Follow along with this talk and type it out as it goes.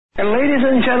And ladies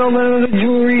and gentlemen of the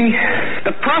jury,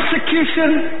 the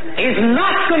prosecution is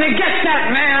not going to get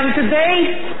that man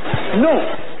today. No,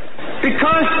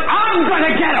 because I'm going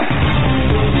to get him.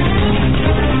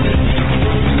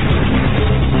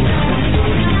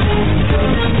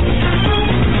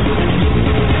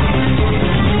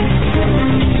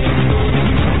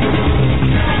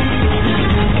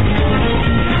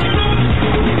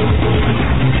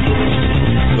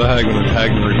 The Hagman and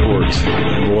Hagman Report.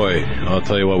 Boy, I'll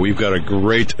tell you what, we've got a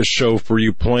great show for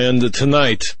you planned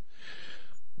tonight.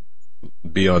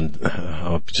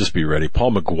 Just be ready.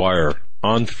 Paul Mcguire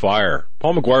on fire.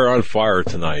 Paul Mcguire on fire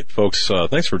tonight. Folks,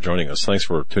 thanks for joining us. Thanks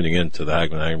for tuning in to the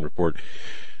Hagman and Hagman Report.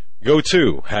 Go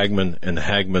to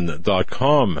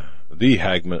hagmanandhagman.com.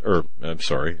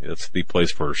 It's the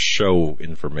place for show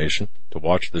information, to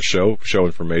watch the show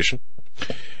information.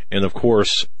 And of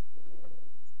course,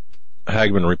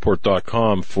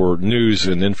 hagmanreport.com for news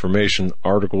and information,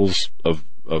 articles of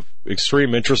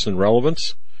extreme interest and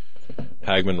relevance.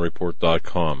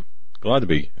 hagmanreport.com. Glad to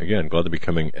be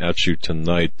coming at you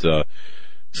tonight. Doug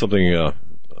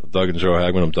and Joe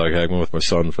Hagman. I'm Doug Hagman with my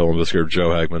son, fellow investigator Joe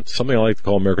Hagman. Something I like to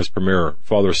call America's premier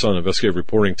father-son investigative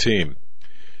reporting team.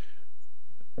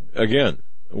 Again,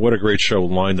 what a great show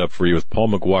lined up for you with Paul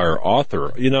Mcguire,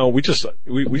 author. You know, we just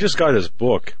got his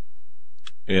book,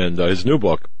 and his new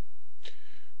book,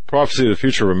 Prophecy of the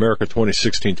Future of America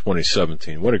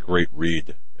 2016-2017. What a great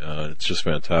read. It's just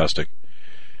fantastic.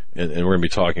 And we're going to be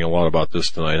talking a lot about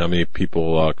this tonight. How many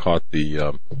people caught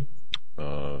the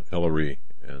Hillary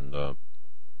and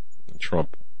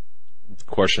Trump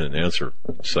question and answer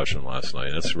session last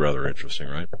night? That's rather interesting,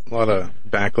 right? A lot of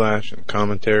backlash and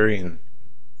commentary and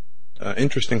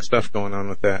interesting stuff going on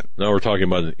with that. Now we're talking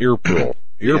about an ear pearl.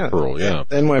 Pearl, yeah.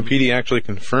 NYPD actually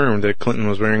confirmed that Clinton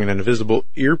was wearing an invisible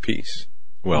earpiece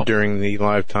during the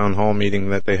live town hall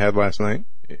meeting that they had last night.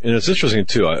 And it's interesting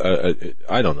too. I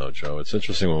don't know, Joe. It's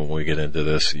interesting when we get into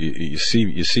this. You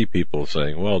see people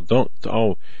saying, "Well, don't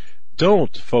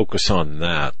focus on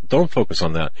that. Don't focus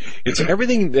on that." It's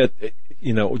everything that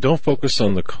Don't focus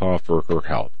on the cough or her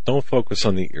health. Don't focus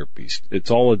on the earpiece. It's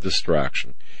all a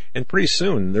distraction, and pretty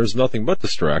soon there's nothing but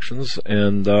distractions,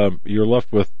 and you're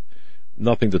left with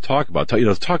nothing to talk about.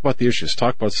 Talk about the issues.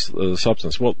 Talk about the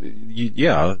substance. Well,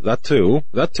 that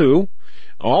too.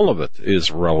 All of it is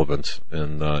relevant,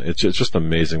 and it's just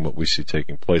amazing what we see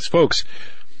taking place. Folks,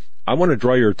 I want to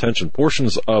draw your attention.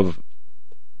 Portions of,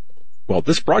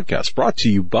 this broadcast brought to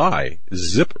you by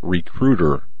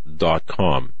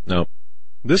ZipRecruiter.com. Now,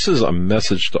 this is a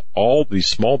message to all these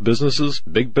small businesses,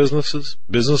 big businesses,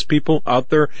 business people out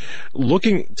there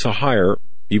looking to hire,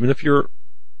 even if you're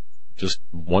just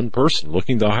one person,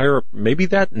 looking to hire maybe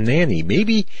that nanny,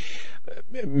 maybe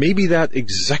that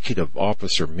executive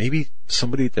officer, maybe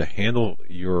somebody to handle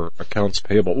your accounts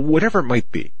payable, whatever it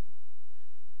might be,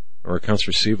 or accounts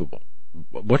receivable,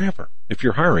 whatever. If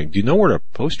you're hiring, do you know where to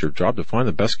post your job to find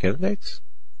the best candidates?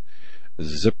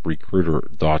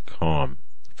 ZipRecruiter.com.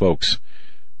 Folks,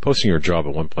 posting your job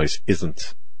at one place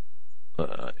isn't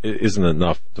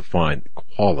enough to find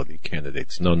quality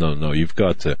candidates. No. You've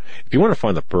got to, if you want to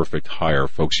find the perfect hire,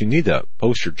 folks, you need to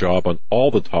post your job on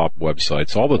all the top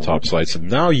websites, all the top sites, and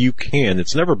now you can.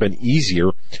 It's never been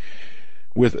easier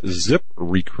with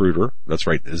ZipRecruiter. That's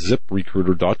right,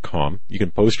 ZipRecruiter.com. You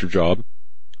can post your job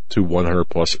to 100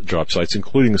 plus job sites,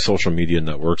 including the social media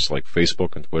networks like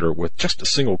Facebook and Twitter, with just a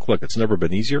single click. It's never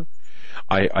been easier.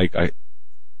 I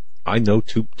know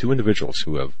two individuals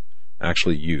who have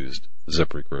actually used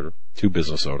ZipRecruiter, two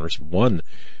business owners, one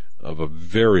of a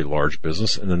very large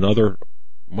business and another,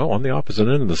 on the opposite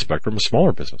end of the spectrum, a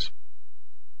smaller business.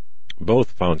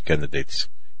 Both found candidates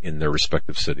in their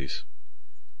respective cities.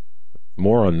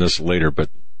 More on this later, but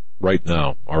right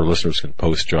now, our listeners can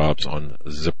post jobs on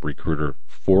ZipRecruiter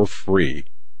for free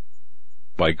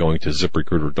by going to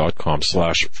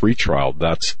ZipRecruiter.com/free trial.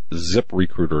 That's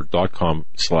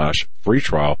ZipRecruiter.com/free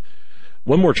trial.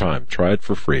 One more time, try it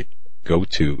for free. Go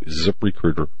to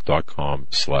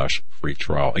ZipRecruiter.com/free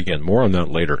trial. Again, more on that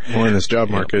later. More in this job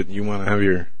market, you want to have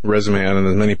your resume out in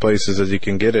as many places as you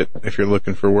can get it if you're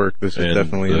looking for work. This is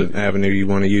definitely an avenue you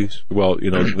want to use. Well,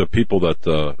 the people that,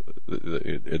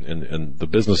 and the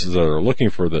businesses that are looking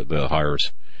for the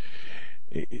hires,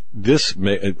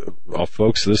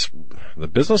 folks, the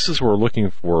businesses who are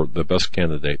looking for the best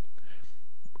candidate,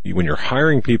 when you're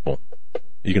hiring people,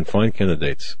 you can find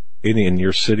candidates in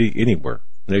your city, anywhere,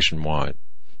 nationwide.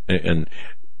 And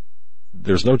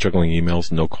there's no juggling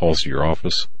emails, no calls to your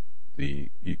office. You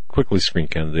quickly screen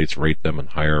candidates, rate them, and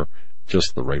hire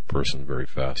just the right person very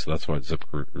fast. That's why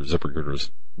ZipRecruiter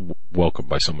is welcomed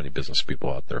by so many business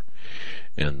people out there.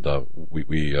 And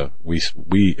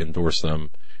we endorse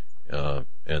them.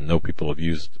 And know people have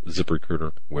used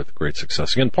ZipRecruiter with great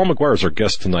success. Again, Paul Mcguire is our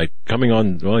guest tonight. Coming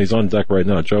on, well, he's on deck right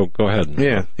now. Joe, go ahead.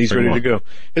 Yeah, he's ready to go.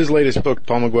 His latest book,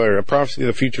 Paul Mcguire, A Prophecy of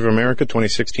the Future of America,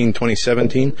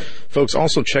 2016-2017. Folks,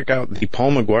 also check out the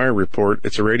Paul Mcguire Report.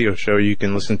 It's a radio show you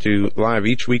can listen to live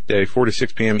each weekday, 4 to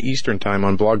 6 p.m. Eastern Time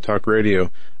on Blog Talk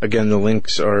Radio. Again, the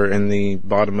links are in the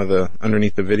bottom of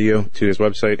underneath the video to his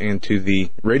website and to the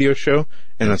radio show.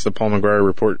 And that's the Paul Mcguire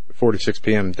Report, 4 to 6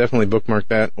 p.m. Definitely bookmark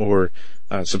that or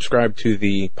subscribe to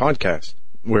the podcast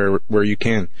where you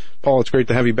can. Paul, it's great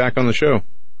to have you back on the show.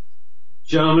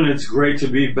 Gentlemen, it's great to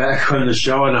be back on the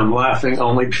show, and I'm laughing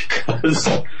only because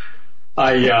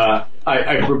I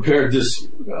prepared this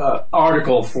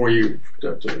article for you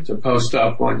to post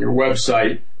up on your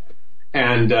website,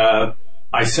 and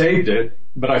I saved it,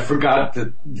 but I forgot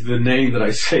the name that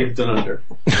I saved it under.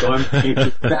 So I'm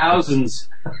thinking thousands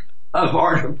of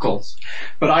articles,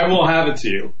 but I will have it to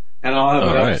you, and I'll have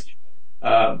it up to you.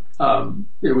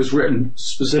 It was written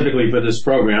specifically for this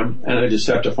program, and I just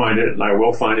have to find it, and I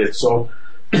will find it, so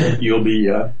you'll be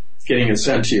getting it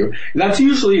sent to you. And that's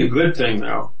usually a good thing,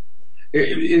 though.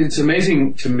 It's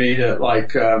amazing to me that,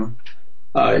 like, when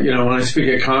I speak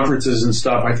at conferences and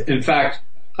stuff, in fact,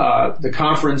 the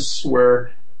conference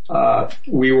where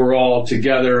we were all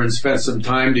together and spent some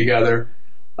time together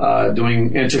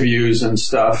doing interviews and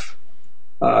stuff,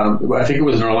 I think it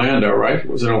was in Orlando, right?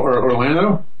 Was it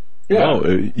Orlando? Yeah. Oh,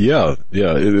 yeah.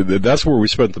 That's where we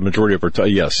spent the majority of our time.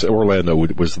 Yes, Orlando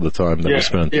was the time that we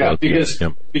spent. Yeah, because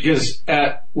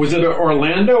was it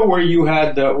Orlando where you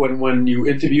had when you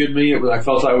interviewed me? I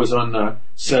felt I was on the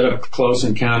set of Close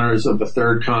Encounters of the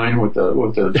Third Kind with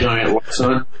the giant lights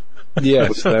on.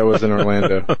 Yes, that was in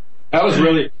Orlando. That was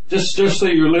really just so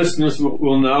your listeners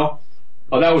will know.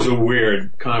 Oh, that was a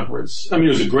weird conference. I mean, it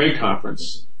was a great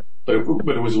conference, but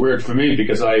it was weird for me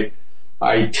because I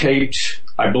taped.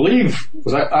 I believe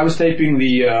I was taping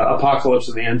the Apocalypse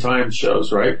and the End Times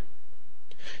shows, right?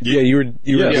 Yeah, you were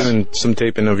doing some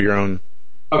taping of your own.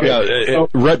 Okay.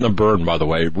 Retina burn, by the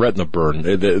way. Retina burn.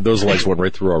 Those lights went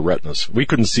right through our retinas. We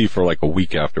couldn't see for like a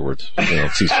week afterwards.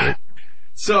 See straight.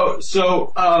 So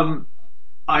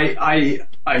I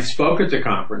spoke at the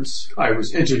conference. I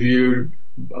was interviewed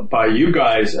by you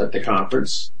guys at the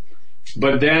conference.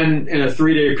 But then in a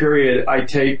 3-day period, I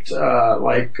taped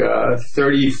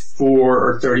 34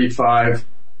 or 35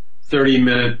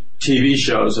 30-minute TV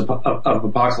shows of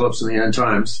Apocalypse and the End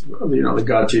Times, the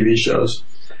God TV shows.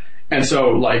 And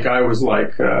so, I was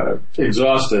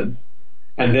exhausted.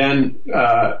 And then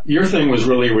your thing was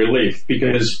really a relief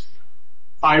because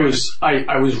I was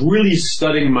really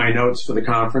studying my notes for the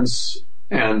conference.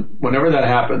 And whenever that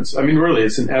happens, I mean, really,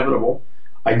 it's inevitable.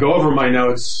 I go over my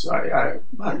notes.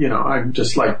 I'm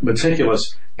just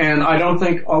meticulous, and I don't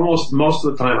think most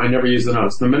of the time I never use the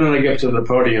notes. The minute I get to the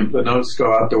podium, the notes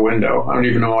go out the window. I don't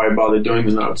even know why I bother doing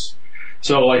the notes.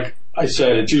 So, like I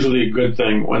said, it's usually a good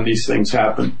thing when these things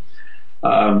happen,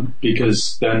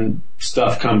 because then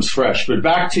stuff comes fresh. But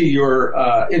back to your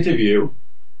interview.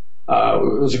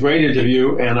 It was a great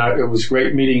interview, and it was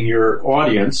great meeting your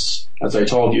audience, as I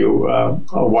told you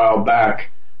a while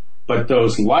back. But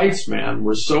those lights, man,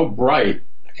 were so bright.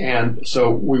 And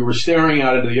so we were staring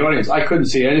out into the audience. I couldn't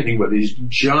see anything but these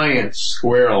giant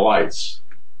square lights.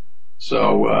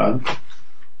 So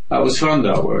that was fun,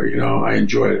 though. I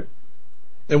enjoyed it.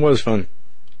 It was fun.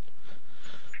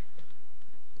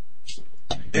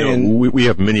 And we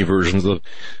have mini versions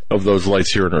of those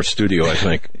lights here in our studio, I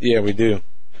think. Yeah, we do.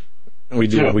 We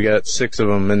do. Yeah. We got 6 of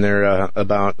them, and they're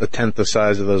about a tenth the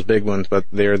size of those big ones, but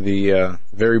they're the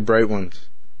very bright ones.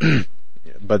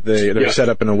 But they're set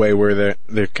up in a way where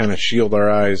they kind of shield our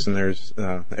eyes, and there's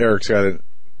Eric's got it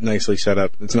nicely set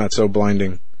up. It's not so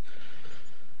blinding.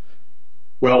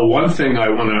 Well, one thing I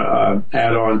want to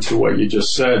add on to what you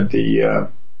just said, this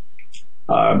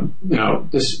I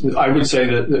would say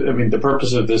that the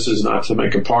purpose of this is not to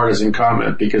make a partisan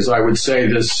comment, because I would say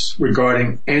this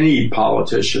regarding any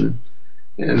politician,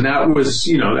 and that was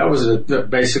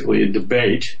basically a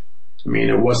debate. I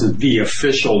mean, it wasn't the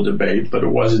official debate, but it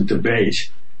was a debate.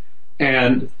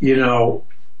 And,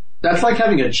 that's like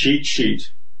having a cheat sheet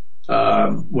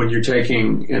when you're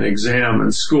taking an exam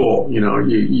in school.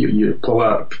 You pull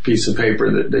out a piece of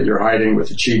paper that you're hiding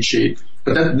with a cheat sheet.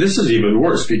 But this is even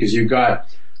worse, because you've got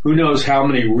who knows how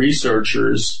many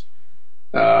researchers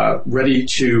ready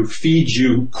to feed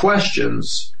you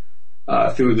questions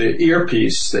through the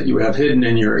earpiece that you have hidden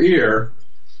in your ear.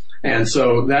 And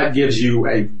so that gives you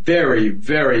a very,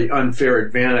 very unfair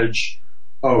advantage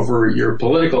over your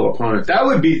political opponent. That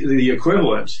would be the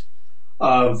equivalent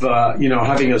of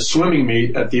having a swimming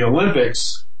meet at the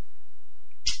Olympics,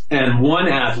 and one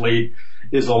athlete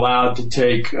is allowed to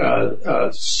take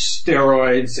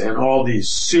steroids and all these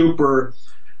super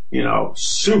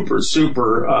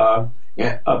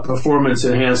performance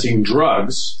enhancing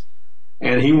drugs,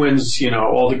 and he wins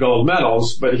all the gold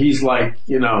medals, but he's like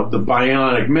the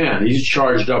bionic man. He's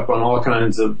charged up on all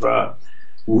kinds of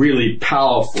really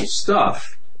powerful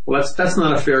stuff. Well, that's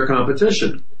not a fair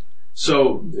competition.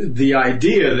 So the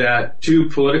idea that two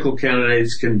political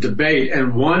candidates can debate,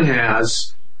 and one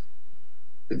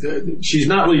she's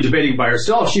not really debating by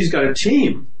herself. She's got a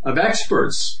team of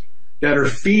experts that are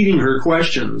feeding her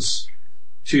questions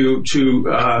to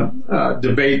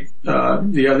debate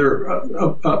the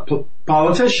other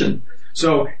politician.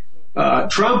 So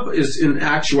Trump is in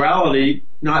actuality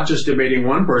not just debating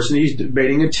one person, he's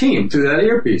debating a team through that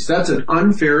earpiece. That's an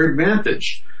unfair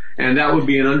advantage. And that would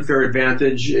be an unfair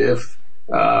advantage if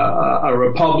a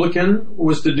Republican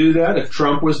was to do that, if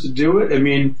Trump was to do it. I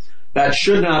mean, that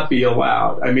should not be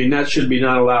allowed. I mean, that should be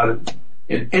not allowed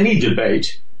in any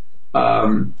debate.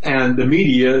 And the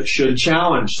media should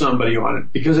challenge somebody on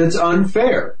it because it's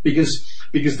unfair. Because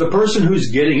the person who's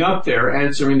getting up there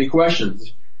answering the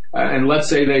questions, and let's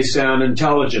say they sound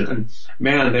intelligent, and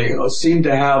man, they seem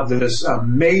to have this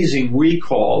amazing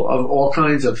recall of all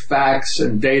kinds of facts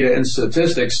and data and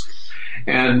statistics,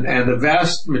 and the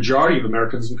vast majority of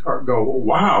Americans go,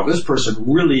 wow, this person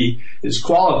really is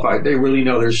qualified. They really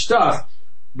know their stuff.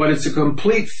 But it's a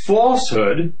complete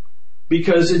falsehood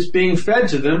because it's being fed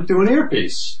to them through an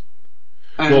earpiece.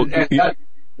 Go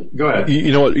ahead.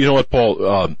 You know what,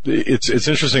 Paul? It's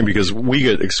interesting because we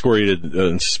get excoriated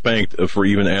and spanked for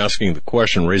even asking the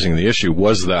question, raising the issue.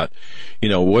 Was that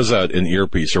an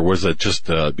earpiece, or was that just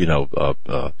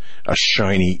a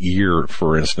shiny ear,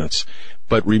 for instance?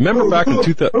 But remember back in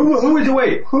 2000.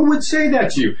 Who would say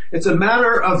that to you? It's a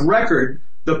matter of record.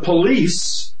 The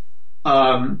police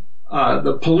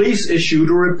issued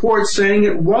a report saying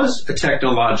it was a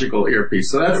technological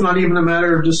earpiece. So that's not even a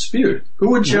matter of dispute. Who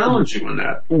would challenge you on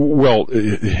that? Well,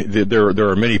 there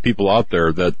are many people out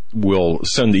there that will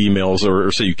send emails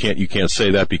or say you can't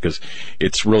say that because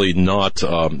it's really not.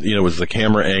 It was the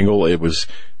camera angle. It was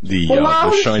the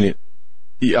shiny.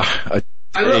 Yeah,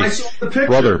 I saw the picture,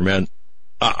 brother, man.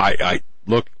 I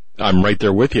look. I'm right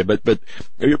there with you, but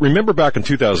remember back in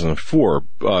 2004,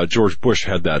 George Bush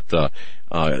had that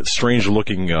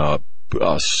strange-looking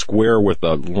square with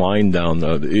a line down.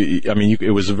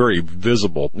 It was very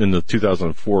visible in the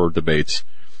 2004 debates.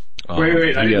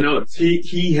 Wait! I didn't know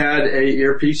he had a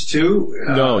earpiece too.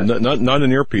 No, not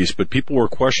an earpiece, but people were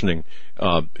questioning.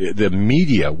 The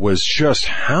media was just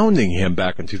hounding him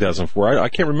back in 2004. I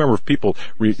can't remember if people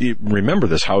remember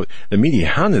this. How the media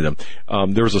hounded him.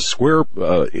 There was a square,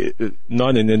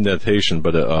 not an indentation,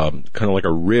 but kind of like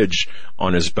a ridge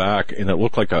on his back, and it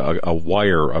looked like a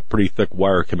wire, a pretty thick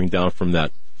wire coming down from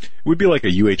that. It would be like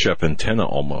a UHF antenna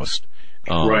almost.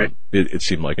 Right. It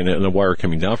seemed like, and a wire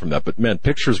coming down from that. But man,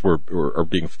 pictures are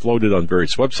being floated on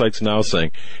various websites now saying,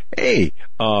 hey,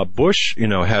 Bush,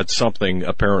 had something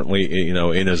apparently,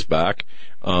 in his back.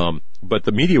 But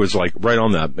the media was like right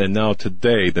on that. And now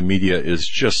today, the media is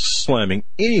just slamming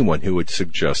anyone who would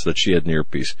suggest that she had an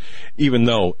earpiece. Even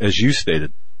though, as you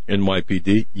stated,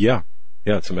 NYPD, yeah,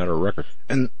 it's a matter of record.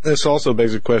 And this also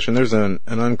begs a question. There's an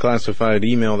unclassified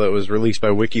email that was released by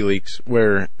WikiLeaks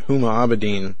where Huma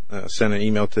Abedin sent an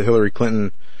email to Hillary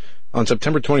Clinton on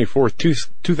September 24th,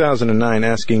 2009,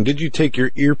 asking, did you take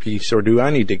your earpiece or do I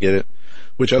need to get it?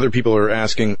 Which other people are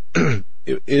asking,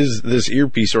 is this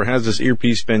earpiece or has this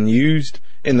earpiece been used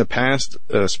in the past,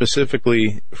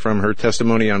 specifically from her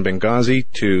testimony on Benghazi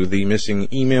to the missing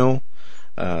email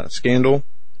scandal?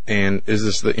 And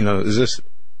is this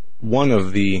one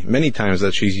of the many times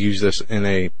that she's used this in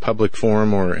a public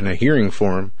forum or in a hearing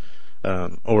forum,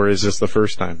 or is this the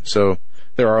first time? So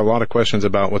there are a lot of questions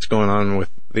about what's going on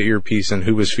with the earpiece and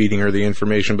who was feeding her the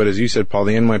information. But as you said, Paul,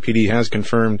 the NYPD has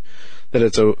confirmed that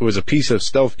it was a piece of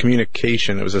stealth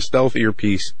communication. It was a stealth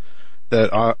earpiece that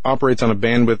operates on a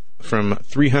bandwidth from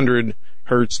 300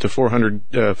 hertz to 4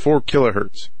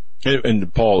 kilohertz.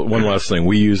 And Paul, one last thing.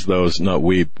 We use those, not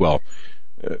these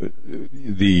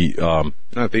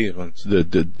ones. The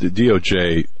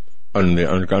DOJ on the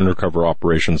undercover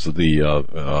operations of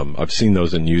I've seen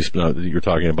those in use, but you're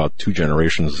talking about 2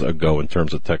 generations ago in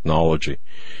terms of technology.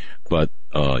 But,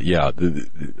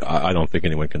 I don't think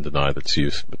anyone can deny that's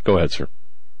used. But go ahead, sir.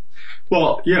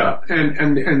 Well, yeah.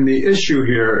 And the issue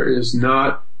here is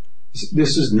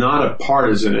this is not a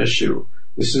partisan issue.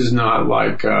 This is not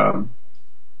like,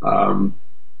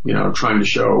 trying to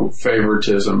show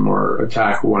favoritism or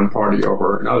attack one party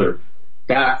over another.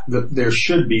 that there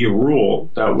should be a rule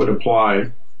that would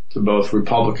apply to both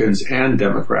Republicans and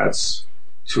Democrats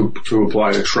to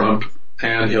apply to Trump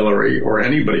and Hillary or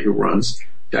anybody who runs,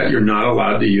 that you're not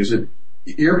allowed to use an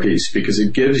earpiece because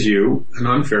it gives you an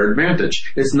unfair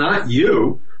advantage. It's not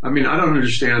you. I mean, I don't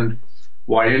understand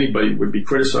why anybody would be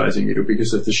criticizing you,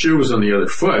 because if the shoe was on the other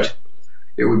foot,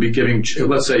 it would be giving,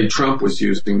 let's say Trump was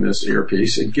using this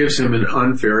earpiece, it gives him an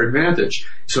unfair advantage.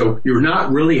 So you're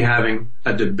not really having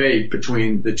a debate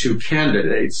between the two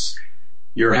candidates.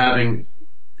 You're having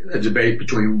a debate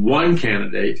between one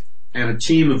candidate and a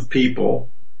team of people,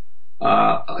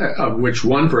 of which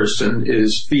one person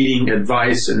is feeding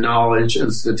advice and knowledge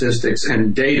and statistics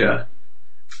and data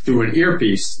through an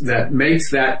earpiece that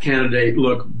makes that candidate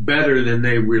look better than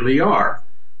they really are.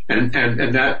 And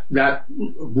that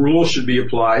rule should be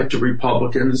applied to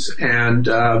Republicans and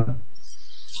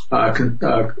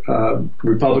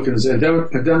Republicans and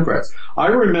Democrats. I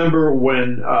remember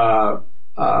when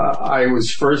I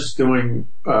was first doing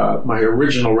my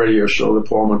original radio show, the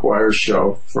Paul Mcguire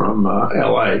Show from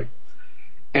L.A.,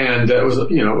 and it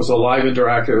was a live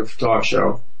interactive talk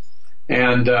show,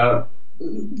 and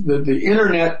the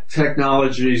internet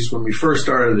technologies when we first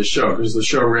started the show, because the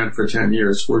show ran for 10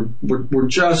 years, were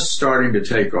just starting to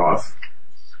take off.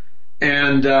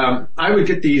 And I would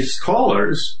get these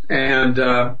callers, and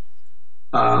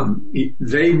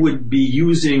they would be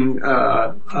using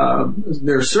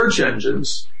their search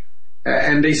engines,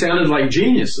 and they sounded like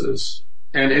geniuses.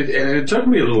 And it took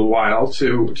me a little while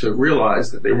to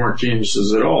realize that they weren't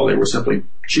geniuses at all. They were simply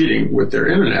cheating with their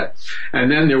internet. And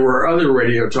then there were other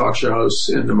radio talk shows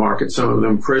in the market, some of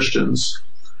them Christians,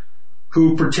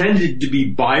 who pretended to be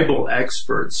Bible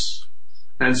experts.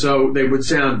 And so they would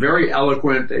sound very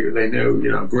eloquent. They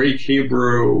knew, Greek,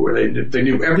 Hebrew. They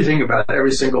knew everything about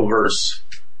every single verse.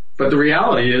 But the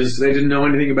reality is they didn't know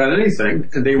anything about anything.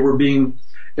 And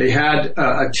they had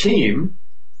a team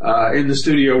in the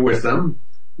studio with them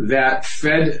that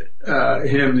fed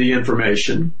him the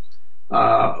information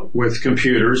with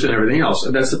computers and everything else.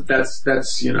 And that's a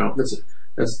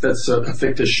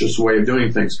fictitious way of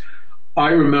doing things. I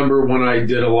remember when I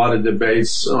did a lot of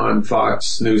debates on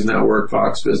Fox News Network,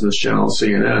 Fox Business Channel,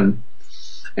 CNN,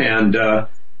 and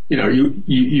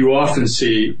you often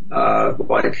see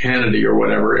like Hannity or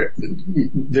whatever.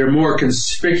 They're more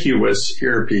conspicuous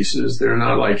earpieces. They're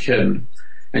not like hidden.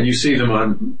 And you see them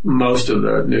on most of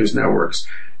the news networks.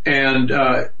 And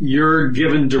you're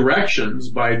given directions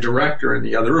by a director in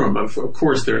the other room. Of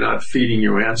course, they're not feeding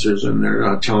you answers and they're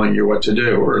not telling you what to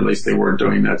do, or at least they weren't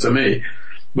doing that to me.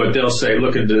 But they'll say,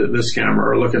 look into this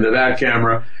camera or look into that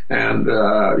camera, and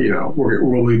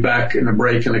we'll be back in a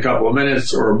break in a couple of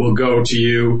minutes, or we'll go to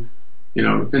you.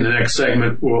 In the next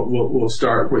segment, we'll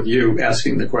start with you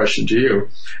asking the question to you.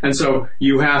 And so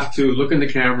you have to look in the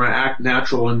camera, act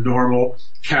natural and normal,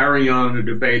 carry on a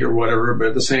debate or whatever, but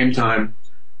at the same time,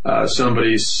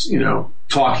 somebody's,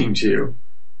 talking to you.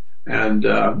 And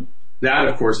that,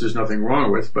 of course, there's nothing wrong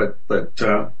with, but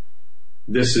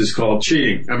this is called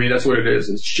cheating. I mean, that's what it is.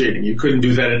 It's cheating. You couldn't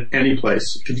do that at any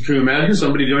place. Can you imagine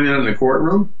somebody doing that in the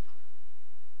courtroom?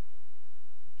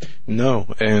 No,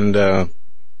 and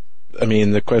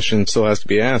the question still has to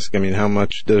be asked. I mean, how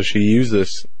much does she use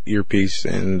this earpiece,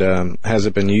 and has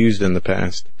it been used in the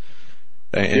past?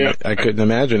 And yeah. I couldn't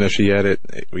imagine if she had it,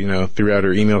 throughout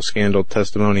her email scandal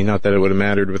testimony. Not that it would have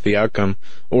mattered with the outcome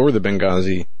or the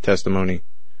Benghazi testimony,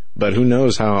 but who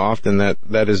knows how often that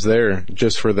is there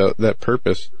just for that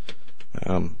purpose,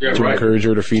 to encourage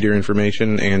her to feed her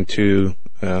information and to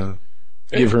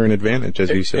give her an advantage, as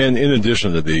you said. And in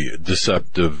addition to the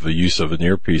deceptive use of an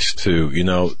earpiece, too,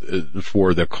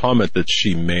 for the comment that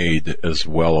she made as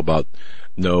well about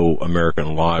no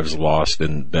American lives lost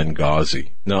in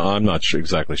Benghazi. Now, I'm not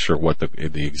exactly sure what the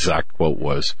exact quote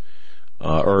was,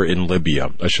 or in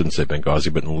Libya. I shouldn't say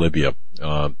Benghazi, but in Libya,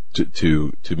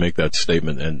 to make that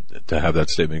statement and to have that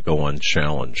statement go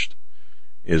unchallenged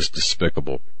is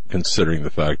despicable, considering the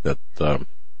fact that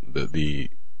the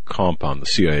compound, the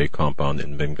CIA compound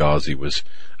in Benghazi, was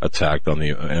attacked on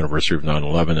the anniversary of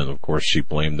 9/11, and of course she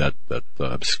blamed that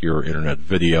obscure internet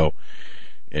video,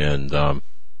 and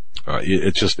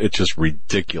it's just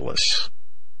ridiculous.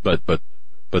 But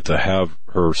to have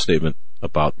her statement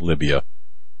about Libya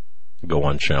go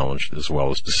unchallenged as well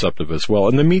as deceptive as well,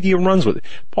 and the media runs with it.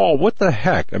 Paul, what the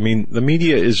heck? I mean, the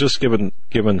media is just given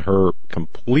her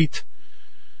complete,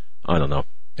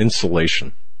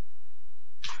 insulation.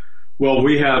 Well,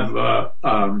 we have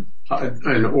an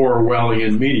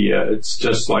Orwellian media. It's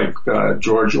just like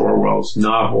George Orwell's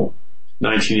novel,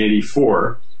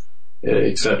 1984,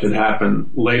 except it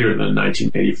happened later than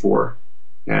 1984.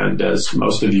 And as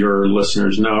most of your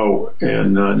listeners know,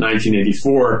 in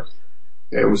 1984,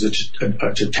 it was a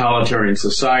totalitarian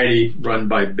society run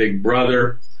by Big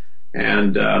Brother,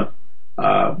 and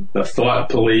the thought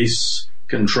police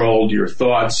controlled your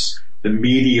thoughts. The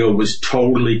media was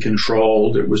totally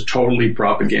controlled. It was totally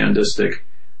propagandistic.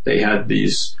 They had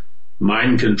these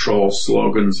mind control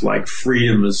slogans like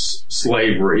 "freedom is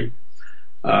slavery,"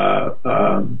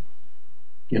 and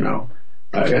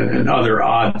other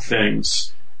odd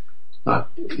things.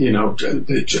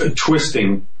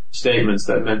 Twisting statements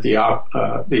that meant the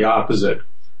opposite.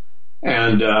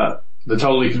 And the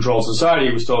totally controlled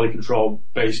society was totally controlled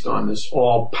based on this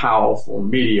all-powerful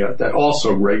media that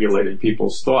also regulated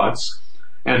people's thoughts.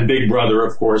 And Big Brother,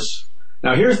 of course.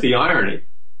 Now, here's the irony.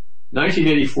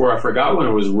 1984, I forgot when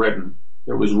it was written.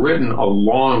 It was written a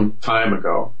long time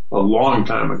ago.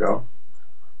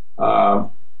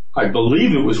 I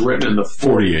believe it was written in the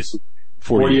 40s.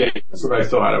 48. That's what I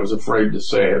thought. I was afraid to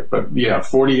say it, but yeah,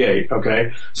 48.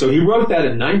 Okay. So he wrote that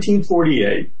in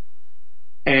 1948,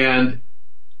 and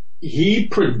he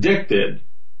predicted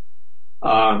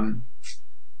a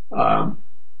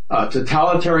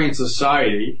totalitarian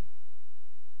society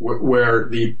where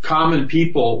the common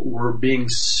people were being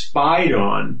spied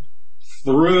on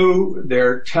through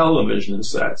their television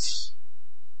sets.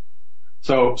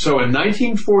 So in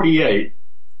 1948,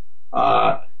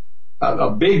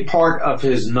 a big part of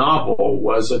his novel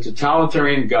was a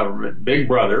totalitarian government, Big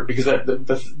Brother, because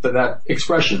that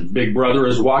expression, Big Brother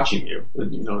is watching you,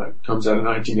 that comes out of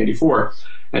 1984.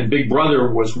 And Big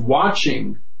Brother was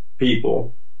watching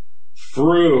people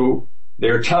through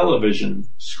their television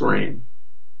screen.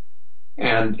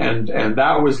 And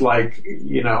that was like,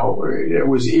 it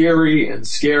was eerie and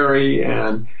scary,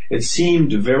 and it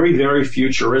seemed very, very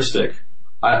futuristic.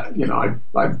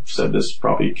 I've said this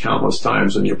probably countless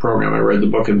times in your program. I read the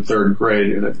book in third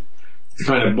grade, and it's the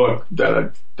kind of book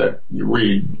that you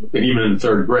read, and even in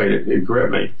third grade, it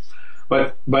gripped me.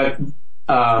 But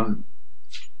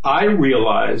I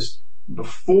realized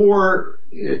before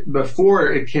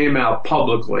it came out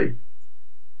publicly,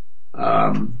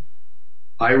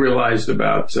 I realized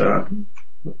about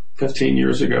 15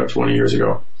 years ago, 20 years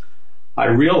ago, I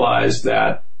realized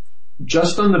that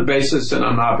just on the basis, and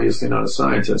I'm obviously not a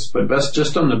scientist, but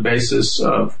just on the basis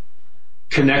of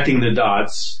connecting the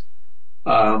dots,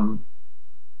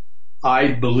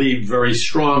 I believed very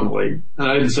strongly,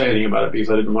 and I didn't say anything about it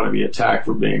because I didn't want to be attacked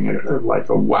for being like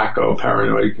a wacko,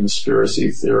 paranoid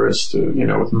conspiracy theorist,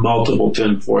 with multiple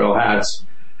tinfoil hats.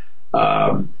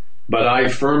 But I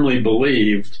firmly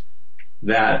believed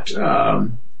that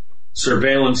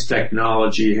surveillance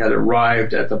technology had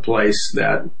arrived at the place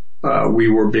that we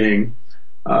were being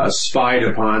spied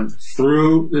upon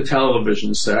through the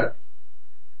television set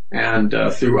and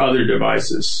through other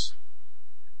devices.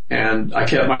 And I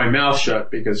kept my mouth shut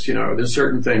because, there's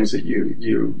certain things that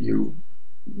you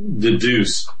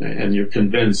deduce and you're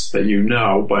convinced that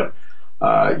but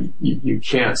you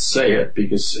can't say it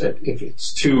because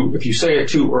if you say it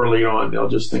too early on, they'll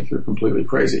just think you're completely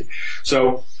crazy.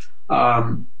 So,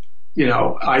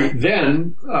 I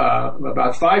then,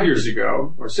 about 5 years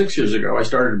ago or 6 years ago, I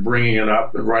started bringing it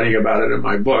up and writing about it in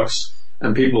my books,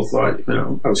 and people thought,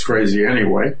 I was crazy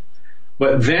anyway.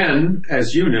 But then,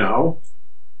 as you know,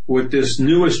 with this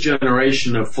newest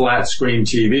generation of flat screen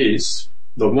TVs,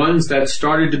 the ones that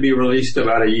started to be released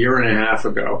about a year and a half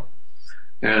ago,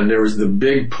 and there was the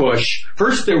big push.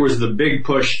 First, there was the big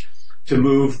push to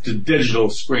move to digital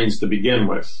screens to begin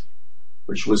with,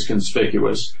 which was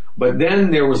conspicuous. But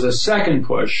then there was a second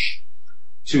push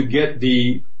to get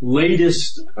the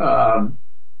latest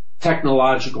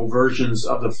technological versions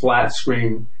of the flat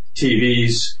screen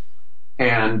TVs,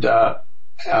 and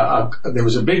there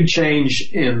was a big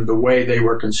change in the way they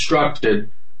were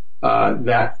constructed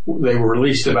that they were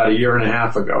released about a year and a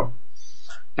half ago.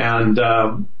 And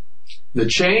the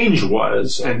change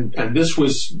was, and this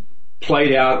was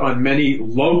played out on many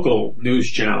local news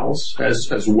channels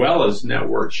as well as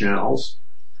network channels.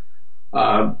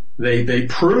 They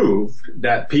proved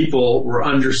that people were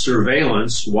under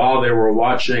surveillance while they were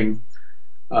watching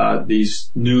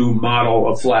these new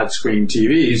model of flat screen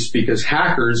TVs because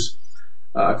hackers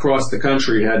across the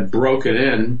country had broken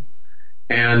in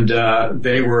and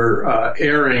they were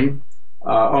airing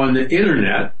on the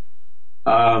internet.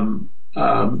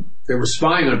 They were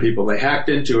spying on people. They hacked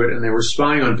into it and they were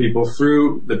spying on people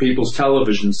through the people's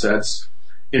television sets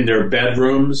in their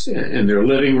bedrooms, in their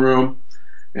living room.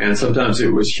 And sometimes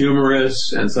it was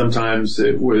humorous and sometimes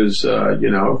it was,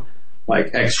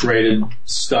 like X-rated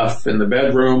stuff in the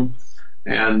bedroom.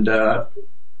 And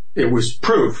it was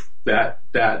proof that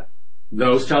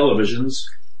those televisions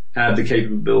had the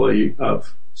capability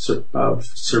of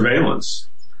surveillance.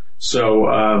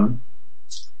 So,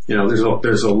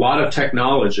 there's a lot of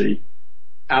technology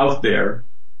out there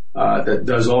that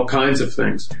does all kinds of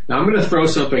things. Now, I'm going to throw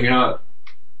something out.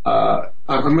 I'm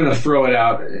going to throw it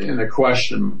out in a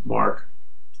question mark,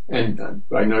 and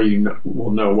I know you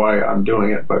will know why I'm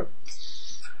doing it. But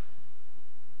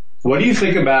what do you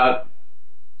think about,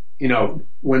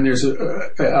 when there's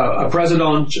a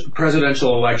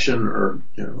presidential election or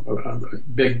a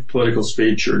big political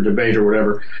speech or debate or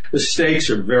whatever? The stakes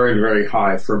are very, very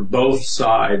high for both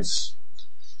sides.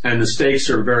 And the stakes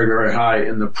are very, very high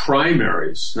in the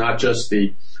primaries, not just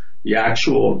the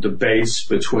actual debates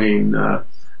between the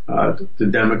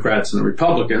Democrats and the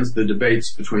Republicans. The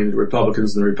debates between the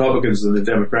Republicans and the Republicans and the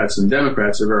Democrats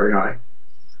are very high.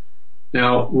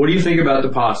 Now, what do you think about the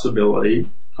possibility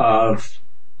of,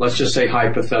 let's just say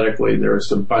hypothetically,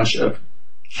 there's a bunch of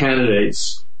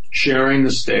candidates sharing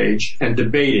the stage and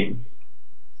debating,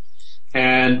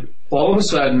 and all of a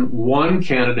sudden one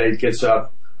candidate gets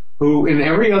up who in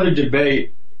every other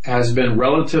debate has been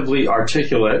relatively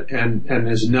articulate and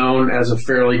is known as a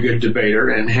fairly good debater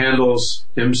and handles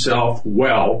himself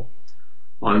well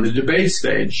on the debate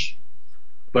stage.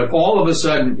 But all of a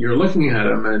sudden you're looking at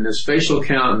him and his facial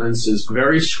countenance is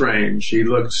very strange. He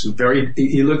looks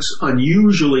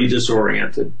unusually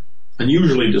disoriented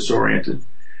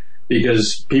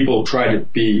because people try to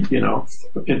be,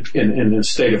 in a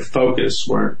state of focus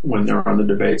when they're on the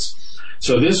debates.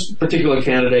 So this particular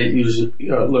candidate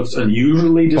looks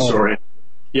unusually disoriented.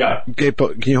 Yeah. Okay,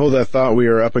 can you hold that thought? We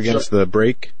are up against the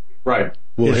break. Right.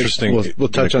 Interesting. We'll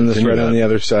touch on this right on the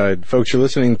other side. Folks, you're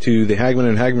listening to the Hagman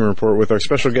and Hagman Report with our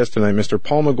special guest tonight, Mr.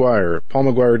 Paul Mcguire,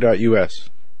 paulmcguire.us.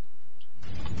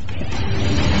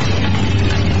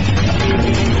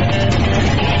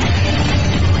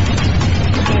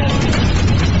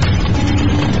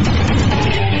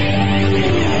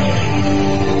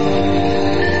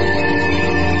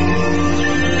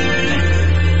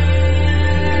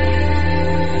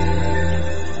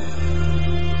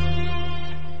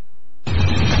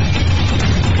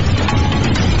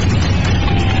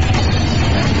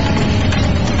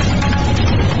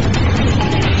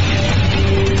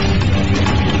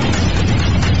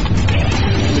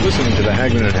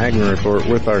 Hagman Report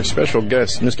with our special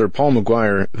guest, Mr. Paul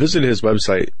Mcguire. Visit his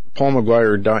website,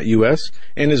 paulmcguire.us,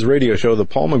 and his radio show, The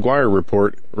Paul Mcguire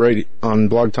Report, right on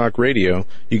Blog Talk Radio.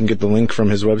 You can get the link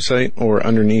from his website or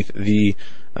underneath the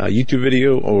YouTube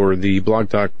video or the Blog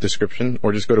Talk description,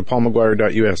 or just go to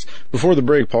paulmcguire.us. Before the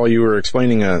break, Paul, you were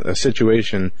explaining a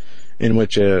situation in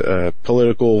which a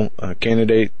political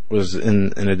candidate was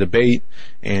in a debate,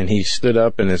 and he stood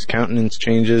up and his countenance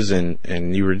changes,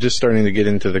 and you were just starting to get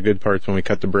into the good parts when we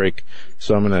cut the break.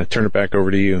 So I'm going to turn it back over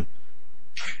to you.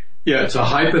 Yeah, it's a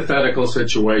hypothetical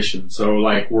situation. So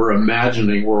like we're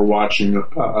imagining we're watching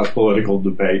a political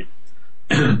debate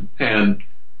and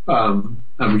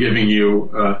I'm giving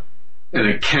you an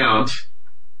account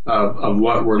of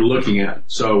what we're looking at.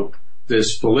 So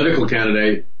this political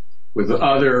candidate with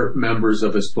other members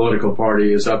of his political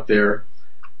party is up there.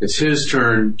 It's his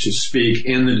turn to speak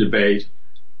in the debate.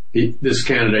 This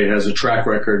candidate has a track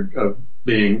record of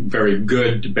being very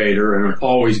good debater and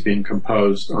always being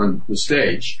composed on the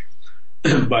stage.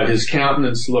 But his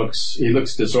countenance looks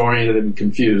disoriented and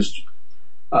confused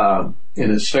in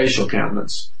his facial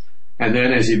countenance. And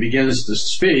then as he begins to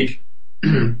speak,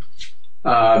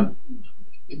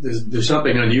 there's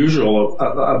something unusual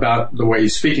about the way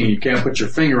he's speaking. You can't put your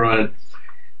finger on it.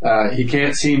 He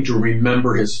can't seem to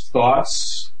remember his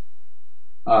thoughts.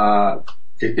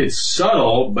 It's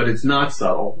subtle, but it's not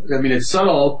subtle. I mean, it's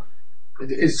subtle.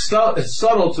 It's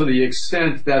subtle to the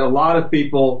extent that a lot of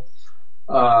people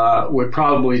would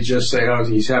probably just say, "Oh,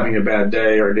 he's having a bad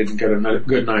day or didn't get a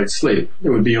good night's sleep." It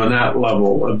would be on that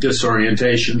level of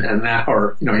disorientation, and that,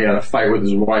 or he had a fight with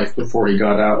his wife before he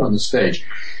got out on the stage.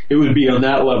 It would be on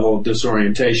that level of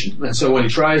disorientation. And so when he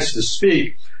tries to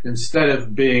speak, instead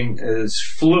of being as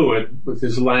fluid with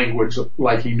his language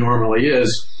like he normally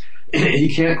is,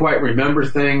 he can't quite remember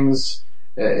things.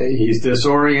 He's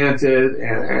disoriented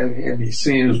and he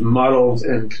seems muddled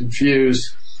and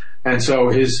confused. And so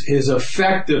his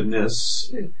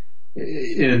effectiveness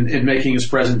in making his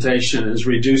presentation is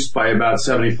reduced by about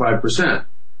 75%.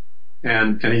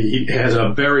 And he has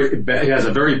a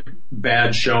very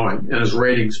bad showing, and his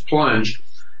ratings plunged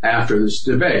after this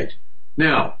debate.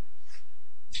 Now,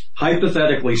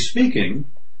 hypothetically speaking,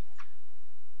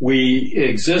 we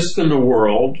exist in a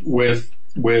world with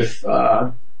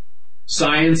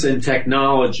science and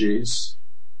technologies,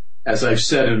 as I've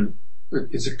said,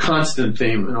 it's a constant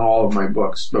theme in all of my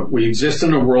books, but we exist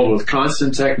in a world with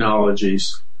constant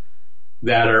technologies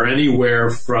that are anywhere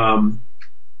from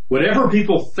whatever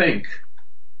people think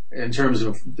in terms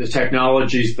of the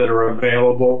technologies that are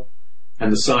available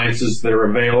and the sciences that are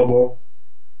available,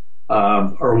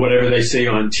 or whatever they see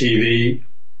on TV,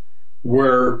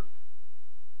 we're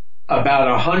about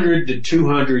 100 to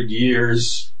 200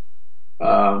 years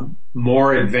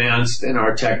more advanced in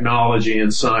our technology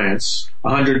and science,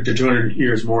 100 to 200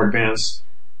 years more advanced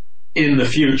in the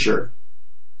future.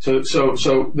 So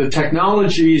the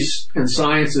technologies and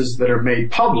sciences that are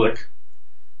made public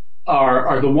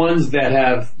are the ones that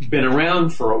have been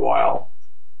around for a while.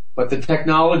 But the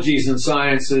technologies and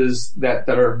sciences that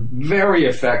are very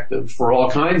effective for all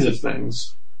kinds of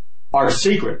things are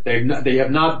secret. They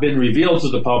have not been revealed to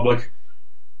the public.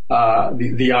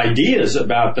 The ideas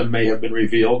about them may have been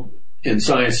revealed in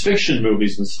science fiction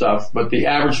movies and stuff, but the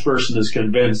average person is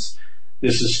convinced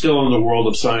this is still in the world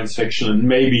of science fiction, and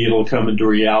maybe it'll come into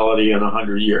reality in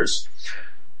 100 years.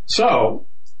 So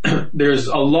there's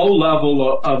a low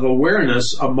level of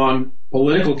awareness among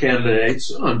political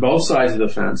candidates on both sides of the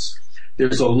fence.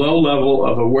 There's a low level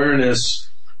of awareness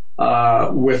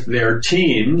with their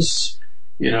teams,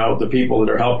 the people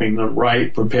that are helping them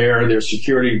prepare their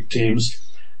security teams.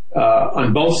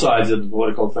 On both sides of the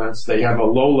political fence, they have a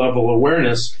low level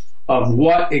awareness of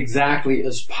what exactly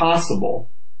is possible.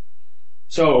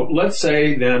 So let's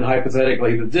say then,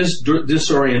 hypothetically, that this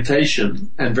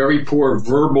disorientation and very poor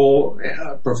verbal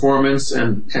performance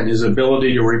and his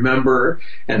ability to remember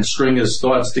and string his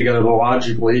thoughts together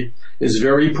logically is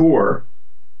very poor.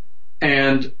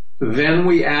 And then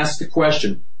we ask the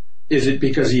question, is it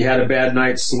because he had a bad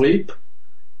night's sleep?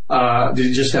 Did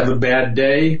he just have a bad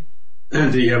day?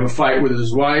 Did he have a fight with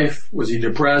his wife? Was he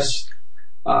depressed?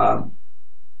 All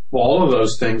of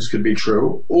those things could be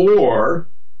true. Or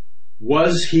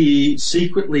was he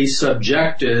secretly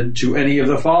subjected to any of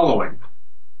the following?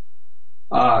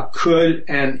 Could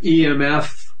an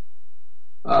EMF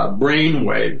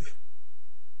brainwave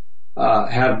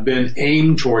have been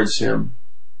aimed towards him?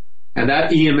 And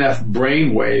that EMF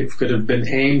brainwave could have been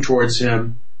aimed towards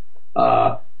him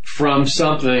from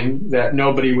something that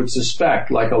nobody would suspect,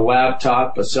 like a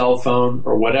laptop, a cell phone,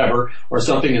 or whatever, or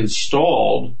something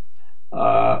installed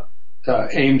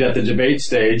aimed at the debate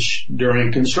stage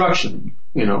during construction.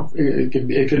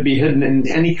 It could be hidden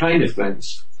in any kind of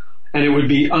things, and it would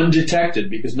be undetected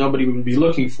because nobody would be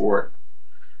looking for it.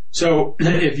 So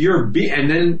if you're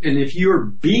beaming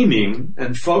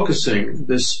and focusing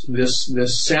this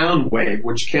sound wave,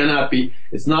 which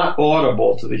it's not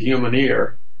audible to the human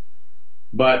ear,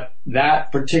 but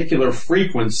that particular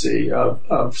frequency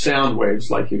of sound waves,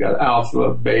 like you got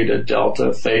alpha, beta,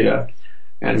 delta, theta,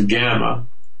 and gamma,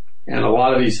 and a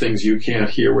lot of these things you can't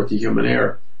hear with the human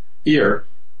ear,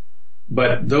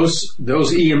 but those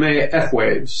EMF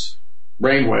waves,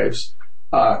 brain waves,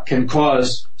 can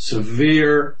cause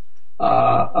severe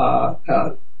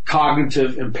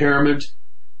cognitive impairment,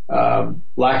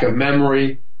 lack of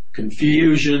memory,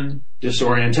 confusion,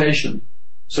 disorientation.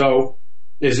 So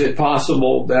is it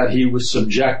possible that he was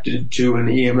subjected to an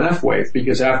EMF wave?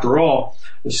 Because after all,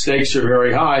 the stakes are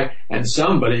very high, and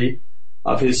somebody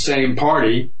of his same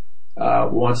party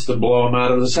wants to blow him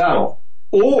out of the saddle.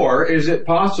 Or is it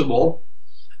possible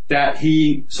that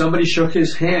somebody shook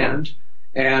his hand,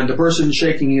 and the person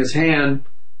shaking his hand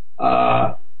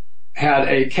had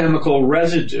a chemical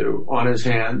residue on his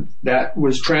hand that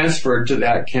was transferred to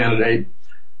that candidate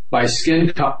by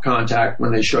skin contact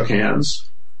when they shook hands,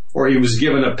 or he was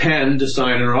given a pen to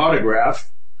sign an autograph,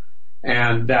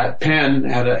 and that pen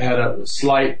had a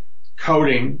slight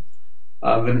coating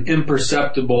of an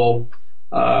imperceptible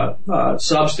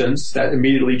substance that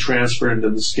immediately transferred into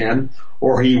the skin,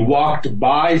 or he walked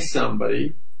by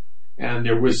somebody and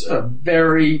there was a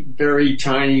very, very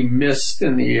tiny mist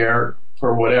in the air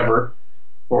or whatever,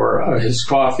 or his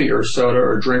coffee or soda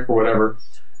or drink or whatever.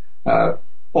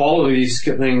 All of these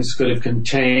things could have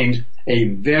contained a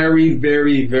very,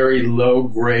 very, very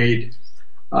low-grade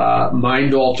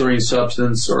mind-altering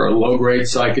substance, or a low-grade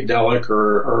psychedelic,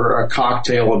 or a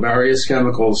cocktail of various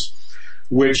chemicals,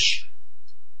 which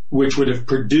would have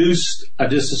produced a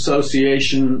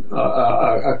disassociation,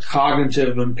 a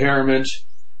cognitive impairment,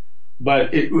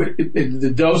 but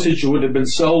the dosage would have been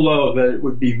so low that it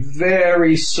would be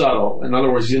very subtle. In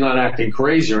other words, he's not acting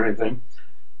crazy or anything.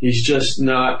 He's just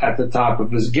not at the top of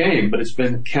his game, but it's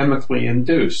been chemically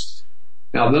induced.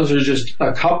 Now, those are just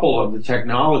a couple of the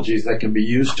technologies that can be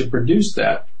used to produce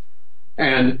that.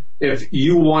 And if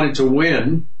you wanted to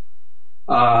win,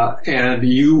 and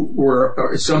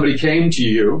somebody came to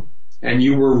you and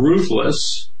you were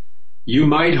ruthless, you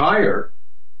might hire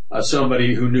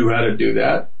somebody who knew how to do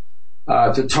that.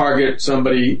 to target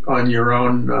somebody on your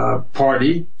own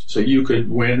party so you could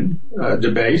win a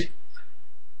debate.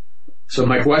 So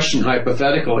my question,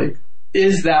 hypothetically,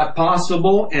 is that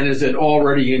possible, and is it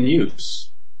already in use?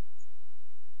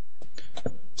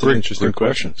 Very interesting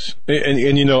questions. And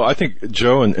you know, I think,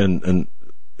 Joe, and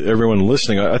everyone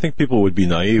listening, I think people would be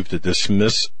naive to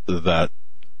dismiss that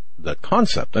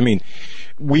concept. I mean,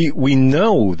 we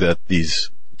know that these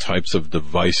types of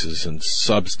devices and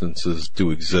substances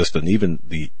do exist, and even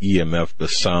the EMF, the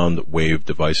sound wave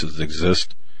devices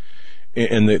exist,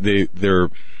 and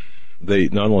they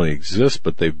not only exist,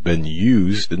 but they've been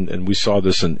used, and we saw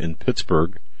this in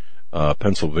Pittsburgh,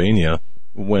 Pennsylvania,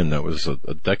 when that was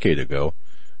a decade ago.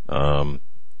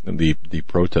 The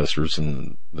protesters,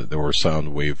 and there were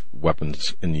sound wave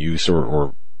weapons in use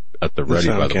or at the ready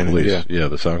by the police. Yeah,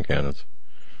 the sound cannons.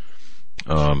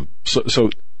 So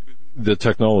the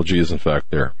technology is in fact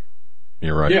there.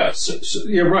 You're right. Yeah, so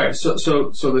you're right. So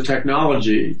the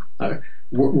technology,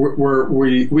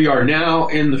 we are now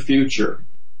in the future,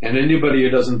 and anybody who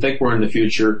doesn't think we're in the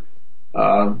future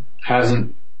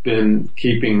hasn't been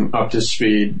keeping up to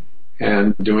speed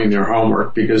and doing their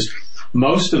homework, because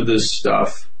most of this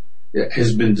stuff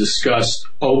has been discussed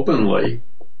openly,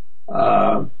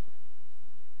 one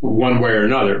way or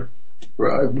another,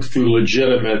 through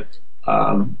legitimate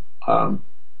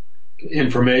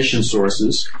information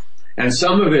sources. And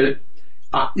some of it,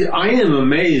 I am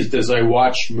amazed as I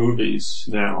watch movies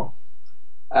now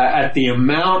at the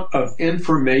amount of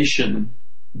information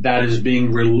that is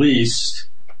being released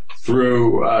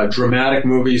through dramatic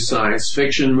movies, science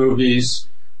fiction movies,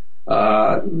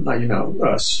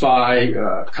 spy,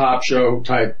 cop show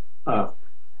type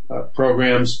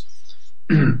programs,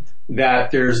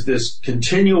 that there's this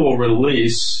continual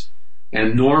release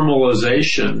and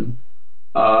normalization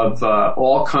of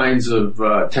all kinds of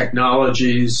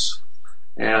technologies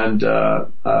and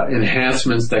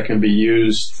enhancements that can be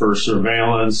used for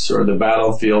surveillance or the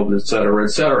battlefield, et cetera, et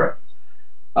cetera.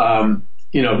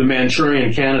 The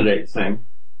Manchurian Candidate thing.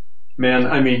 Man,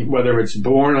 I mean, whether it's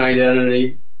Bourne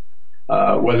Identity,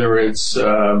 whether it's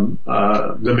the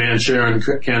Manchurian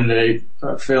Candidate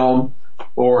film,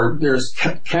 or there's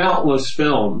countless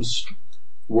films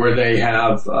where they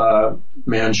have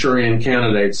Manchurian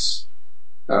candidates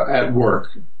at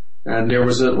work. And there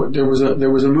was a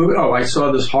movie. Oh, I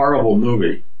saw this horrible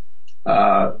movie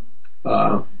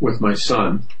with my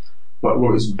son. What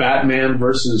was Batman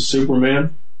versus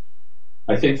Superman?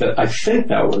 I think that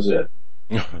was it.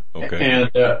 Okay.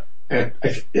 And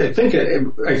I think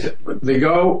they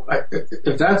go,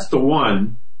 if that's the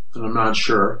one, and I'm not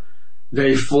sure,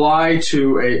 they fly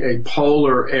to a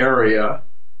polar area,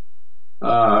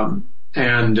 and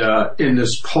in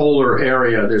this polar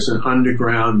area there's an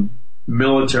underground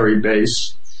military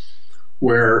base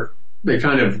where they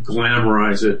kind of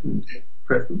glamorize it.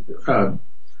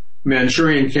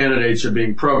 Manchurian candidates are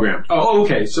being programmed. Oh,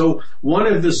 okay. So one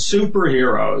of the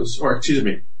superheroes,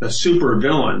 the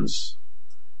supervillains,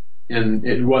 and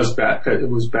it was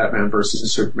Batman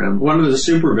versus Superman. One of the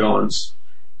supervillains,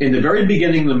 in the very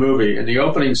beginning of the movie, in the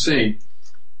opening scene,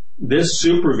 this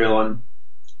supervillain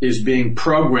is being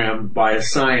programmed by a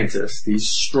scientist. He's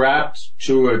strapped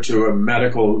to a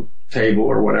medical table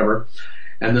or whatever,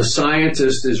 and the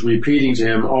scientist is repeating to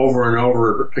him over and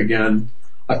over again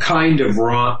a kind of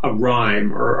a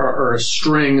rhyme or a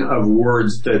string of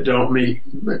words that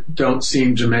don't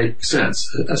seem to make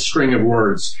sense. A string of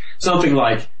words, something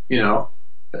like,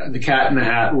 the cat in the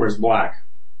hat wears black.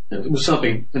 It was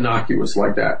something innocuous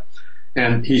like that.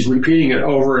 And he's repeating it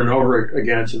over and over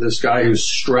again to this guy who's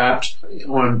strapped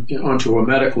onto a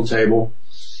medical table,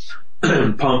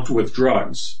 pumped with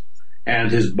drugs.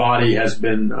 And his body has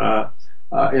been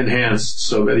enhanced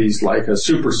so that he's like a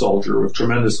super soldier with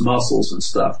tremendous muscles and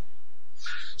stuff.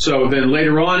 So then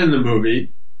later on in the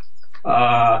movie,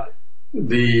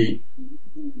 the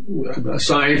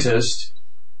scientist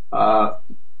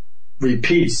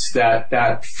repeats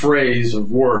that phrase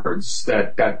of words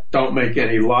that don't make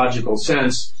any logical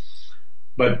sense,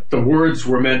 but the words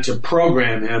were meant to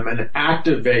program him and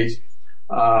activate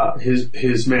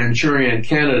his Manchurian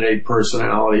Candidate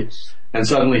personality, and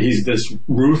suddenly he's this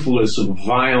ruthless,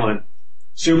 violent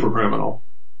super criminal.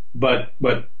 But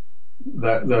the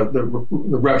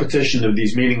repetition of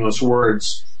these meaningless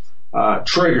words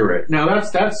trigger it. Now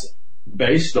that's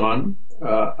based on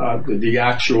the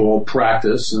actual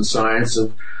practice and science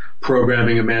of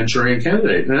programming a Manchurian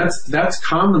Candidate, and that's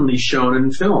commonly shown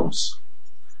in films.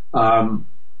 And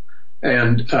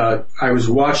I was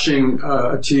watching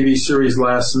a TV series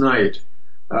last night,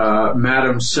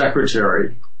 Madam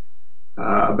Secretary,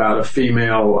 about a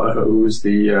female who was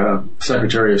the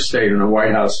Secretary of State in the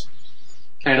White House,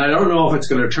 And I don't know if it's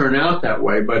going to turn out that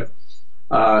way, but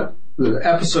the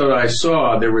episode I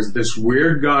saw, there was this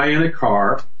weird guy in a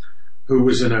car who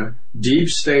was in a deep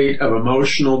state of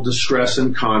emotional distress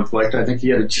and conflict. I think he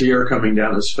had a tear coming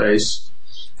down his face,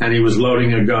 and he was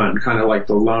loading a gun, kind of like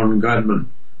the lone gunman.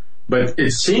 But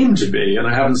it seemed to be, and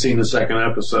I haven't seen the second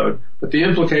episode, but the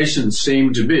implications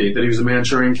seemed to be that he was a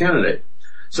Manchurian Candidate.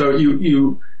 So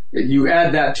you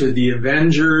add that to the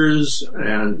Avengers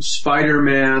and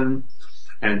Spider-Man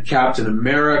and Captain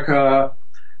America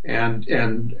and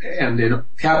in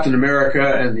Captain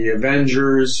America and the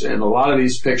Avengers and a lot of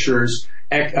these pictures,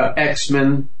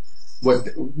 X-Men,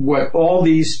 what all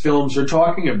these films are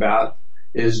talking about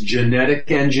is genetic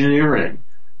engineering,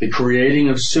 the creating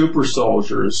of super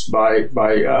soldiers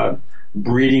by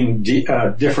breeding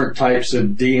different types of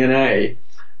DNA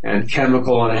and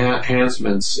chemical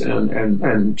enhancements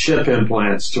and chip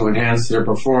implants to enhance their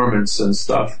performance and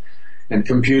stuff, and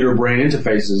computer brain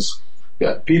interfaces.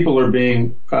 People are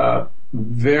being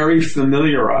very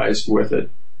familiarized with it,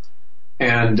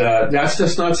 and that's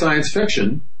just not science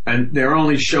fiction. And they're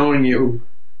only showing you,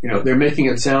 they're making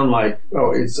it sound like,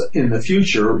 oh, it's in the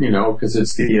future, because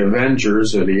it's the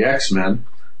Avengers or the X-Men,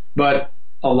 but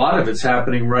a lot of it's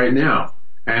happening right now.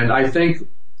 And I think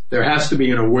there has to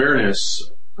be an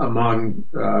awareness among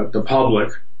the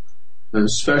public, and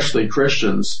especially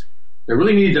Christians. They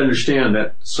really need to understand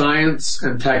that science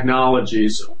and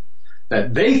technologies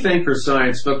that they think are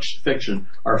science fiction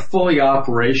are fully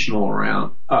operational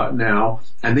around now,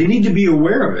 and they need to be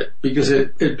aware of it because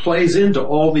it plays into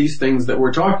all these things that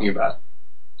we're talking about.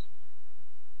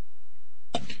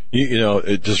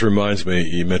 It just reminds me,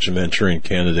 you mentioned Manchurian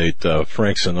Candidate,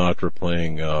 Frank Sinatra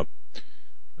playing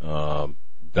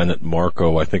Bennett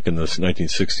Marco, I think in this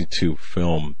 1962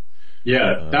 film.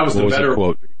 Yeah, that was the better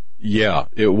quote. Yeah,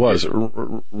 it was.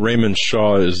 Raymond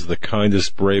Shaw is the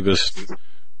kindest, bravest,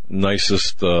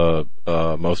 nicest,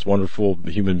 most wonderful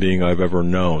human being I've ever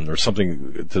known, or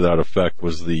something to that effect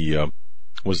was the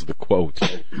quote.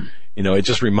 It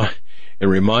just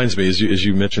reminds me, as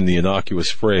you mentioned, the innocuous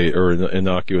phrase, or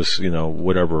innocuous,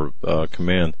 whatever,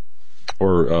 command,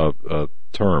 or,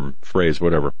 term, phrase,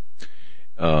 whatever.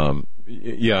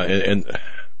 Yeah, and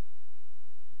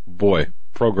boy,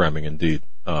 programming indeed.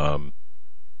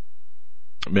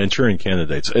 Manchurian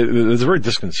Candidates. It's very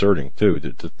disconcerting too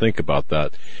to think about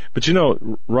that. But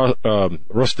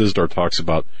Russ Dizdar talks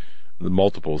about the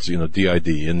multiples, DID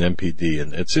and MPD,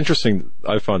 and it's interesting.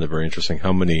 I found it very interesting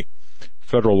how many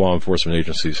federal law enforcement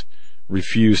agencies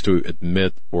refuse to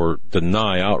admit or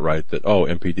deny outright that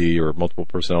MPD or multiple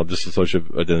personality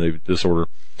dissociative identity disorder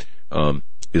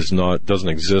doesn't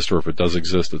exist, or if it does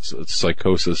exist, it's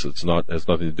psychosis. Has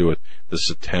nothing to do with the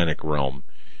satanic realm.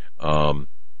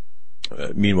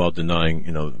 Meanwhile denying,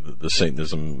 the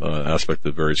Satanism aspect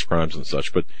of various crimes and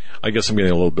such. But I guess I'm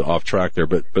getting a little bit off track there.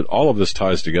 But all of this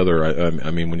ties together. I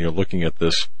mean, when you're looking at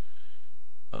this,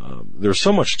 there's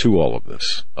so much to all of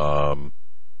this.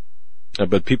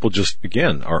 But people just,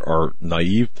 again, are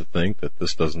naive to think that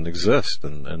this doesn't exist.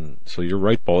 And so you're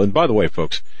right, Paul. And by the way,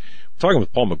 folks, we're talking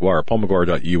with Paul Mcguire,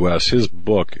 paulmcguire.us, his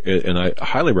book, and I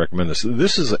highly recommend this.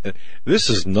 This is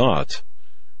not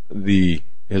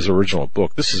his original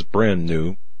book. This is brand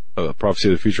new, Prophecy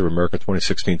of the Future of America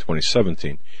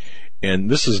 2016-2017. And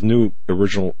this is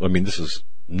this is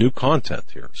new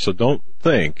content here. So don't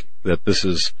think that this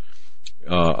is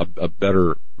a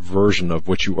better version of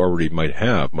what you might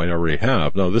already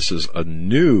have. No, this is a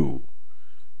new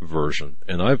version.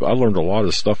 And I learned a lot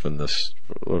of stuff from this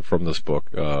book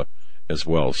as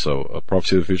well. So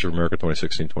Prophecy of the Future of America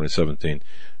 2016-2017.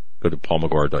 Go to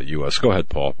paulmcguire.us. Go ahead,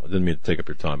 Paul. I didn't mean to take up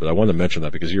your time, but I wanted to mention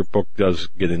that because your book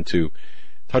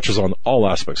touches on all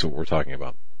aspects of what we're talking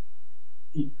about.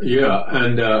 Yeah,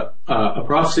 and A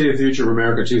Prophecy of the Future of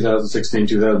America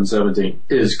 2016-2017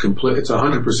 is complete. It's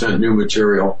 100% new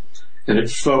material, and it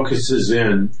focuses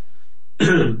in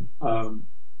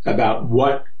about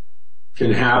what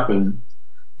can happen,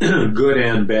 good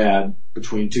and bad,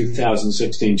 between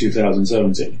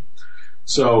 2016-2017.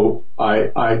 So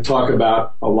I talk a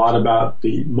lot about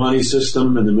the money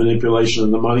system and the manipulation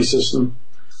of the money system,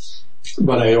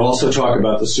 but I also talk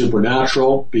about the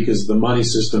supernatural because the money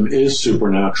system is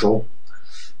supernatural.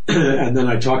 And then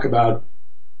I talk about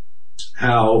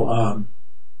how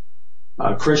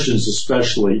Christians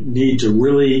especially need to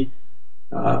really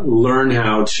learn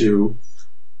how to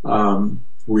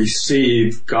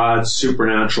receive God's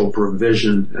supernatural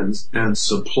provision and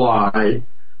supply,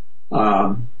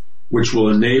 which will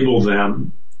enable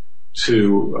them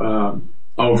to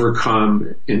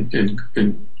overcome in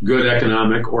good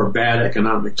economic or bad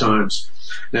economic times.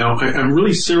 Now, I'm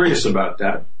really serious about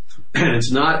that And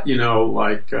it's not,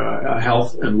 like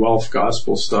health and wealth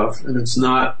gospel stuff, and it's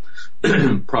not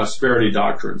prosperity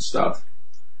doctrine stuff.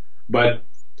 But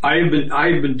I've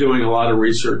been doing a lot of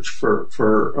research for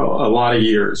a lot of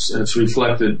years, and it's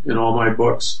reflected in all my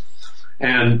books.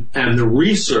 And the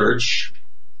research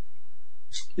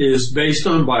is based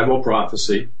on Bible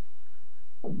prophecy,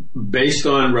 based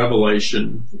on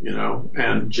Revelation,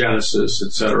 and Genesis,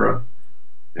 etc.,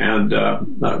 and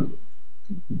the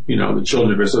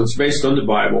children of Israel. So it's based on the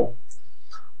Bible.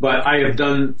 But I have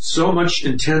done so much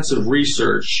intensive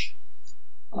research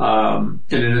in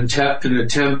an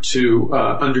attempt to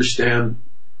understand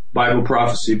Bible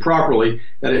prophecy properly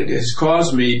that it has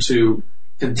caused me to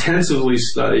intensively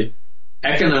study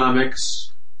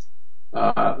economics,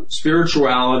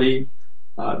 spirituality,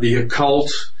 the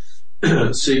occult,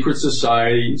 secret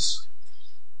societies,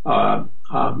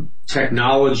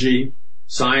 technology,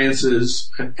 sciences,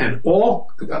 and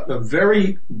all a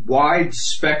very wide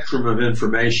spectrum of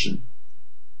information.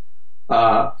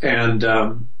 A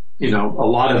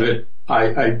lot of it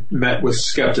I met with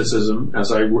skepticism,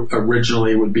 as I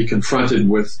originally would be confronted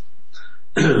with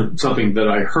something that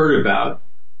I heard about.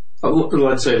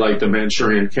 Let's say like the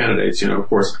Manchurian candidates, of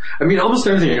course. I mean, almost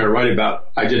everything I write about,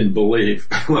 I didn't believe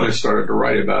when I started to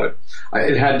write about it.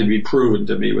 It had to be proven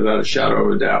to me without a shadow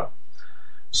of a doubt.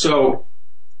 So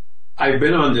I've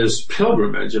been on this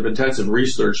pilgrimage of intensive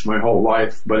research my whole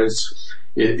life, but it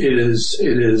is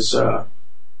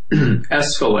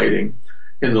escalating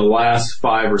in the last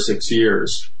 5 or 6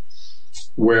 years,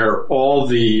 where all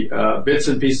the bits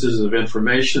and pieces of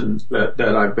information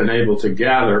that I've been able to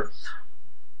gather,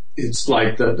 it's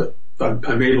like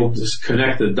I'm able to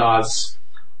connect the dots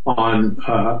on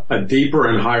a deeper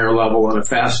and higher level and a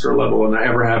faster level than I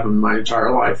ever have in my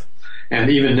entire life. And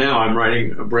even now I'm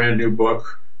writing a brand new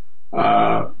book,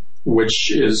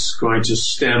 which is going to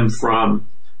stem from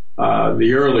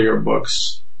the earlier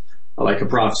books, like A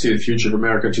Prophecy of the Future of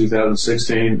America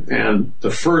 2016, and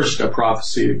the first A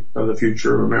Prophecy of the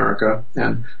Future of America,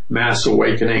 and Mass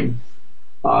Awakening,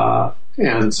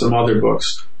 and some other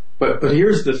books. But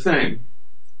here's the thing.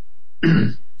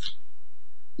 You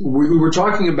were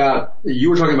talking about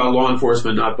law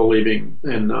enforcement not believing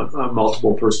in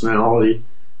multiple personality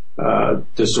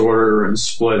disorder and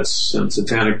splits and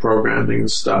satanic programming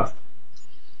and stuff.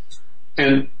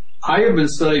 And I have been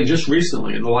studying just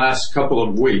recently, in the last couple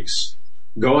of weeks,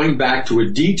 going back to a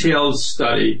detailed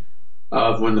study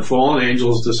of when the fallen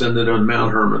angels descended on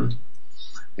Mount Hermon,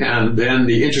 and then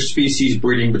the interspecies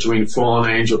breeding between fallen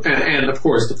angels, and of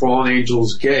course the fallen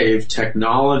angels gave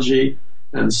technology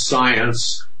and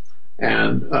science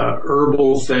and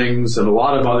herbal things and a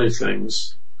lot of other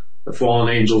things the fallen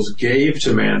angels gave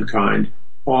to mankind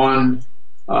on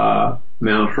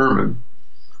Mount Hermon,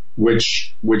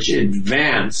 which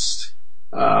advanced,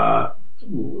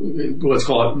 let's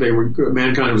call it,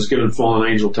 mankind was given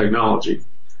fallen angel technology,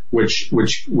 which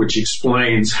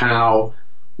explains how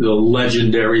the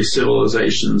legendary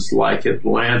civilizations like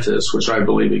Atlantis, which I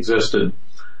believe existed,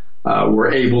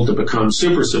 were able to become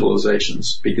super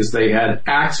civilizations because they had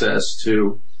access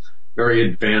to very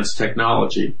advanced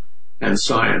technology and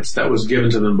science that was given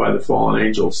to them by the fallen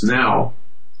angels. Now,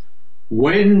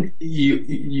 when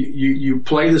you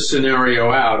play the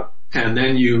scenario out and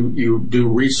then you do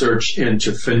research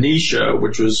into Phoenicia,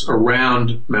 which was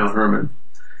around Mount Hermon,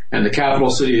 and the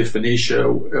capital city of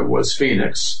Phoenicia was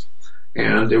Phoenix,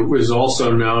 and it was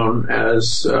also known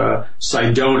as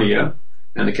Cydonia,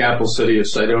 and the capital city of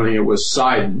Cydonia was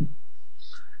Sidon.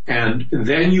 And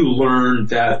then you learned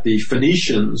that the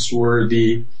Phoenicians were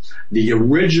the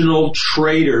original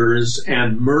traders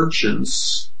and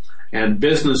merchants and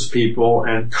business people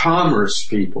and commerce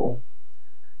people,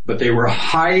 but they were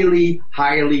highly,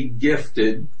 highly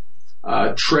gifted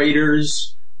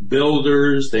traders,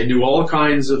 builders. They knew all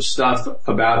kinds of stuff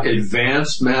about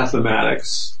advanced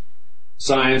mathematics,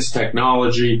 science,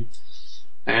 technology,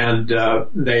 and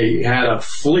they had a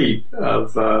fleet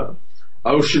of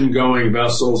ocean-going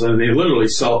vessels, and they literally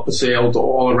sailed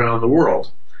all around the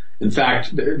world. In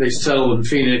fact, they settled in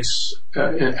Phoenix,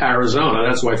 Arizona.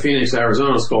 That's why Phoenix,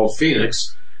 Arizona is called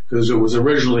Phoenix, because it was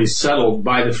originally settled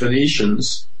by the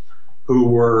Phoenicians, who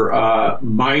were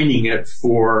mining it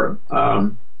for,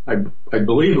 I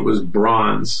believe it was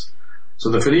bronze. So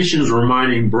the Phoenicians were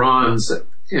mining bronze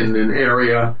in an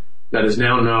area that is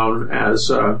now known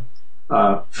as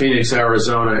Phoenix,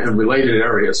 Arizona, and related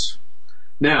areas.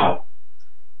 Now,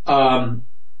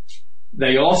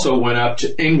 they also went up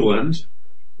to England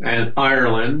and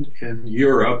Ireland and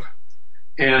Europe,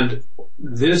 and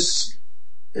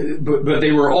but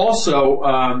they were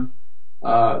also,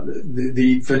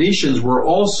 the Phoenicians were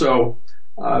also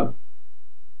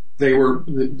they were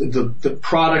the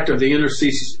product of the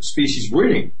interspecies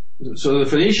breeding. So the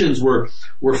Phoenicians were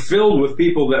filled with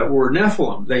people that were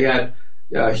Nephilim. They had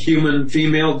human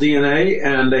female DNA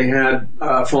and they had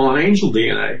fallen angel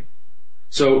DNA.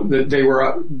 So they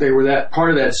were that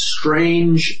part of that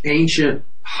strange ancient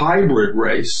hybrid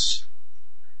race.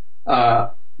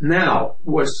 Now,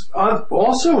 what's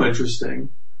also interesting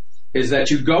is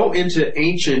that you go into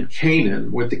ancient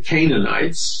Canaan with the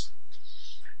Canaanites,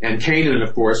 and Canaan,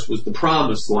 of course, was the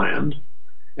promised land.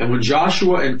 And when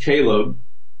Joshua and Caleb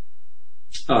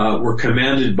were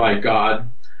commanded by God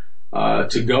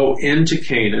to go into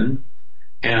Canaan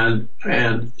and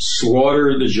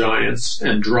slaughter the giants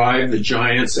and drive the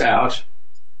giants out,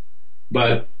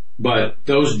 but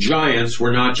those giants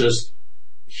were not just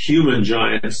human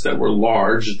giants that were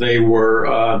large; they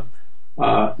were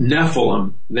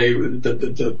Nephilim.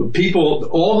 The people,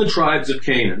 all the tribes of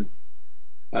Canaan,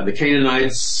 the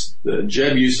Canaanites, the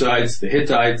Jebusites, the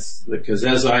Hittites, the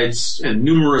Kezites, and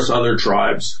numerous other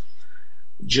tribes.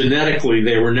 Genetically,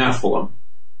 they were Nephilim.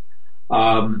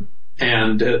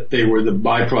 And they were the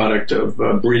byproduct of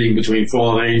breeding between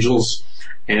fallen angels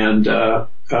and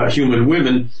human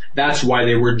women. That's why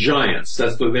they were giants.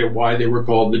 That's why they were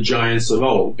called the giants of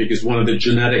old, because one of the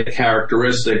genetic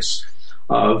characteristics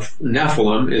of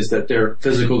Nephilim is that they're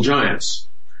physical giants.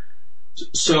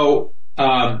 So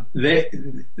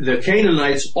the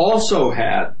Canaanites also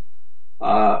had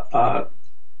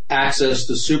access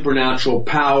to supernatural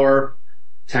power,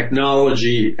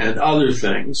 technology, and other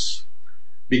things,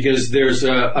 because there's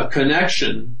a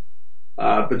connection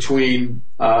between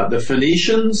the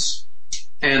Phoenicians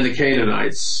and the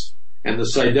Canaanites, and the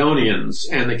Sidonians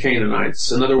and the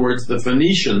Canaanites. In other words, the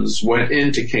Phoenicians went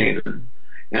into Canaan,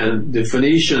 and the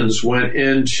Phoenicians went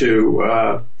into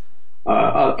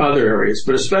other areas,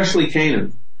 but especially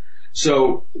Canaan.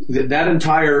 So that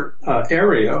entire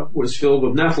area was filled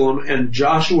with Nephilim, and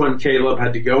Joshua and Caleb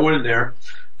had to go in there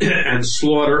and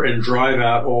slaughter and drive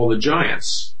out all the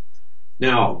giants.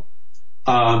 Now,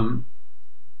 but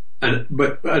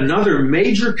another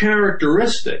major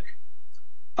characteristic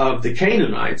of the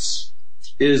Canaanites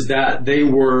is that they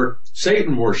were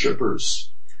Satan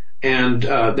worshippers, and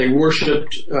they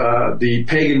worshipped the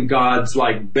pagan gods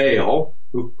like Baal,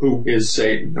 who is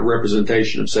Satan, a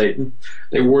representation of Satan.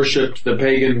 They worshipped the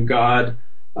pagan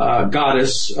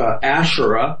goddess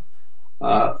Asherah,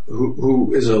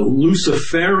 who is a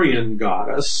Luciferian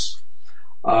goddess,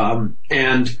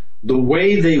 and the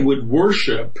way they would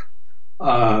worship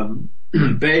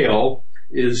Baal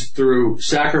is through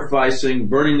sacrificing,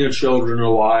 burning their children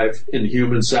alive in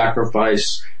human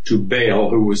sacrifice to Baal,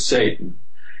 who was Satan.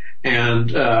 And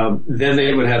then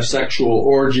they would have sexual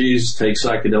orgies, take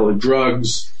psychedelic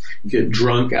drugs, get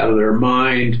drunk out of their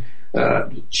mind,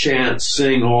 chant,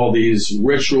 sing all these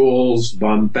rituals,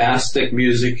 bombastic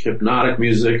music, hypnotic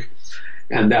music,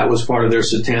 and that was part of their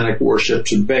satanic worship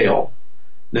to Baal.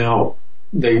 Now,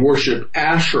 they worship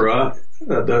Asherah,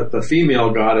 the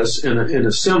female goddess, in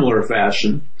a similar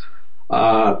fashion,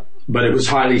 but it was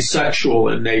highly sexual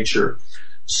in nature.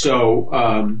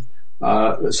 So,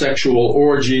 sexual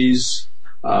orgies,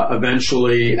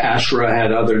 eventually Asherah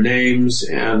had other names,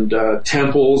 and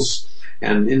temples,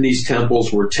 and in these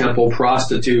temples were temple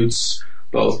prostitutes,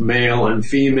 both male and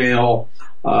female,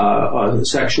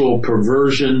 sexual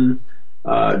perversion,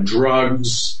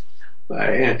 drugs,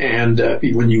 and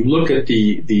when you look at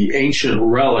the ancient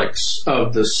relics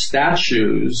of the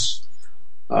statues,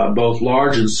 both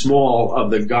large and small, of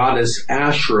the goddess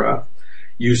Asherah,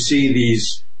 you see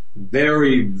these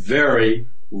very, very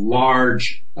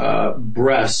large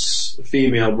breasts,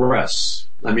 female breasts.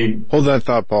 I mean, hold that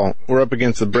thought, Paul. We're up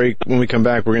against the break. When we come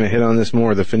back, we're going to hit on this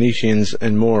more, the Phoenicians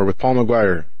and more, with Paul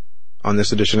Mcguire on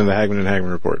this edition of the Hagman and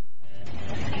Hagman Report.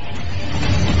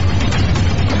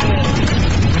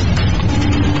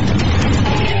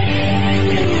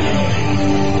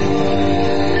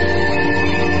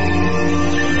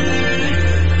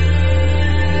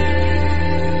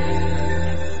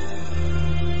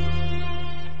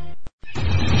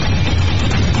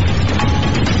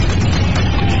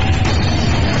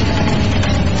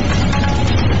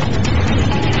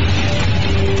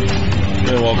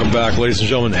 Back, ladies and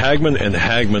gentlemen, Hagman and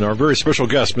Hagman, our very special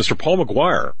guest, Mr. Paul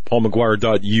Mcguire,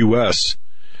 paulmcguire.us.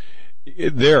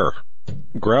 There,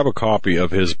 grab a copy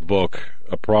of his book,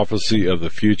 A Prophecy of the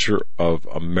Future of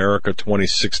America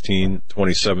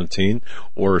 2016-2017,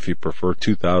 or if you prefer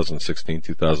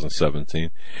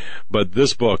 2016-2017. But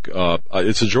this book,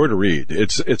 it's a joy to read.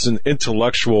 It's an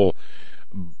intellectual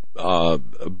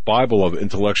Bible of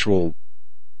intellectual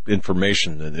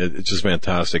information, and it's just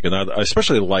fantastic. And I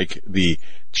especially like the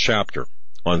chapter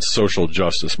on social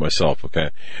justice myself. Okay,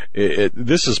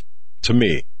 this is, to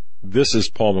me, this is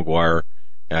Paul Mcguire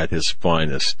at his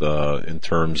finest in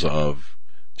terms of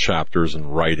chapters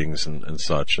and writings and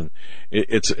such. And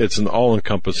it's an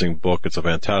all-encompassing book. It's a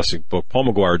fantastic book.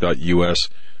 PaulMcGuire.us,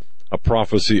 A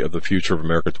Prophecy of the Future of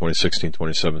America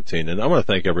 2016-2017. And I want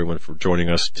to thank everyone for joining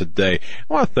us today.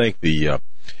 I want to thank the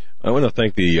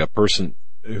person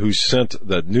who sent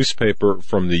that newspaper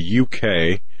from the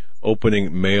UK,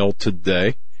 opening mail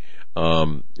today.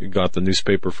 Got the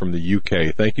newspaper from the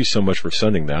UK. Thank you so much for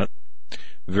sending that.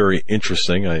 Very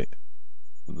interesting.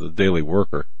 The Daily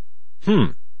Worker.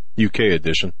 UK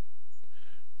edition.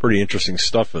 Pretty interesting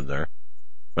stuff in there.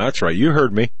 That's right. You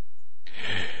heard me.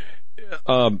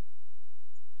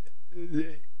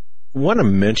 Want to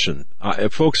mention,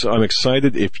 folks, I'm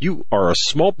excited. If you are a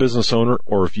small business owner,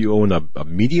 or if you own a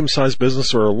medium-sized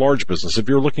business or a large business, if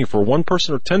you're looking for one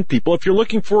person or 10 people, if you're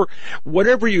looking for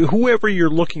whoever you're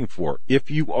looking for,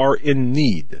 if you are in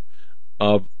need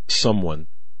of someone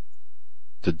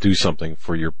to do something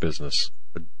for your business,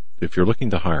 if you're looking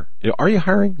to hire, are you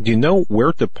hiring? Do you know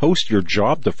where to post your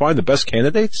job to find the best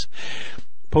candidates?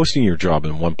 Posting your job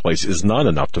in one place is not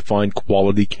enough to find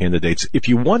quality candidates. If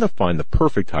you want to find the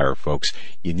perfect hire, folks,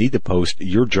 you need to post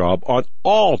your job on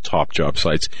all top job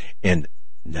sites. And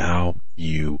now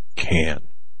you can.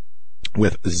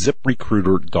 With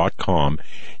ZipRecruiter.com,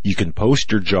 you can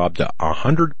post your job to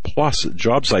 100 plus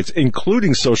job sites,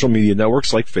 including social media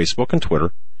networks like Facebook and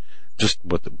Twitter, just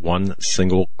with one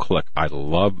single click. I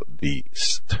love the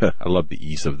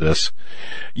ease of this.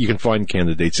 You can find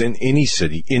candidates in any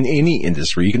city, in any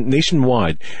industry, you can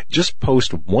nationwide. Just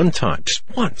post one time, just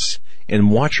once,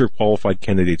 and watch your qualified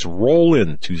candidates roll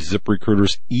into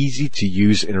ZipRecruiter's easy to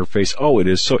use interface. Oh, it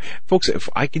is so, folks, if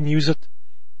I can use it,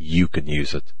 you can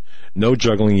use it. No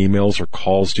juggling emails or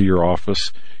calls to your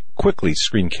office. Quickly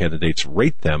screen candidates,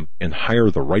 rate them, and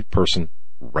hire the right person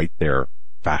right there,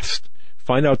 fast.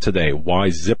 Find out today why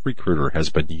ZipRecruiter has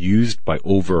been used by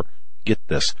over, get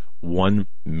this, 1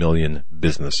 million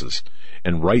businesses.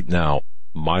 And right now,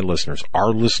 my listeners,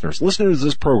 our listeners, listeners to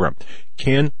this program,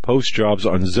 can post jobs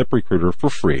on ZipRecruiter for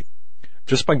free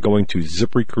just by going to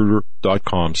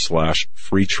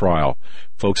ZipRecruiter.com/free trial.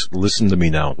 Folks, listen to me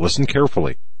now. Listen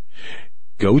carefully.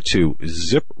 Go to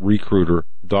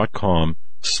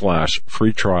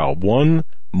ZipRecruiter.com/free trial. One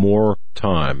more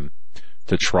time.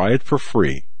 To try it for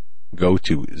free, go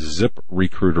to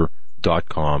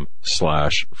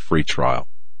ZipRecruiter.com/free trial.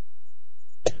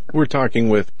 We're talking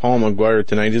with Paul Mcguire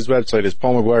tonight. His website is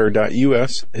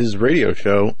PaulMcGuire.us. His radio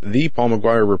show, The Paul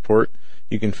Mcguire Report,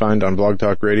 you can find on Blog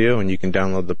Talk Radio, and you can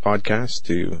download the podcast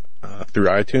through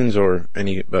iTunes or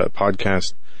any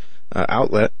podcast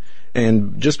outlet.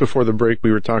 And just before the break,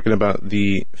 we were talking about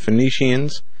the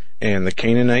Phoenicians and the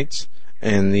Canaanites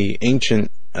and the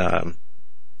ancient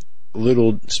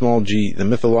small g, the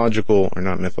mythological, or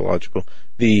not mythological,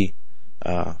 the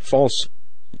false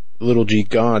little g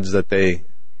gods that they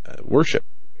worship.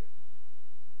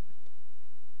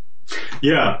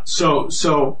 Yeah, so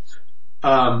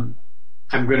I'm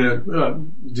going to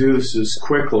do this as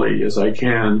quickly as I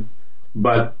can,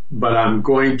 but I'm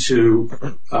going to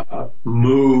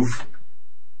move,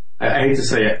 I hate to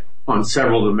say it, on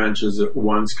several dimensions at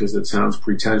once because it sounds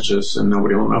pretentious and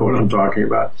nobody will know what I'm talking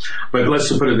about. But let's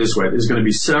just put it this way. There's going to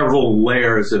be several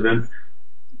layers of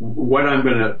what I'm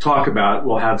going to talk about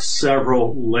will have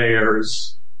several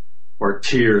layers or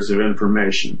tiers of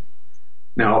information.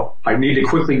 Now, I need to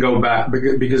quickly go back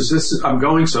because I'm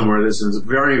going somewhere. This is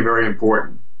very, very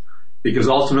important because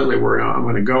ultimately I'm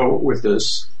going to go with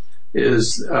this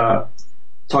is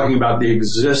talking about the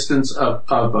existence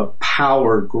of a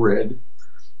power grid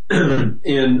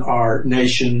in our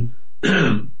nation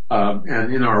and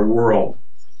in our world,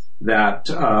 that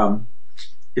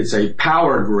it's a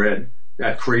power grid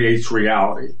that creates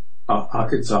reality.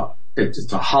 It's a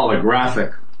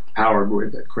holographic power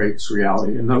grid that creates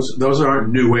reality, and those aren't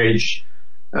New Age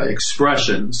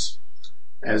expressions,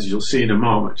 as you'll see in a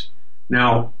moment.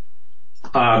 Now,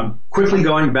 quickly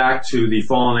going back to the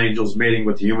fallen angels mating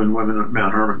with the human women at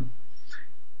Mount Hermon.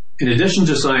 In addition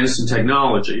to science and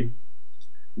technology,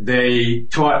 they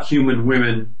taught human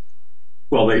women,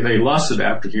 well, they lusted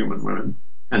after human women,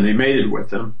 and they mated with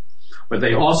them, but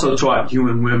they also taught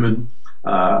human women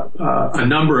a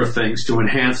number of things to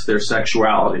enhance their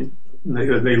sexuality.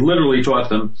 They literally taught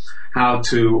them how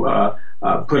to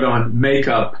put on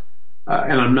makeup,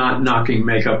 and I'm not knocking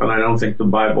makeup, and I don't think the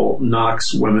Bible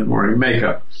knocks women wearing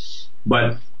makeup,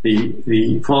 but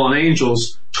the fallen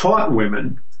angels taught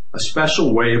women a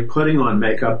special way of putting on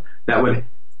makeup that would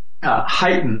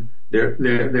heighten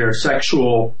their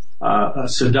sexual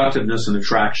seductiveness and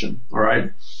attraction. All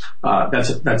right,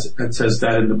 that says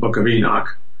that in the Book of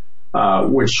Enoch,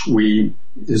 which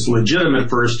is legitimate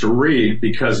for us to read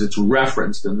because it's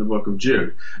referenced in the Book of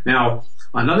Jude. Now,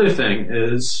 another thing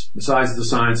is, besides the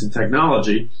science and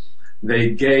technology,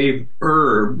 they gave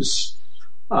herbs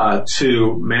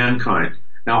to mankind.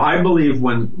 Now, I believe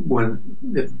when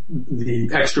the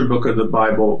extra book of the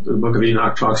Bible, the Book of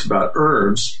Enoch, talks about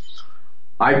herbs,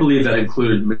 I believe that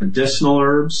included medicinal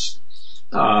herbs,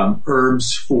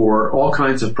 herbs for all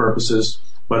kinds of purposes,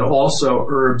 but also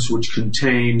herbs which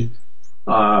contained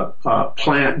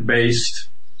plant-based,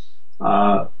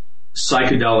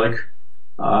 psychedelic,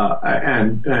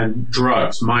 and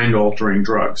drugs, mind-altering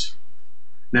drugs.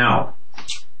 Now,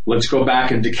 let's go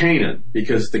back into Canaan,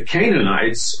 because the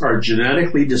Canaanites are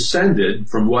genetically descended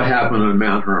from what happened on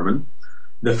Mount Hermon.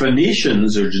 The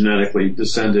Phoenicians are genetically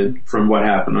descended from what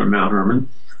happened on Mount Hermon,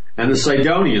 and the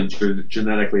Sidonians are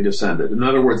genetically descended. In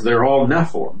other words, they're all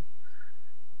Nephilim.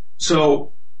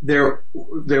 So they're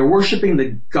worshiping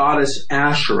the goddess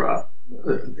Asherah.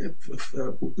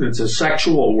 It's a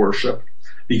sexual worship,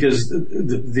 because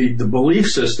the belief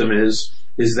system is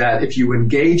that if you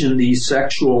engage in these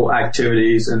sexual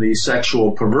activities and these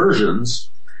sexual perversions,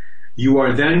 you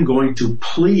are then going to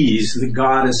please the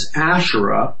goddess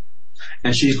Asherah,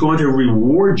 and she's going to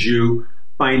reward you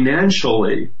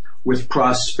financially with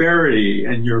prosperity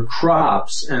and your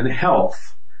crops and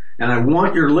health. And I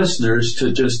want your listeners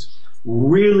to just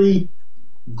really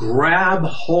grab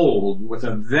hold with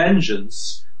a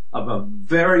vengeance of a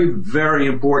very, very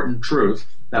important truth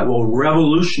that will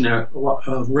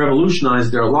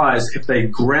revolutionize their lives if they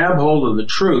grab hold of the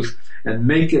truth and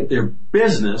make it their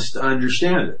business to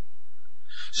understand it.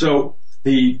 So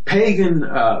the pagan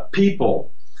people,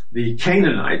 the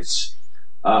Canaanites,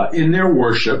 in their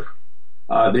worship,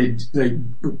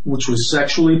 which was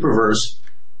sexually perverse,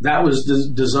 that was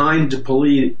designed to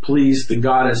please the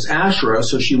goddess Asherah,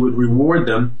 so she would reward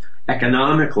them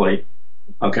economically.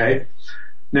 Okay.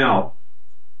 Now,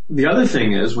 the other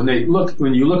thing is, when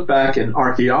you look back in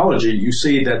archaeology, you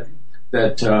see that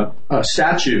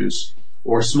statues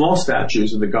or small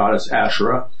statues of the goddess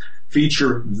Asherah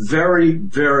feature very,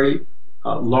 very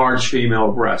large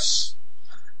female breasts.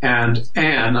 And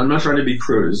I'm not trying to be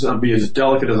crude, I'll be as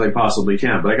delicate as I possibly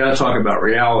can, but I got to talk about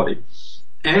reality.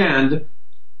 And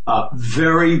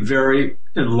very, very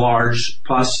enlarged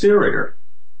posterior.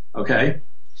 Okay?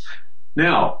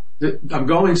 Now, I'm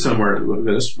going somewhere with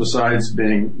this besides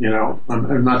being,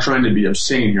 I'm not trying to be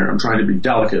obscene here. I'm trying to be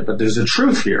delicate, but there's a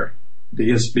truth here,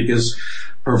 because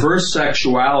perverse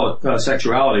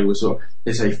sexuality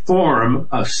is a form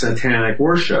of satanic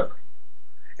worship.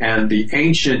 And the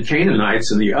ancient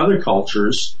Canaanites and the other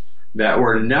cultures that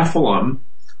were Nephilim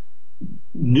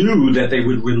knew that they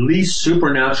would release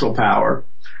supernatural power,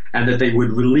 and that they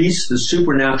would release the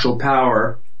supernatural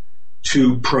power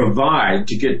to provide,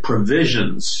 to get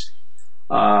provisions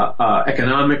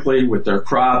economically with their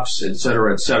crops, et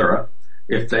cetera,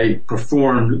 if they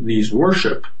performed these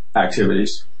worship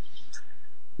activities.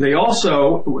 They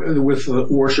also, with the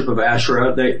worship of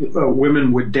Asherah,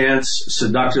 women would dance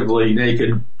seductively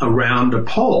naked around a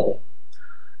pole.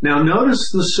 Now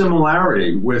notice the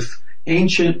similarity with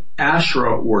ancient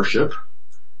Asherah worship,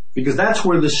 because that's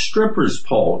where the stripper's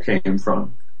pole came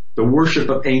from, the worship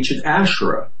of ancient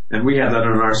Asherah. And we have that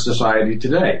in our society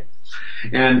today.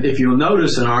 And if you'll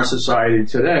notice, in our society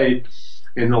today,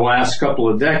 in the last couple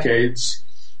of decades,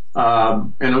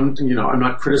 and I'm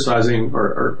not criticizing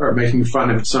or making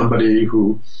fun of somebody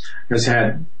who has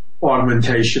had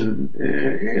augmentation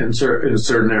in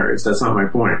certain areas. That's not my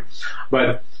point.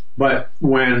 But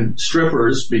when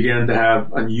strippers began to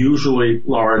have unusually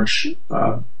large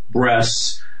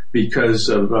breasts because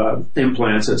of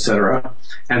implants, etc.,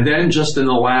 and then just in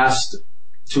the last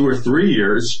 2 or 3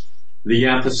 years, the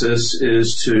emphasis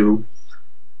is to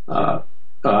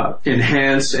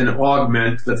enhance and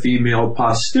augment the female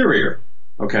posterior.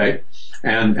 Okay,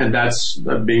 and that's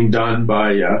being done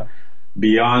by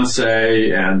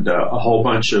Beyonce and a whole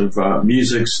bunch of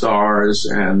music stars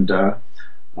and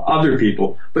other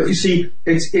people. But you see,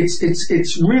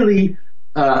 it's really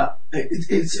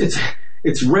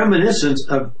it's reminiscent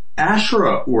of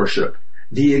Asherah worship,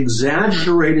 the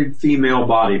exaggerated female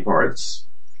body parts,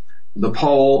 the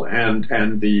pole,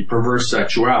 and the perverse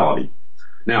sexuality.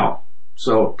 Now,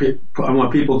 so I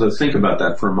want people to think about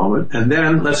that for a moment. And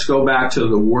then let's go back to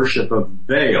the worship of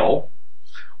Baal,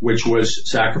 which was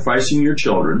sacrificing your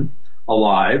children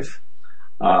alive,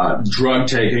 drug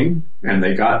taking, and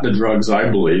they got the drugs, I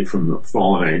believe, from the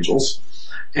fallen angels,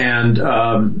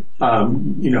 and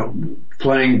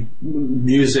playing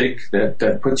music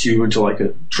that puts you into like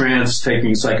a trance,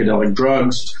 taking psychedelic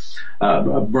drugs,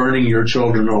 burning your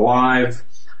children alive,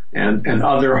 and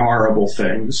other horrible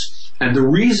things. And the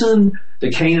reason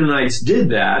the Canaanites did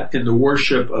that in the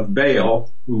worship of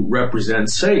Baal, who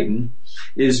represents Satan,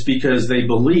 is because they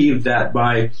believed that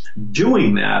by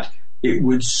doing that, it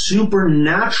would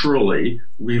supernaturally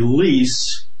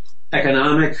release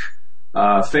economic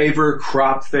favor,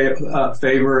 crop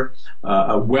favor,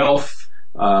 wealth,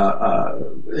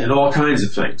 and all kinds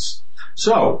of things.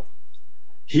 So,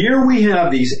 here we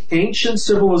have these ancient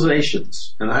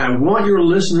civilizations, and I want your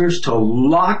listeners to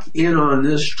lock in on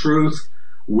this truth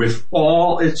with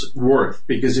all its worth,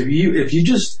 because if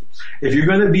you're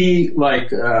going to be like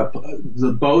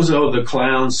the bozo the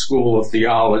clown school of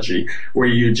theology, where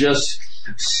you just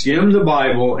skim the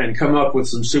Bible and come up with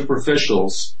some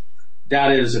superficials,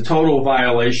 that is a total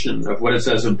violation of what it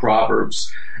says in Proverbs,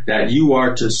 that you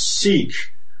are to seek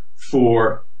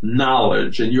for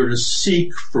knowledge and you're to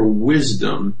seek for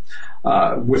wisdom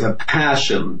with a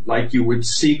passion, like you would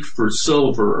seek for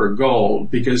silver or gold,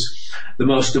 because the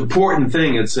most important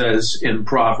thing, it says in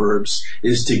Proverbs,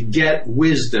 is to get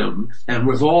wisdom, and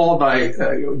with all thy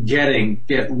getting,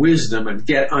 get wisdom and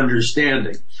get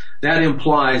understanding. That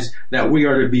implies that we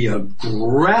are to be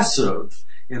aggressive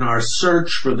in our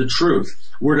search for the truth.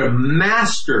 We're to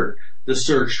master the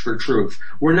search for truth.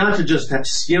 We're not to just have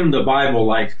skim the Bible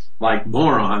like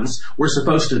morons. We're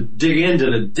supposed to dig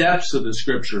into the depths of the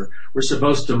Scripture. We're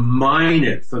supposed to mine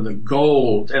it for the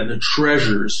gold and the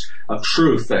treasures of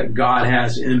truth that God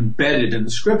has embedded in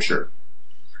the Scripture.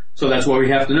 So that's why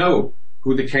we have to know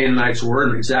who the Canaanites were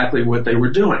and exactly what they were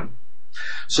doing.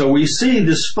 So we see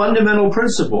this fundamental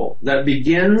principle that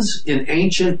begins in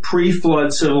ancient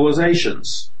pre-flood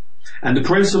civilizations. And the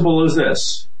principle is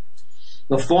this: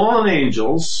 the fallen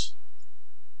angels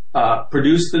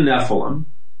produced the Nephilim,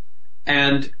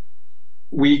 and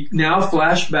we now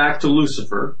flash back to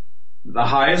Lucifer, the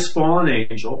highest fallen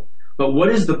angel. But what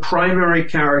is the primary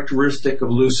characteristic of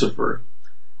Lucifer?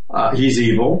 He's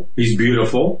evil, he's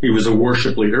beautiful, he was a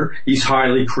worship leader, he's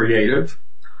highly creative.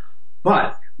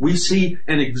 But we see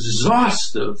an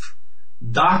exhaustive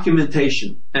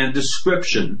documentation and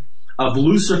description of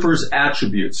Lucifer's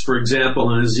attributes, for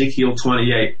example, in Ezekiel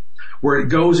 28, where it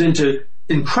goes into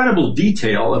incredible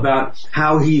detail about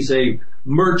how he's a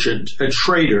merchant, a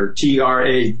trader,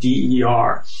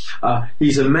 Trader.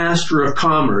 He's a master of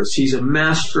commerce. He's a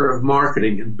master of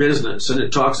marketing and business. And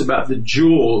it talks about the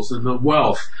jewels and the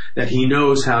wealth that he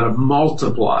knows how to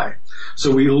multiply.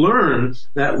 So we learn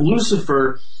that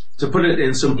Lucifer, to put it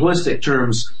in simplistic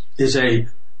terms, is a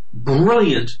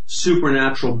brilliant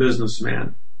supernatural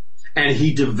businessman. And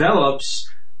he develops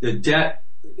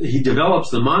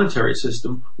the monetary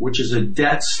system, which is a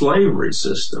debt slavery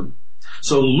system.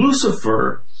 So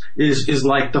Lucifer is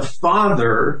like the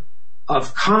father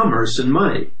of commerce and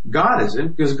money. God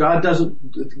isn't, because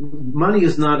money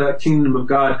is not a kingdom of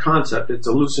God concept. It's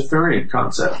a Luciferian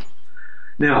concept.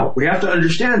 Now, we have to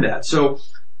understand that. So,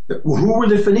 who were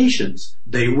the Phoenicians?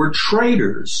 They were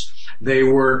traders. They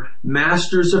were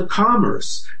masters of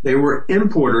commerce. They were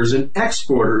importers and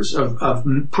exporters of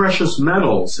precious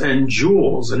metals and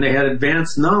jewels, and they had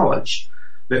advanced knowledge.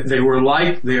 They were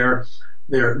like their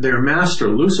master,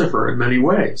 Lucifer, in many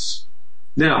ways.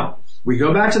 Now, we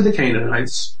go back to the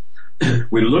Canaanites.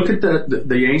 We look at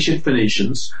the ancient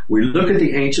Phoenicians. We look at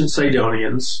the ancient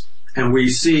Sidonians, and we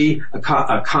see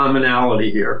a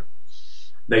commonality here.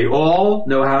 They all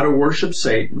know how to worship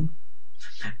Satan,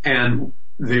 and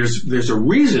there's a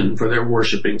reason for their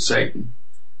worshiping Satan.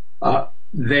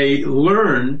 They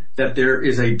learn that there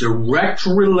is a direct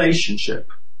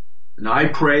relationship, and I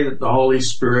pray that the Holy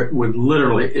Spirit would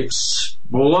literally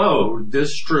explode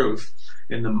this truth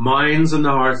in the minds and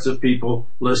the hearts of people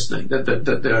listening, that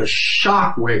the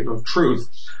shock wave of truth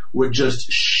would just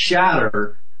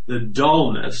shatter the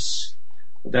dullness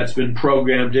that's been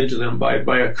programmed into them by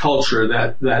a culture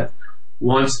that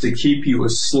wants to keep you a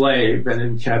slave and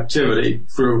in captivity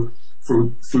through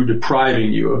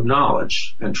depriving you of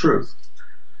knowledge and truth.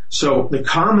 So the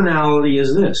commonality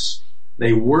is this: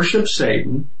 they worship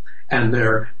Satan, and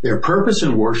their purpose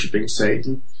in worshiping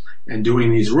Satan and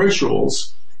doing these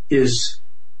rituals is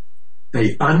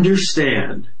they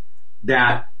understand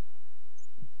that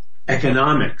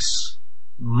economics,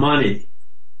 money,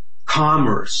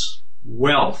 commerce,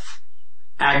 wealth,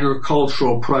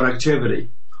 agricultural productivity,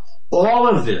 all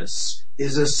of this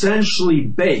is essentially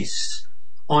based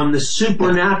on the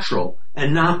supernatural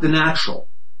and not the natural.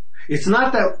 It's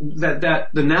not that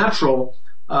the natural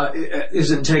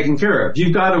isn't taken care of.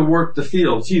 You've got to work the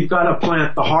fields. You've got to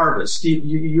plant the harvest.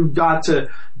 You've got to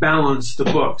balance the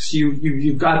books.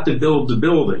 You've got to build the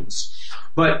buildings.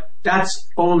 But that's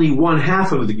only one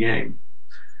half of the game.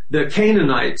 The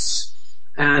Canaanites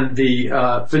and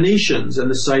the Phoenicians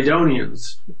and the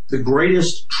Sidonians, the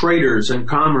greatest traders and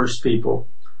commerce people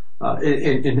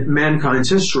in mankind's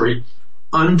history,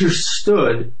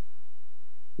 understood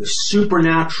the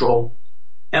supernatural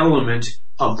element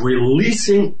of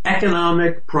releasing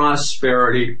economic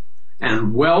prosperity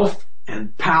and wealth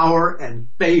and power and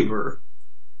favor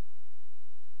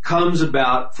comes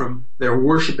about from their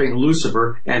worshiping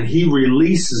Lucifer, and he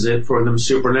releases it for them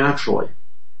supernaturally.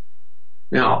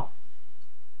 Now,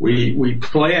 we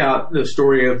play out the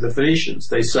story of the Phoenicians.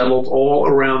 They settled all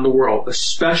around the world,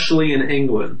 especially in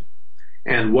England.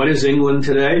 And what is England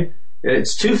today?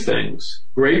 It's two things.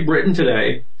 Great Britain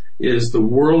today is the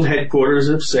world headquarters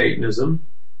of Satanism,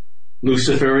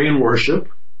 Luciferian worship.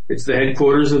 It's the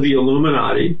headquarters of the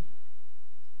Illuminati,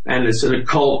 and it's an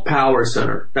occult power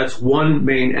center. That's one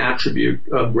main attribute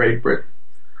of Great Britain.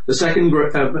 The second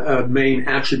main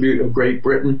attribute of Great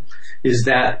Britain is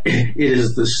that it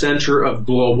is the center of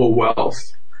global wealth.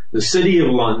 The city of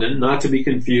London, not to be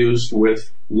confused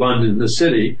with London, the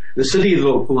city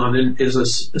of London is a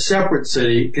separate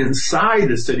city inside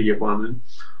the city of London,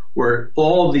 where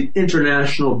all the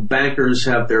international bankers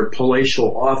have their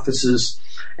palatial offices,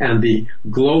 and the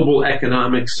global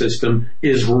economic system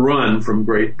is run from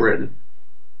Great Britain.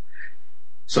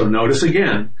 So notice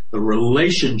again the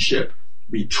relationship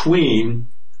between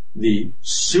the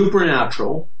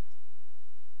supernatural,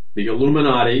 the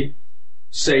Illuminati,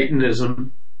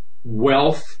 Satanism,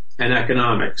 wealth, and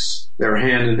economics. They're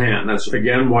hand in hand. That's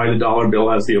again why the dollar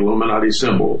bill has the Illuminati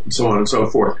symbol, and so on and so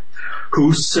forth.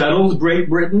 Who settled Great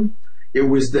Britain? It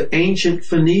was the ancient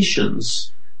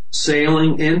Phoenicians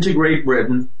sailing into Great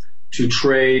Britain to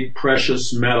trade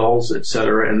precious metals,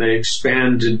 etc., and they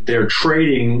expanded their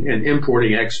trading and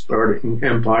importing, exporting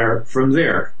empire from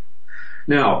there.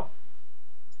 Now,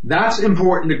 that's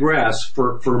important to grasp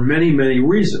for many, many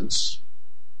reasons.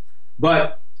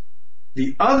 But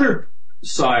the other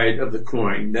side of the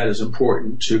coin that is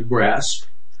important to grasp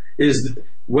is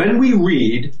when we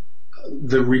read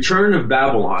the return of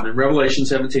Babylon in Revelation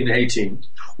 17:18,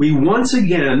 we once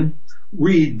again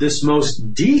read this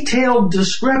most detailed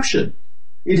description.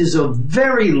 It is a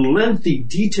very lengthy,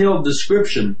 detailed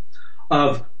description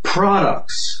of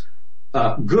products,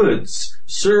 goods,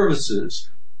 services,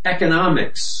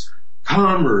 economics,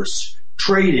 commerce,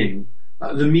 trading,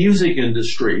 the music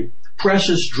industry,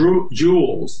 precious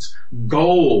jewels,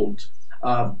 gold,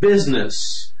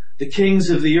 business, the kings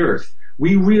of the earth.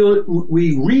 We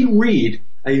reread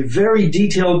a very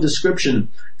detailed description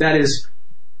that is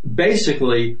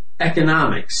basically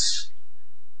economics.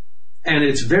 And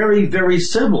it's very, very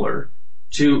similar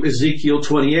to Ezekiel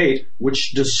 28,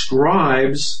 which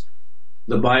describes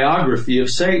the biography of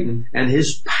Satan and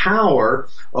his power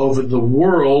over the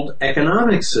world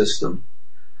economic system.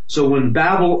 So when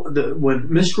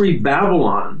Mystery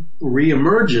Babylon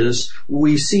reemerges,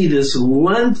 we see this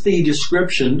lengthy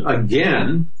description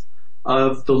again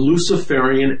of the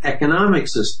Luciferian economic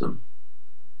system,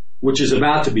 which is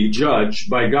about to be judged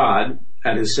by God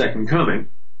at his second coming.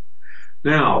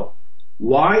 Now,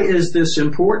 why is this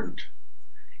important?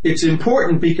 It's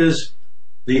important because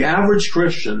the average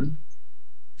Christian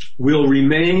will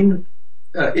remain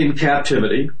in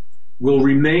captivity, will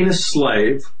remain a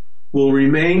slave, will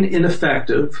remain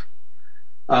ineffective,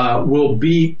 will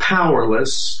be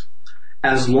powerless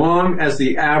as long as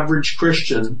the average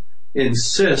Christian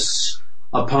insists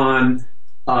upon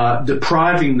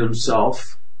depriving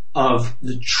themselves of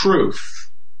the truth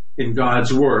in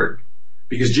God's Word.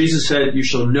 Because Jesus said, you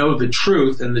shall know the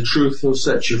truth, and the truth will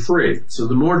set you free. So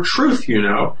the more truth you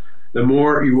know, the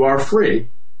more you are free.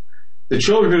 The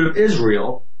children of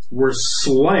Israel were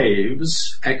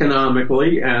slaves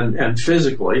economically and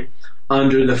physically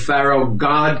under the Pharaoh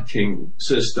God King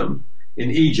system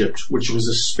in Egypt, which was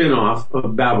a spin-off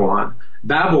of Babylon.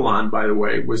 Babylon, by the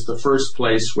way, was the first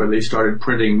place where they started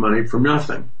printing money from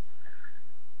nothing.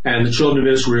 And the children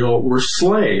of Israel were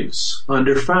slaves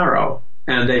under Pharaoh,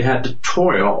 and they had to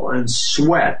toil and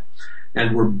sweat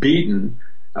and were beaten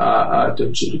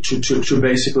to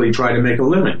basically try to make a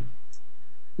living.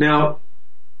 Now,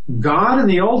 God in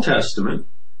the Old Testament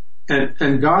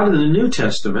and God in the New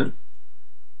Testament,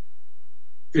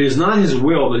 it is not his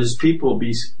will that his people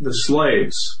be the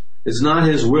slaves. It's not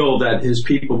his will that his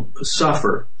people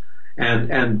suffer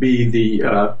and be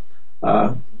the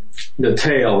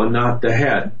tail and not the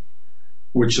head,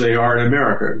 which they are in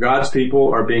America. God's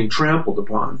people are being trampled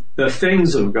upon. The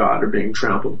things of God are being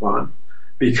trampled upon.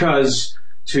 because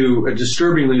to a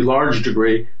disturbingly large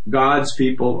degree, God's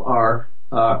people are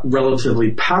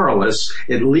relatively powerless,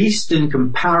 at least in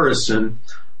comparison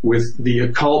with the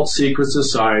occult secret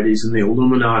societies and the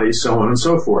Illuminati, so on and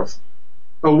so forth.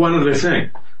 Oh, one other thing.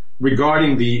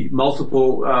 Regarding the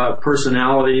multiple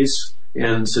personalities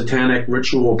and satanic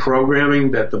ritual programming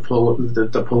that the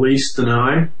police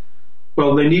deny,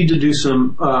 well, they need to do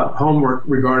some homework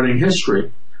regarding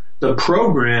history. The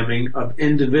programming of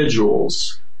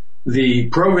individuals to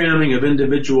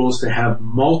have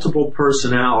multiple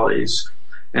personalities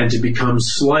and to become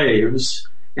slaves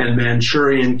and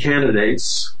Manchurian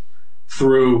candidates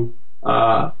through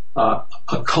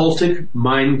occultic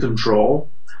mind control,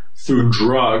 through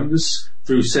drugs,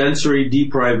 through sensory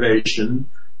deprivation,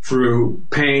 through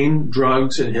pain,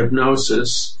 drugs, and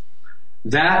hypnosis.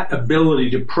 That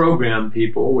ability to program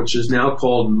people, which is now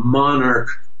called monarch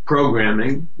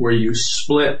programming, where you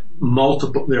split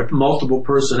multiple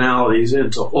personalities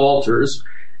into altars.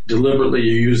 Deliberately,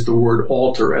 you use the word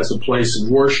altar as a place of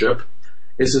worship.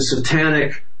 Is a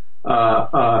satanic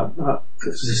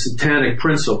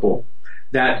principle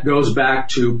that goes back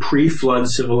to pre-flood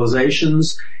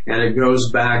civilizations, and it goes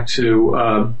back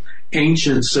to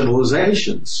ancient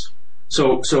civilizations.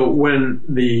 So when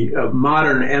the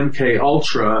modern MK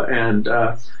Ultra and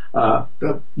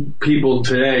people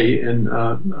today in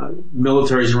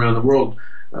militaries around the world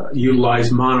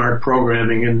utilize monarch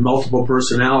programming and multiple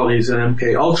personalities and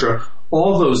MK Ultra,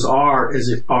 all those are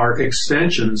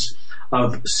extensions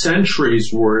of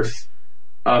centuries worth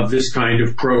of this kind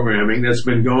of programming that's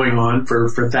been going on for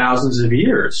thousands of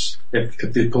years. If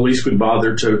the police would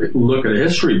bother to look at a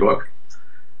history book,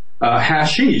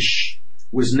 hashish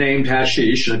was named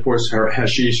hashish, and of course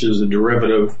hashish is a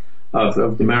derivative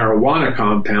of the marijuana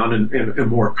compound in a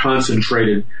more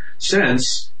concentrated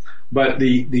sense. But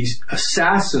the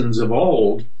assassins of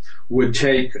old would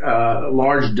take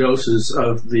large doses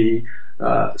of the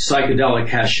psychedelic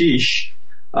hashish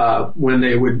when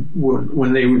they would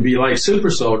be like super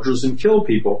soldiers and kill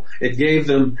people. It gave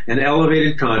them an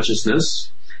elevated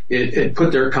consciousness. It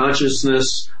put their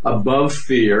consciousness above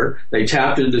fear. They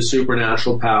tapped into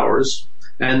supernatural powers,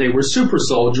 and they were super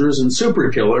soldiers and super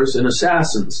killers and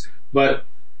assassins. But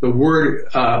the word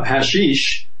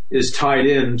hashish is tied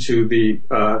into the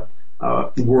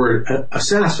word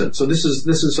assassin. So this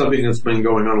is something that's been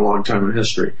going on a long time in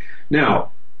history.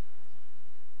 Now,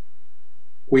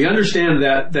 we understand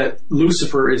that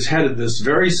Lucifer is head of this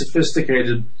very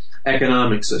sophisticated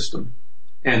economic system,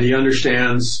 and he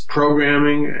understands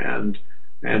programming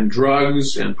and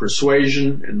drugs and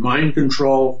persuasion and mind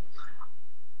control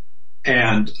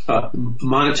and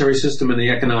monetary system and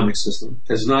the economic system.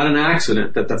 It's not an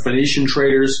accident that the Phoenician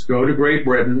traders go to Great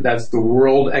Britain. That's the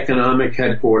world economic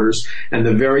headquarters, and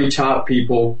the very top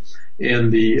people in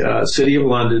the city of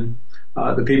London,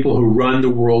 the people who run the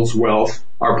world's wealth,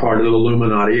 are part of the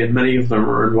Illuminati, and many of them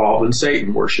are involved in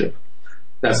Satan worship.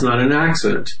 That's not an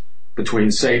accident.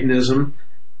 Between Satanism,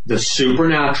 the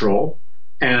supernatural,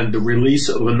 and the release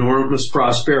of enormous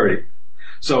prosperity.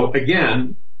 So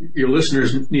again, your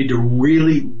listeners need to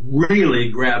really,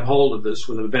 really grab hold of this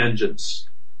with a vengeance.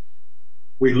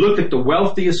 We look at the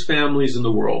wealthiest families in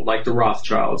the world, like the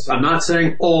Rothschilds. I'm not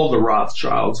saying all the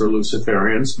Rothschilds are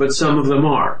Luciferians, but some of them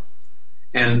are.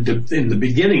 And in the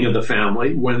beginning of the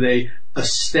family, when they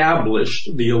established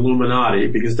the Illuminati,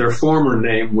 because their former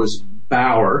name was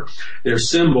Bauer, their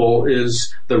symbol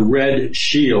is the red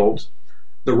shield.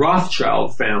 The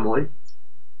Rothschild family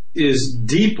is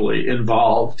deeply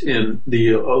involved in the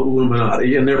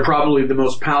Illuminati, and they're probably the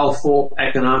most powerful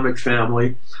economic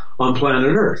family on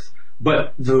planet Earth.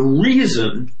 But the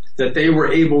reason that they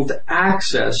were able to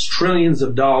access trillions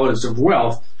of dollars of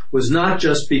wealth was not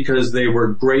just because they were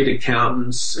great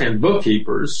accountants and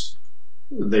bookkeepers.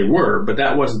 They were, but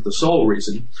that wasn't the sole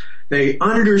reason. They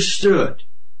understood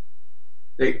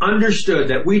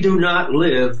that we do not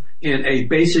live in a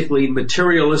basically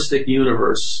materialistic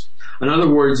universe. In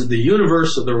other words, the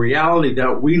universe of the reality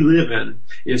that we live in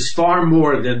is far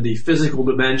more than the physical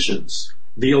dimensions.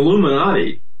 The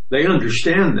Illuminati, they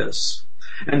understand this.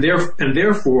 And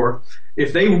therefore,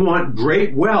 if they want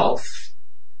great wealth,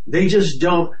 they just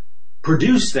don't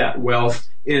produce that wealth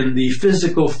in the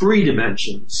physical three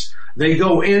dimensions. They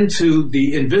go into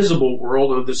the invisible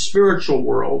world or the spiritual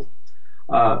world,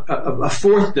 a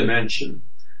fourth dimension,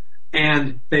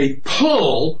 and they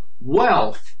pull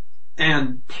wealth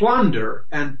and plunder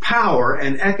and power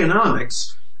and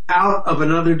economics out of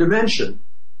another dimension.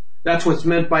 That's what's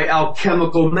meant by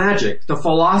alchemical magic, the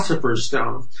philosopher's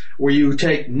stone, where you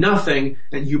take nothing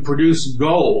and you produce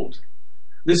gold.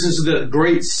 This is the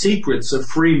great secrets of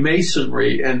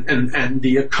Freemasonry and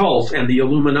the occult and the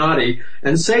Illuminati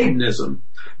and Satanism.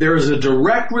 There is a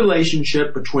direct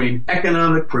relationship between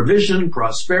economic provision,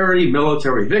 prosperity,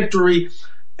 military victory,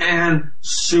 and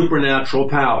supernatural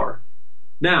power.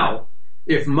 Now,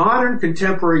 if modern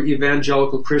contemporary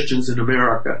evangelical Christians in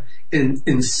America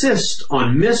insist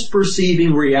on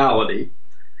misperceiving reality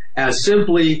as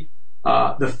simply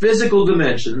the physical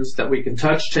dimensions that we can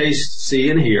touch, taste, see,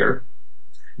 and hear,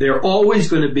 they're always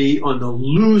going to be on the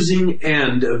losing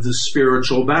end of the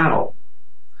spiritual battle.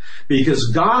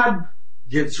 Because God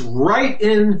gets right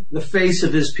in the face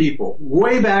of his people.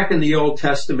 Way back in the Old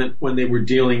Testament when they were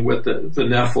dealing with the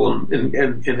Nephilim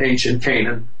in ancient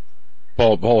Canaan.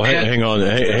 Paul, hang on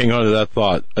to that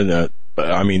thought.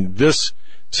 I mean, this,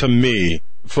 to me,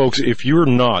 folks, if you're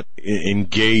not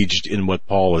engaged in what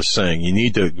Paul is saying, you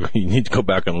need to go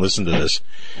back and listen to this.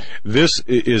 This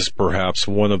is perhaps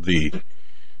one of the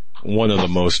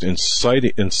most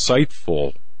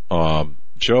insightful.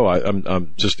 Joe,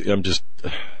 I'm just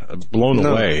blown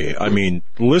away. I mean,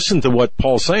 listen to what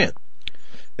Paul's saying.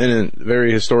 And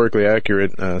very historically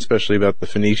accurate, especially about the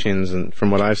Phoenicians and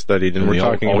from what I've studied. And we're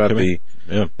talking about the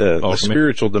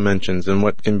spiritual dimensions and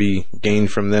what can be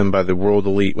gained from them by the world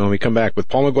elite when we come back with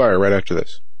Paul Mcguire right after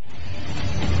this.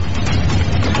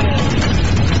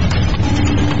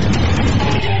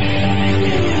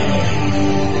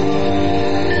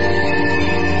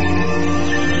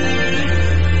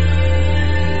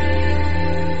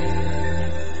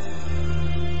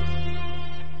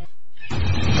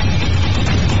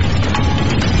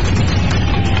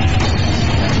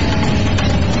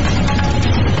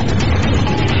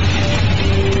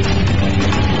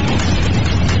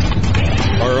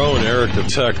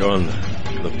 Tech on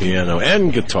the piano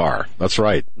and guitar. That's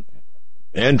right.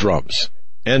 And drums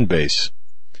and bass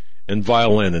and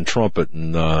violin and trumpet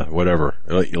and whatever.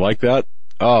 You like that?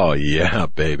 Oh yeah,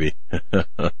 baby.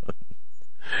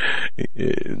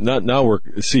 Now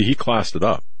he classed it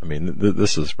up. I mean,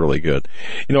 this is really good.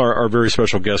 You know, our very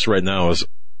special guest right now is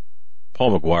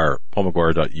Paul Mcguire,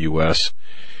 paulmcguire.us.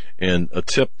 And a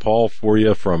tip, Paul, for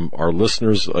you from our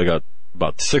listeners. I got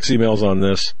about 6 emails on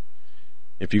this.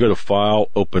 If you go to File,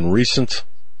 Open Recent,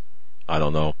 I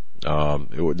don't know,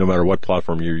 no matter what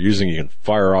platform you're using, you can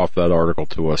fire off that article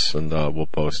to us and we'll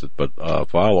post it. But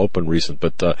File, Open Recent.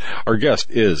 But our guest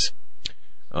is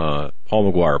Paul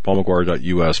Mcguire,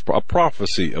 paulmcguire.us, A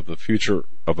Prophecy of the Future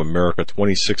of America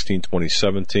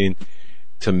 2016-2017.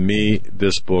 To me,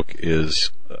 this book is,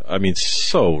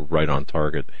 so right on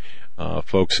target.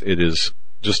 Folks, it is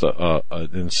just an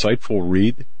insightful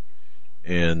read.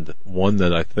 And one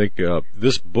that I think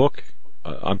this book,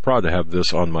 I'm proud to have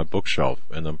this on my bookshelf,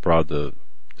 and I'm proud to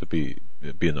be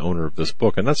an owner of this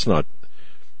book. And that's not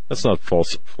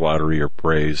false flattery or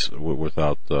praise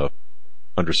without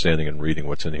understanding and reading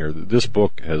what's in here. This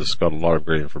book has got a lot of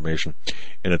great information,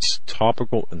 and it's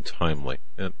topical and timely.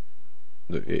 And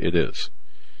it is.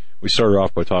 We started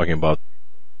off by talking about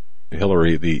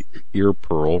Hillary, the ear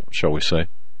pearl, shall we say.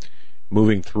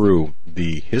 Moving through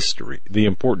the history, the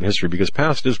important history, because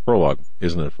past is prologue,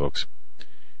 isn't it, folks?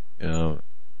 And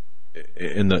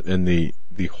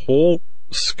the whole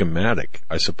schematic,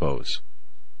 I suppose,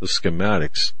 the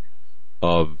schematics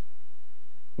of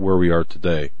where we are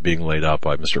today being laid out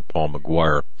by Mr. Paul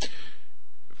Mcguire.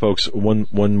 Folks, one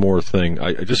more thing.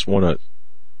 I just want to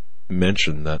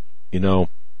mention that,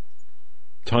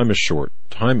 time is short.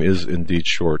 Time is indeed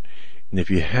short. And if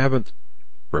you haven't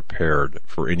prepared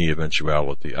for any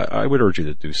eventuality, I would urge you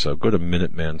to do so. Go to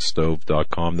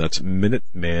MinutemanStove.com. That's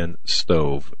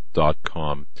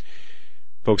MinutemanStove.com.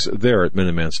 Folks, there at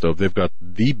Minuteman Stove, they've got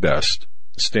the best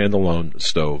standalone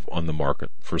stove on the market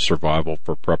for survival,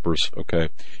 for preppers, okay?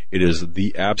 It is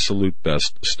the absolute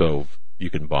best stove you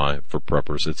can buy for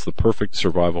preppers. It's the perfect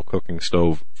survival cooking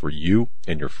stove for you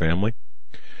and your family.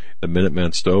 The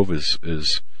Minuteman Stove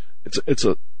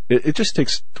it just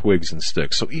takes twigs and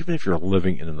sticks. So even if you're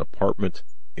living in an apartment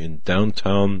in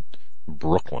downtown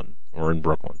Brooklyn, or in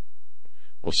Brooklyn,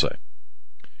 we'll say,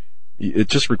 it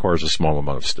just requires a small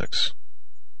amount of sticks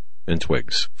and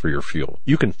twigs for your fuel.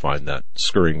 You can find that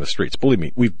scurrying the streets. Believe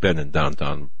me, we've been in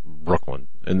downtown Brooklyn,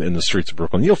 in the streets of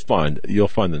Brooklyn. You'll find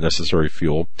the necessary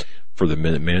fuel for the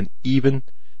Minuteman,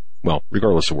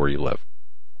 regardless of where you live.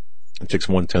 It takes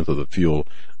 1/10 of the fuel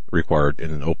required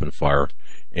in an open fire,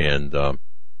 and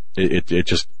it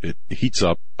heats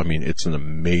up. It's an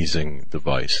amazing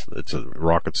device. It's a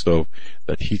rocket stove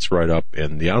that heats right up,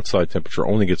 and the outside temperature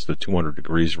only gets to 200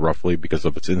 degrees roughly because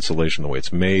of its insulation, the way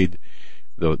it's made.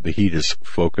 The heat is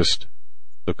focused.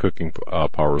 The cooking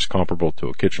power is comparable to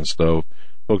a kitchen stove.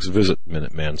 Folks, visit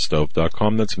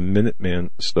MinuteManStove.com. That's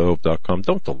MinuteManStove.com.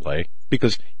 Don't delay,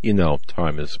 because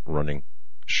time is running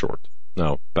short.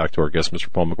 Now, back to our guest,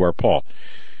 Mr. Paul Mcguire. Paul,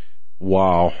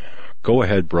 wow. Go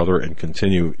ahead, brother, and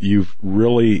continue. You've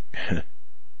really,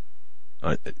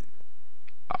 I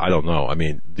don't know. I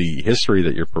mean, the history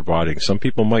that you're providing, some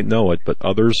people might know it, but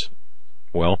others,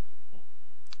 well,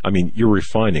 I mean, you're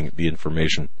refining the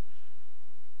information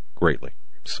greatly.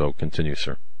 So continue,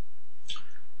 sir.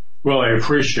 Well, I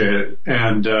appreciate it.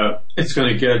 And it's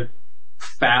going to get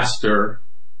faster,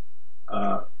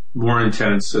 more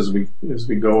intense as we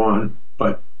go on.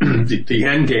 But the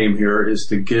end game here is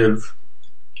to give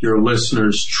your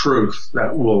listeners truth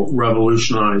that will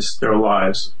revolutionize their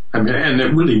lives. I mean, and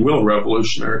it really will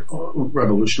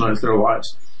revolutionize their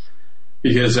lives.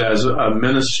 Because as a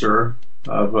minister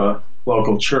of a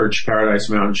local church, Paradise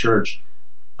Mountain Church,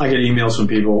 I get emails from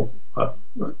people.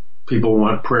 People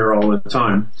want prayer all the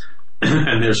time,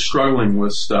 and they're struggling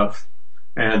with stuff.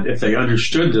 And if they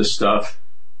understood this stuff,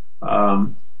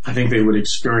 I think they would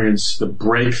experience the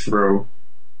breakthrough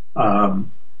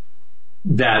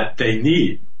that they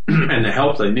need and the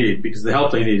help they need, because the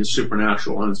help they need is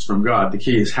supernatural and it's from God. The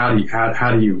key is how do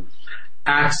you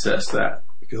access that?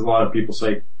 Because a lot of people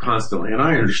say constantly, and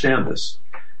I understand this.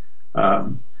 I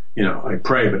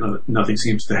pray, but nothing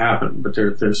seems to happen. But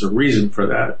there's a reason for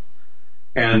that.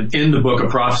 And in the book, A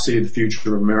Prophecy of the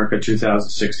Future of America,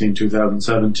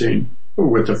 2016-2017,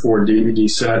 with the 4 DVD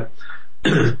set,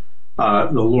 the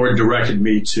Lord directed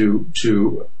me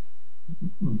to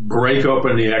break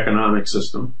open the economic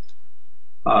system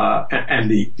and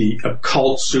the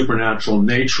occult supernatural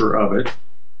nature of it,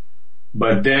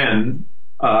 but then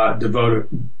devote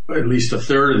at least a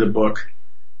third of the book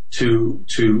to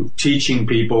teaching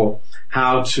people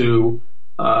how to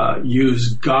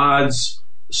use God's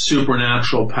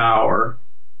supernatural power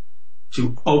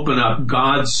to open up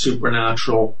God's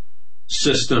supernatural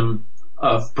system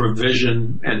of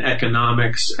provision and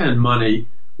economics and money,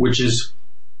 which is,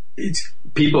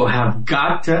 people have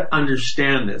got to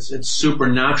understand this. It's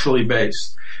supernaturally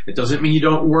based. It doesn't mean you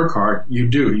don't work hard. You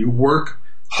do. You work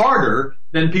harder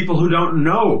than people who don't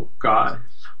know God.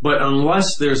 But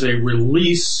unless there's a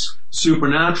release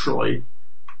supernaturally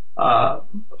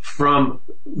from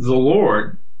the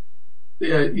Lord,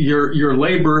 your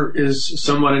labor is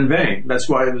somewhat in vain. That's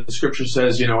why the scripture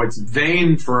says, it's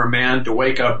vain for a man to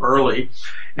wake up early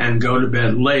and go to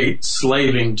bed late,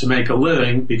 slaving to make a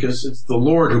living, because it's the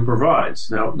Lord who provides.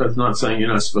 Now, that's not saying you're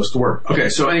not supposed to work. Okay,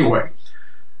 so anyway,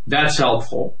 that's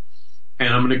helpful.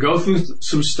 And I'm going to go through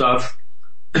some stuff,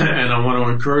 and I want to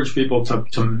encourage people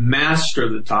to master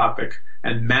the topic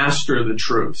and master the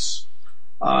truths.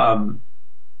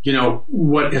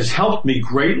 What has helped me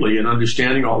greatly in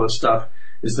understanding all this stuff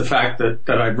is the fact that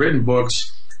I've written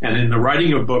books, and in the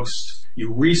writing of books,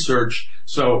 you research.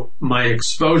 So my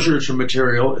exposure to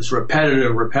material is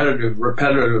repetitive,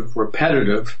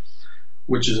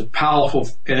 which is a powerful,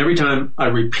 and every time I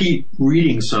repeat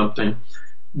reading something,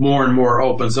 more and more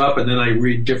opens up, and then I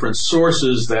read different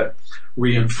sources that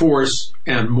reinforce,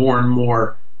 and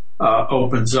more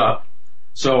opens up.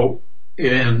 So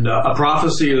in A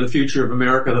Prophecy of the Future of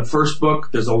America, the first book,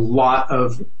 there's a lot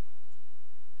of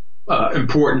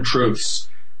important truths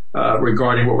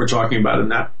regarding what we're talking about in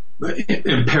that,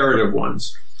 imperative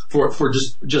ones. For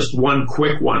just one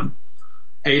quick one,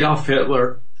 Adolf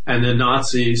Hitler and the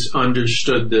Nazis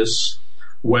understood this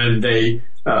when they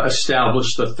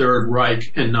established the Third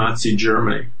Reich in Nazi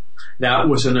Germany. That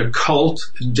was an occult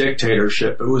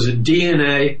dictatorship. It was a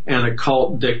DNA and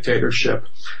occult dictatorship.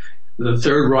 The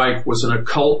Third Reich was an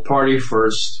occult party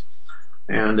first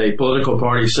and a political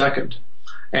party second.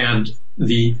 And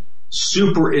the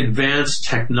super advanced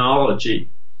technology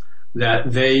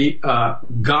that they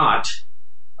got,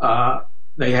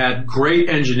 they had great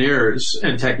engineers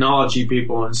and technology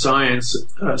people and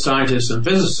scientists and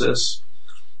physicists,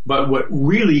 but what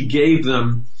really gave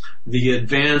them the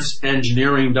advanced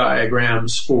engineering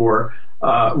diagrams for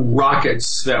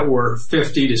rockets that were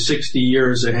 50 to 60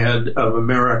 years ahead of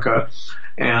America,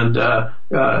 and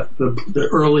the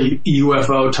early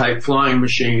UFO type flying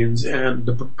machines and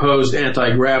the proposed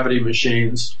anti-gravity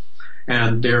machines,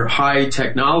 and their high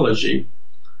technology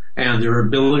and their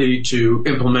ability to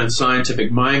implement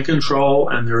scientific mind control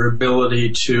and their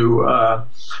ability to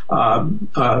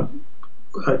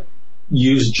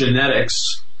use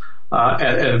genetics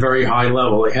at a very high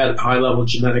level. They had high-level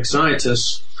genetic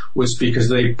scientists, was because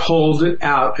they pulled it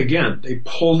out, again, they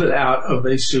pulled it out of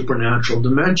a supernatural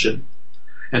dimension.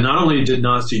 And not only did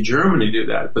Nazi Germany do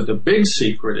that, but the big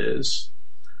secret is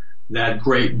that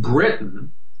Great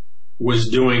Britain was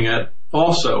doing it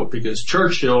also, because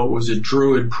Churchill was a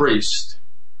Druid priest.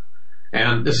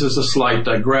 And this is a slight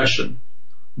digression,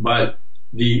 but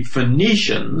the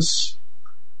Phoenicians,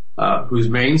 whose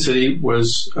main city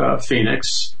was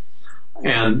Phoenix,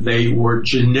 and they were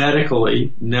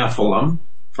genetically Nephilim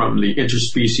from the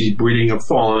interspecies breeding of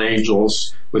fallen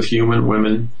angels with human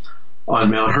women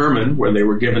on Mount Hermon, where they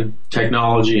were given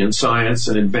technology and science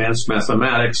and advanced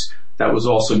mathematics that was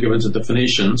also given to the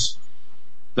Phoenicians.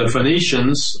 The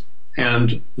Phoenicians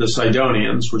and the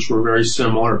Sidonians, which were very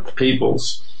similar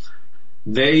peoples,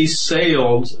 they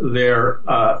sailed their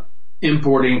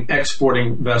importing,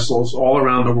 exporting vessels all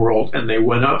around the world, and they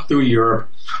went up through Europe,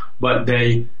 but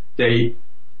they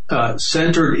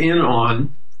centered in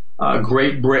on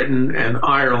Great Britain and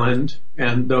Ireland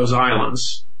and those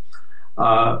islands.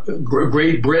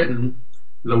 Great Britain,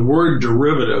 the word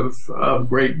derivative of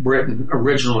Great Britain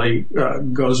originally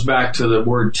goes back to the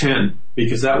word tin,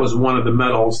 because that was one of the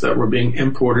metals that were being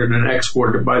imported and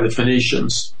exported by the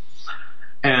Phoenicians.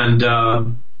 And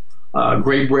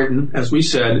Great Britain, as we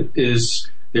said,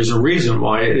 there's a reason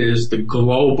why it is the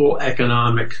global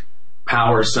economic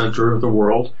power center of the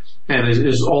world, and it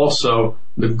is also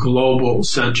the global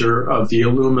center of the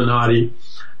Illuminati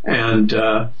and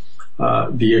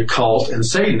the occult and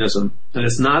Satanism. And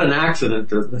it's not an accident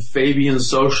that the Fabian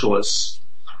socialists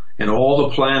and all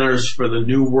the planners for the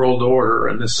New World Order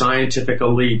and the scientific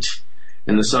elite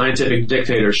and the scientific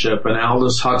dictatorship and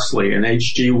Aldous Huxley and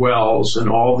H.G. Wells and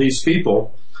all these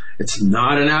people, it's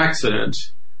not an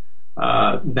accident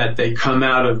that they come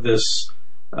out of this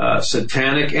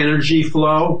satanic energy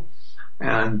flow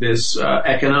and this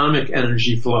economic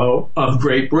energy flow of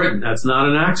Great Britain. That's not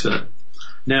an accident.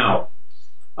 Now,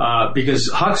 because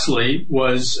Huxley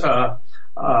was,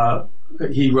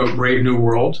 he wrote Brave New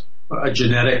World, a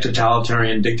genetic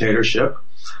totalitarian dictatorship,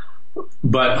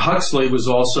 but Huxley was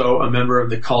also a member of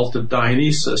the cult of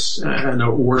Dionysus and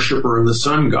a worshiper of the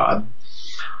sun god.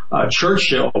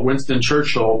 Winston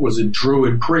Churchill, was a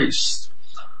Druid priest,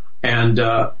 and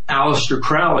Aleister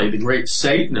Crowley, the great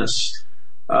Satanist,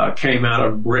 came out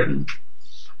of Britain.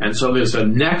 And so there's a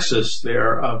nexus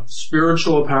there of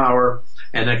spiritual power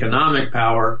and economic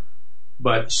power,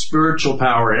 but spiritual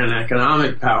power and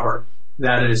economic power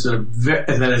that is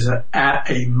at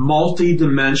a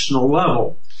multi-dimensional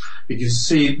level. Because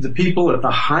see, the people at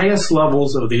the highest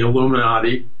levels of the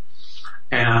Illuminati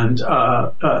and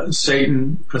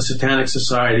Satan, satanic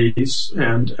societies,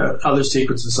 and other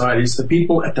secret societies, the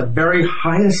people at the very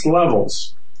highest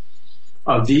levels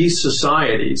of these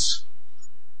societies,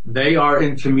 they are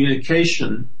in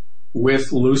communication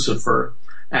with Lucifer,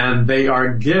 and they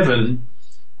are given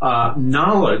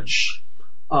knowledge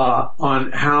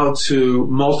on how to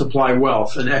multiply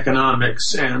wealth and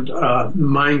economics and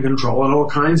mind control and all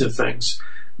kinds of things.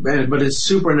 But it's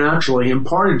supernaturally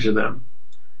imparted to them.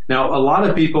 Now, a lot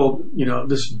of people,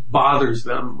 this bothers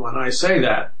them when I say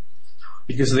that,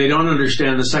 because they don't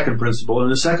understand the second principle.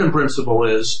 And the second principle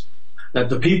is that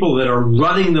the people that are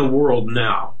running the world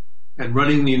now and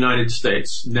running the United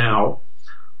States now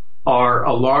are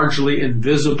a largely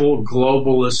invisible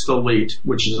globalist elite,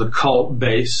 which is occult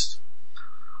based,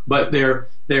 but their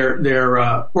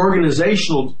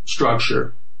organizational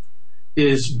structure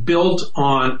is built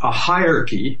on a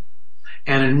hierarchy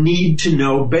and a need to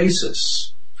know basis.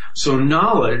 So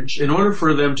knowledge, in order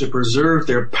for them to preserve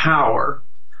their power,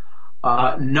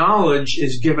 knowledge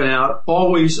is given out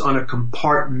always on a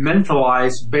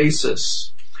compartmentalized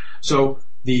basis. So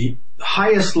the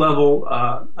highest level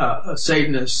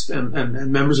Satanists and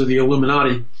members of the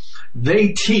Illuminati,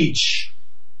 they teach,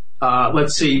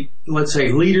 let's say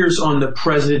leaders on the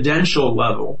presidential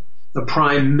level, the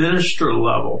prime minister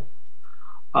level,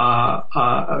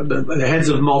 the heads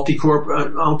of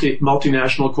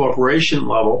multinational corporation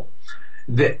level.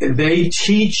 They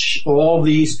teach all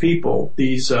these people,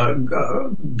 these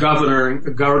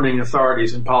governing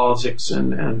authorities in politics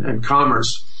and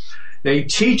commerce. They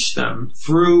teach them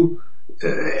through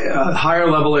higher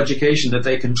level education that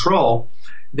they control.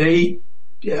 They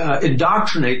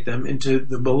indoctrinate them into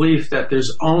the belief that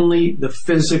there's only the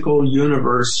physical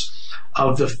universe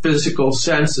of the physical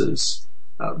senses,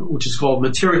 which is called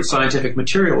scientific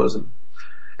materialism.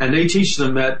 And they teach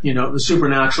them that, the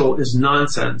supernatural is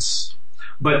nonsense.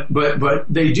 But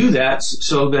they do that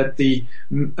so that the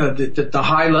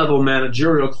high level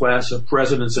managerial class of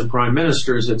presidents and prime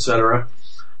ministers, etc.,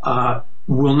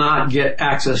 will not get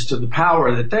access to the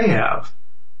power that they have,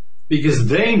 because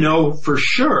they know for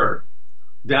sure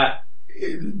that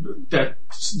the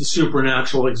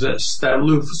supernatural exists, that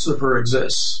Lucifer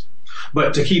exists.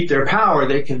 But to keep their power,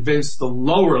 they convince the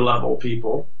lower level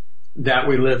people that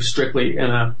we live strictly in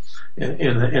a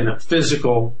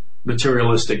physical,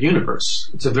 materialistic universe.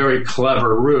 It's a very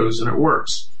clever ruse, and it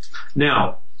works.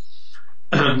 Now,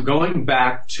 going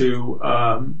back to,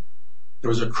 there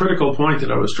was a critical point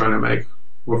that I was trying to make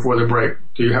before the break.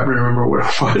 Do you happen to remember what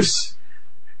it was?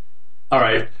 All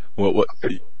right. Well,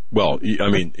 I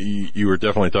mean, you were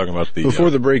definitely talking about the... Before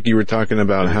the break, you were talking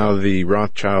about how the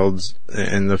Rothschilds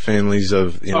and the families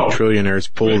of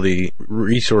trillionaires pull the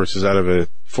resources out of a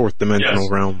fourth dimensional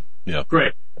realm. Yeah.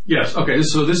 Great. Yes. Okay.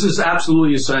 So this is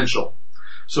absolutely essential.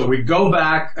 So we go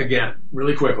back again,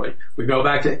 really quickly. We go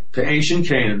back to ancient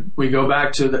Canaan. We go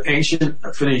back to the ancient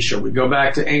Phoenicia. We go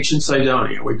back to ancient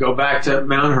Cydonia. We go back to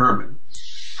Mount Hermon.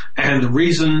 And the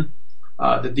reason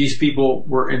that these people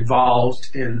were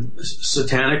involved in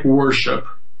satanic worship,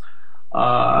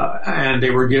 and they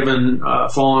were given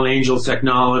fallen angel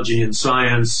technology and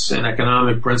science and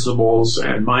economic principles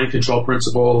and mind control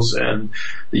principles and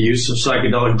the use of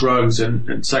psychedelic drugs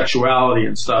and sexuality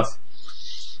and stuff.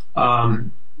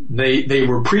 They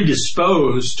were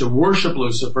predisposed to worship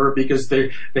Lucifer because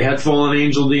they had fallen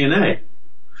angel DNA.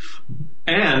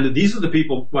 And these are the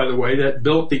people, by the way, that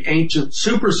built the ancient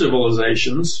super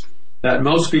civilizations that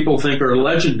most people think are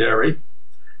legendary,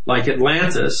 like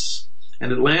Atlantis.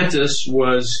 And Atlantis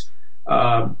was,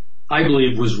 I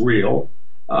believe, was real.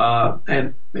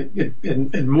 And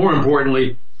more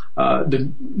importantly,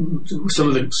 some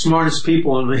of the smartest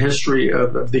people in the history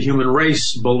of the human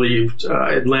race believed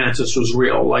Atlantis was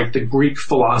real, like the Greek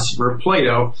philosopher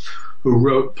Plato, who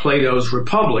wrote Plato's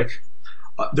Republic.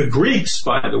 The Greeks,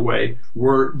 by the way,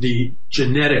 were the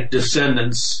genetic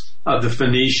descendants of the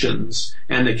Phoenicians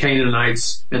and the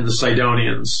Canaanites and the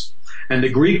Sidonians. And the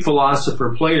Greek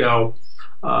philosopher Plato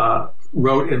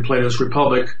wrote in Plato's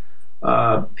Republic,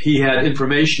 he had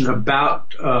information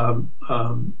about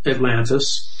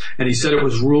Atlantis, and he said it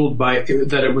was ruled that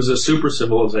it was a super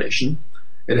civilization.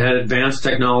 It had advanced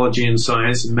technology and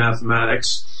science and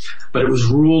mathematics, but it was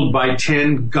ruled by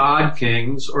 10 god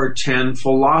kings or 10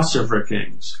 philosopher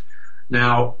kings.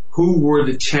 Now, who were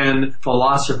the 10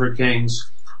 philosopher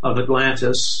kings of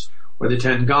Atlantis, or the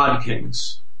 10 god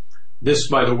kings? This,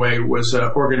 by the way, was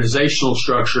an organizational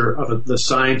structure of the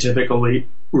scientific elite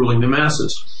ruling the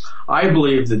masses. I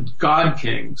believe that god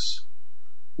kings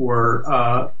were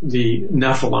the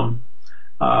Nephilim,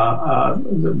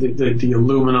 the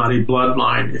Illuminati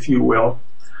bloodline, if you will,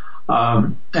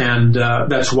 and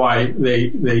that's why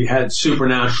they had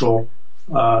supernatural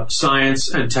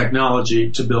science and technology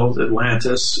to build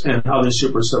Atlantis and other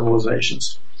super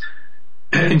civilizations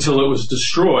until it was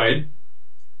destroyed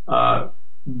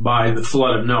by the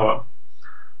flood of Noah.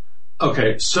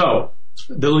 Okay, so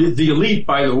the elite,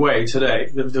 by the way, today,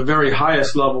 the very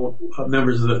highest level of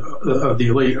members of the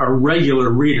elite are regular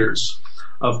readers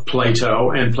of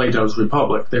Plato and Plato's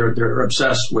Republic. They're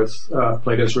obsessed with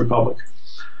Plato's Republic.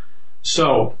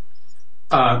 So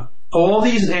all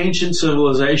these ancient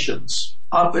civilizations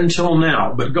up until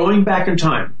now, but going back in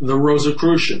time, the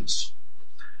Rosicrucians,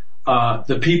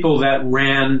 the people that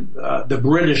ran the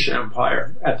British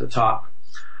Empire at the top,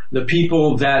 the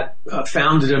people that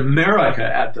founded America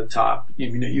at the top.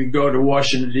 You go to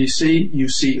Washington, D.C., you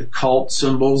see occult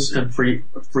symbols and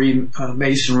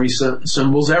Freemasonry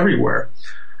symbols everywhere.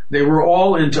 They were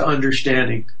all into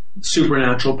understanding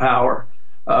supernatural power,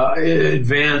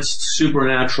 advanced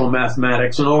supernatural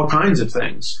mathematics, and all kinds of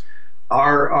things.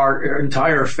 Our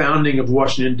entire founding of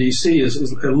Washington, D.C.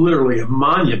 is literally a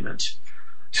monument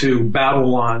to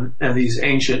Babylon and these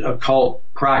ancient occult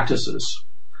practices.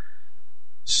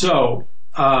 So,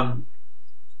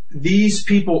 these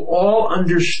people all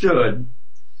understood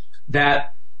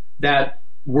that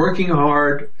working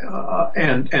hard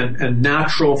and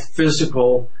natural,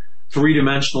 physical,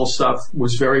 three-dimensional stuff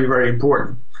was very, very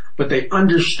important. But they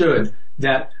understood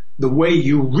that the way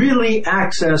you really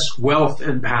access wealth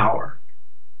and power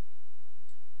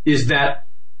is that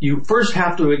you first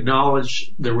have to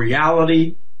acknowledge the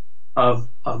reality of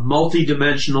a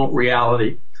multidimensional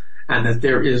reality, and that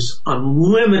there is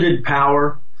unlimited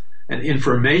power and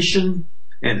information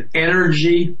and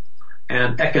energy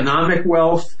and economic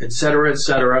wealth, et cetera,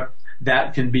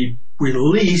 that can be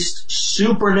released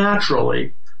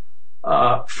supernaturally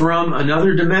from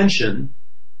another dimension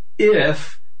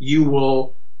if you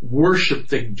will worship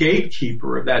the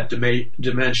gatekeeper of that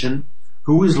dimension,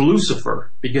 who is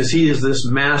Lucifer, because he is this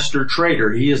master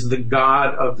trader. He is the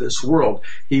god of this world.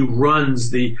 He runs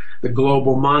the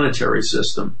global monetary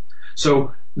system.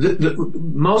 So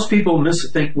most people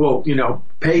think, well,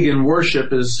 pagan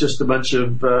worship is just a bunch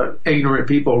of ignorant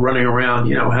people running around,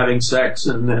 having sex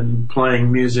and then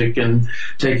playing music and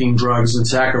taking drugs and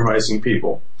sacrificing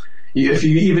people. If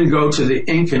you even go to the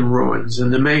Incan ruins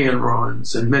and the Mayan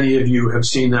ruins, and many of you have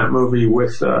seen that movie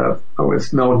with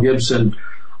Mel Gibson,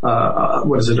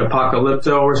 what is it,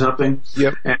 Apocalypto or something?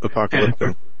 Yep,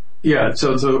 Apocalypto. Yeah,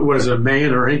 so what is it,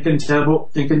 Mayan or Incan temple?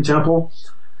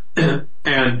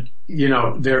 And, you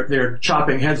know, they're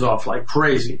chopping heads off like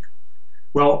crazy.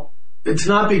 Well, it's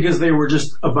not because they were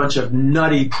just a bunch of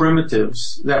nutty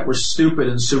primitives that were stupid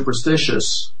and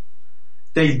superstitious.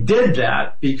 They did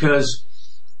that because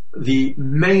the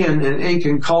Mayan and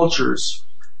Incan cultures,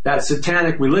 that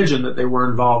satanic religion that they were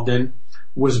involved in,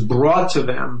 was brought to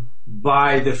them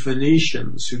by the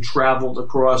Phoenicians who traveled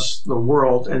across the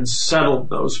world and settled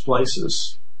those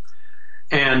places.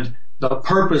 And the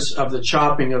purpose of the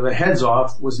chopping of the heads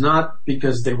off was not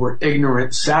because they were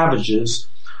ignorant savages.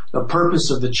 The purpose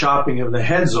of the chopping of the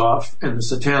heads off and the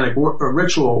satanic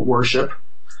ritual worship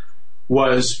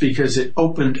was because it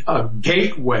opened a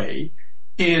gateway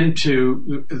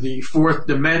into the fourth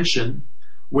dimension,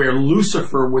 where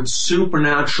Lucifer would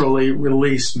supernaturally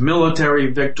release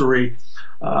military victory,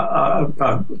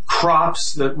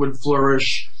 crops that would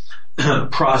flourish,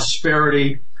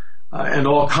 prosperity, and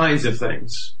all kinds of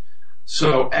things.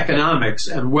 So economics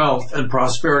and wealth and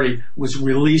prosperity was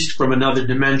released from another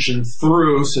dimension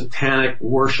through satanic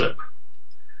worship.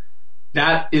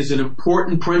 That is an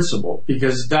important principle,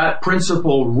 because that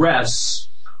principle rests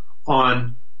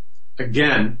on,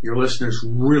 again, your listeners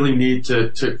really need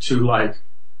to like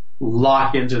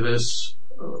lock into this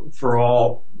for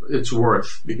all it's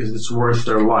worth, because it's worth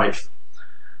their life.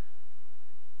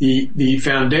 The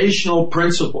foundational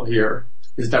principle here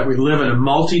is that we live in a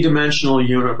multidimensional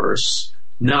universe,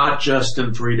 not just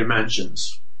in 3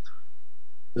 dimensions.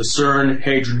 The CERN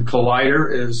Hadron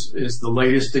Collider is the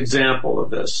latest example of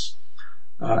this.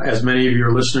 As many of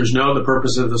your listeners know, the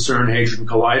purpose of the CERN Hadron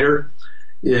Collider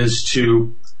is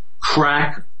to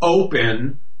crack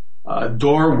open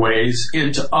doorways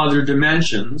into other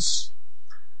dimensions,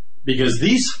 because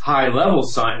these high-level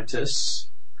scientists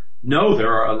know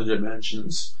there are other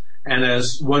dimensions. And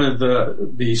as one of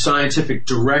the scientific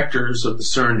directors of the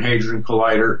CERN Hadron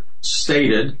Collider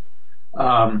stated,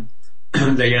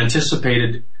 they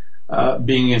anticipated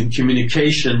being in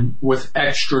communication with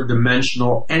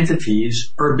extra-dimensional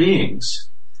entities or beings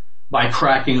by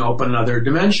cracking open another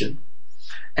dimension.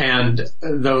 And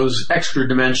those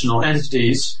extra-dimensional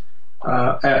entities,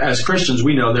 as Christians,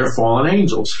 we know they're fallen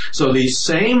angels. So these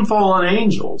same fallen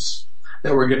angels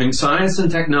that were giving science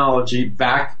and technology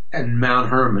back in Mount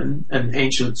Hermon and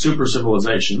ancient super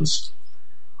civilizations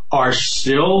are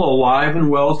still alive and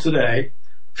well today,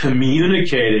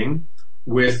 communicating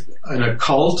with an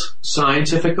occult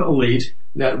scientific elite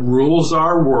that rules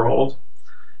our world,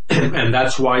 and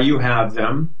that's why you have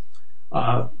them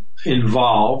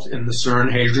involved in the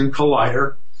CERN Hadron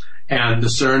Collider. And the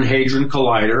CERN Hadron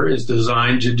Collider is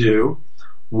designed to do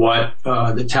what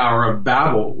the Tower of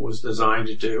Babel was designed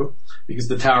to do, because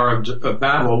the Tower of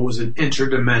Babel was an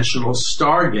interdimensional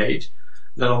stargate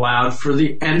that allowed for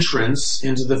the entrance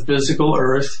into the physical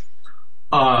earth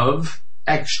of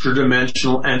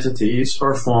extra-dimensional entities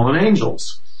or fallen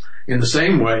angels. In the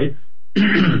same way,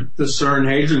 the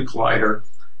CERN Hadron Collider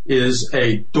is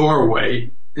a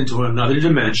doorway into another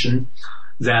dimension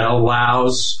that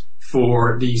allows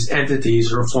for these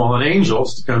entities or fallen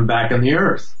angels to come back on the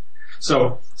earth.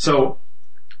 So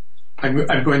I'm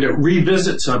going to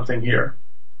revisit something here,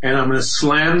 and I'm going to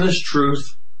slam this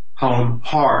truth home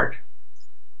hard.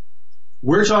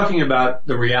 We're talking about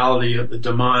the reality of the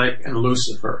demonic and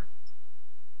Lucifer.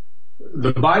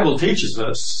 The Bible teaches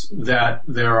us that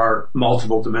there are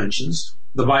multiple dimensions.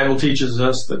 The Bible teaches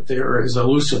us that there is a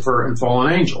Lucifer and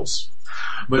fallen angels.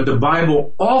 But the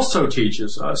Bible also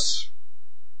teaches us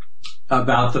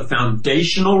about the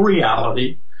foundational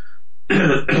reality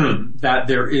that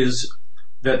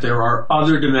there are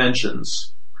other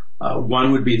dimensions.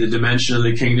 One would be the dimension of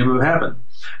the kingdom of heaven.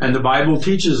 And the Bible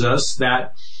teaches us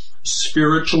that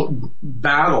spiritual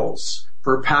battles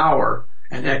for power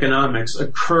and economics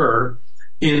occur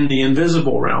in the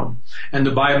invisible realm. And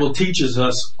the Bible teaches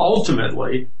us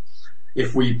ultimately,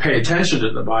 if we pay attention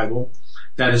to the Bible,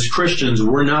 that as Christians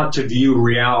we're not to view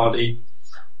reality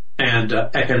and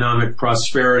economic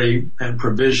prosperity and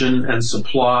provision and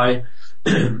supply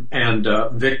and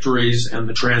victories and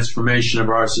the transformation of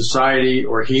our society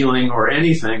or healing or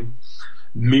anything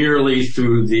merely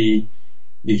through the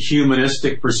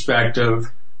humanistic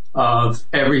perspective of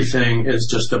everything is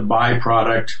just a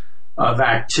byproduct of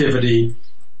activity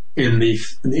in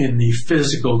the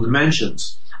physical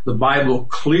dimensions. The Bible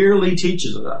clearly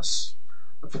teaches us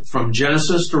from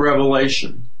Genesis to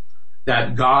Revelation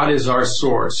that God is our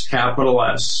source, capital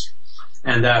S,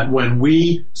 and that when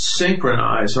we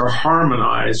synchronize or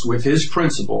harmonize with His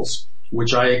principles,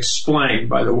 which I explained,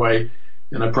 by the way,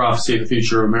 in A Prophecy of the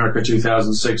Future of America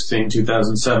 2016,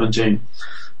 2017,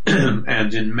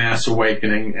 and in Mass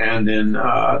Awakening, and in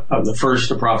the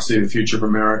first A Prophecy of the Future of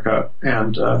America,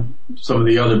 and some of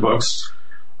the other books,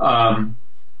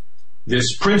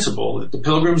 this principle that the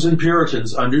Pilgrims and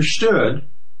Puritans understood,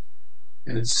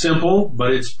 and it's simple,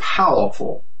 but it's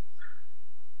powerful.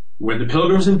 When the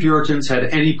Pilgrims and Puritans had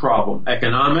any problem,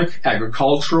 economic,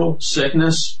 agricultural,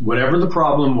 sickness, whatever the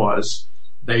problem was,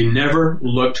 they never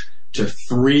looked to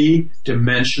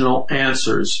three-dimensional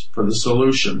answers for the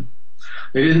solution.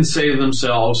 They didn't say to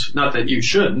themselves, not that you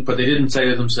shouldn't, but they didn't say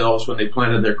to themselves when they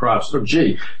planted their crops, oh,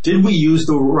 gee, did we use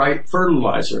the right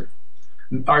fertilizer?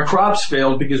 Our crops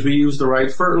failed because we used the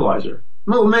right fertilizer.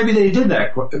 Well, maybe they did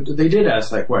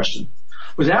ask that question.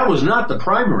 But that was not the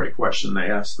primary question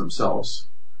they asked themselves,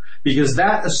 because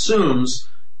that assumes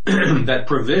that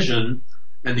provision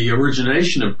and the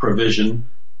origination of provision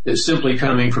is simply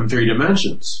coming from three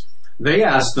dimensions. They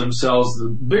asked themselves the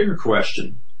bigger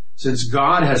question. Since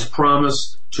God has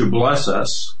promised to bless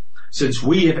us, since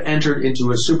we have entered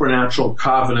into a supernatural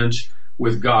covenant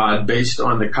with God based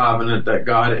on the covenant that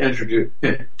God entered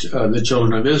the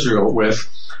children of Israel with,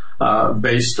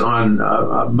 based on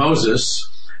Moses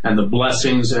and the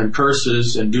blessings and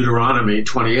curses in Deuteronomy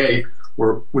 28,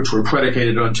 which were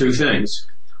predicated on two things: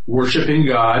 worshiping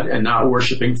God and not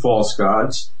worshiping false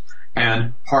gods,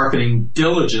 and hearkening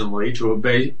diligently to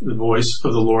obey the voice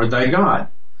of the Lord thy God.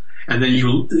 And then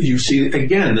you see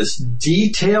again this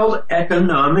detailed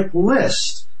economic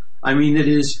list. I mean,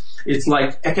 it's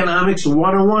like economics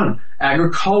 101,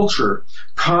 agriculture,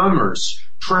 commerce,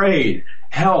 trade,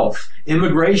 health,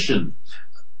 immigration.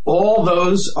 All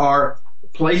those are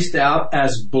placed out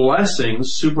as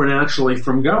blessings supernaturally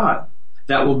from God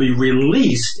that will be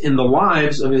released in the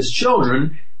lives of his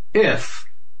children if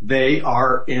they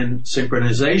are in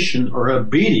synchronization or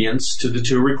obedience to the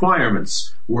two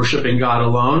requirements, worshiping God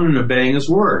alone and obeying his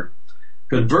word.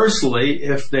 Conversely,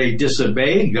 if they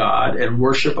disobey God and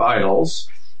worship idols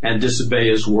and disobey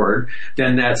his word,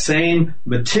 then that same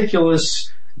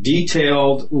meticulous,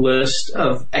 detailed list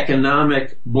of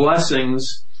economic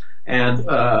blessings and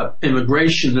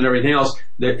immigration and everything else,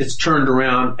 that it's turned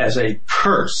around as a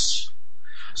curse.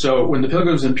 So when the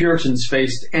Pilgrims and Puritans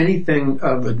faced anything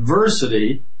of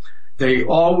adversity, they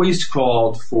always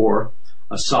called for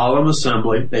a solemn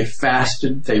assembly. They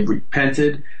fasted, they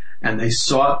repented, and they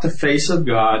sought the face of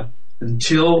God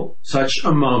until such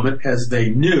a moment as they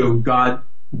knew God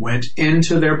went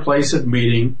into their place of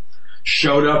meeting,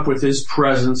 showed up with his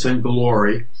presence and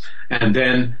glory, and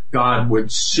then God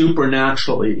would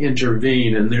supernaturally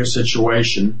intervene in their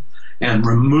situation and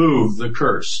remove the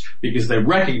curse, because they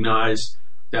recognized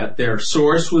that their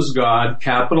source was God,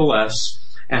 capital S,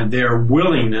 and their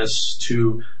willingness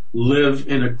to live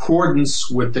in accordance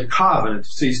with the covenant.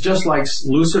 See, just like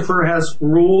Lucifer has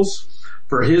rules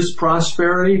for his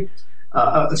prosperity,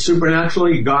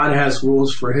 supernaturally, God has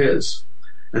rules for his.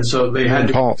 And so they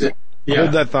had Paul, to...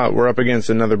 hold that thought. We're up against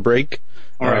another break.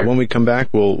 All right. When we come back,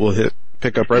 we'll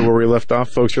pick up right where we left off.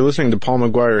 Folks, you're listening to Paul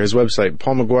Mcguire, his website,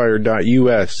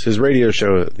 paulmcguire.us, his radio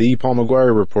show, The Paul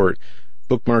Mcguire Report.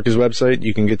 Bookmark his website.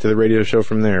 You can get to the radio show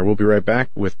from there. We'll be right back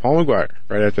with Paul Mcguire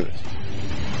right after this.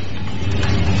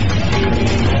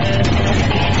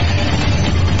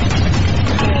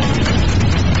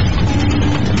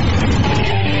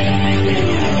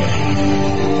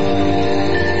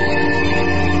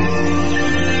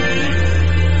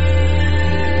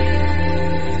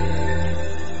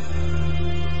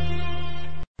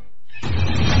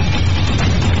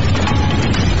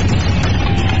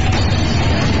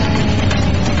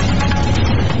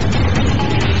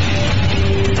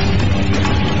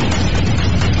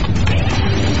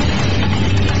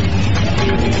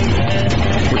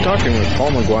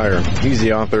 Paul Mcguire. He's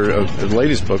the author of the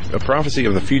latest book, A Prophecy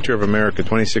of the Future of America,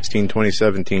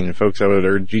 2016-2017. Folks, I would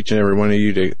urge each and every one of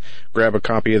you to grab a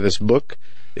copy of this book.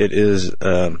 It is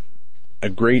a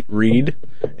great read,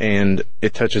 and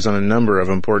it touches on a number of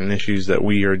important issues that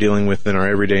we are dealing with in our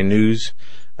everyday news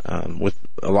with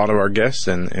a lot of our guests,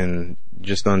 and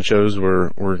just on shows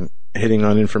we're hitting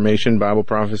on information, Bible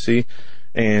prophecy,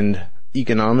 and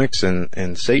economics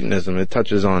and Satanism. It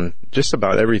touches on just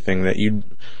about everything that you'd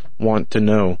want to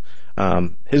know.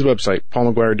 His website,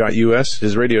 paulmcguire.us,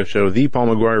 his radio show, The Paul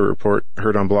Mcguire Report,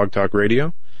 heard on Blog Talk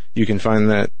Radio. You can find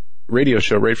that radio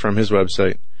show right from his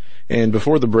website. And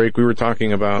before the break, we were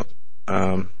talking about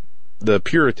the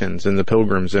Puritans and the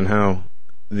Pilgrims and how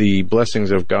the blessings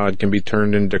of God can be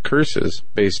turned into curses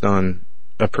based on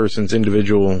a person's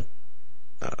individual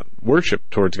worship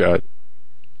towards God.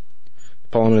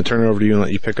 Paul, I'm going to turn it over to you and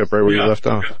let you pick up right where you left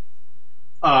off.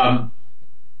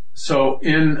 So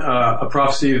in A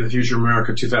Prophecy of the Future of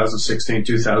America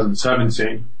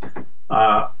 2016-2017,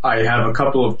 I have a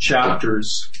couple of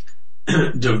chapters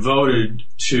devoted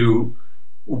to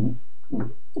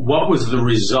what was the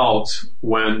result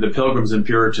when the Pilgrims and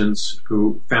Puritans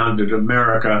who founded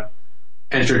America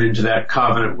entered into that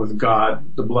covenant with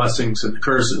God, the blessings and the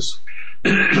curses,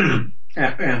 and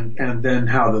then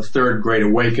how the Third Great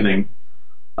Awakening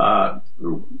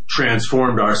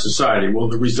transformed our society. Well,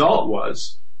 the result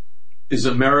is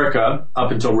America,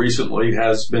 up until recently,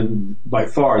 has been by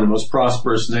far the most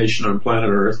prosperous nation on planet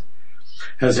Earth,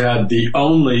 has had the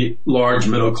only large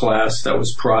middle class that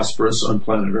was prosperous on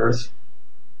planet Earth,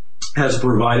 has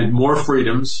provided more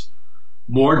freedoms,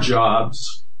 more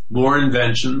jobs, more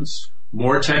inventions,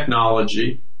 more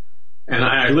technology. And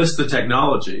I list the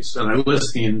technologies, and I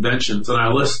list the inventions, and I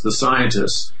list the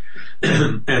scientists.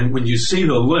 And when you see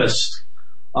the list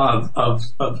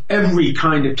of every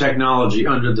kind of technology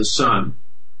under the sun,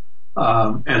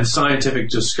 and scientific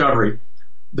discovery,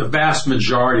 the vast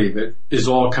majority of it is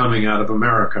all coming out of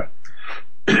America.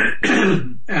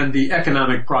 And the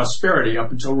economic prosperity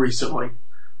up until recently,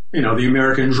 the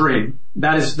American dream,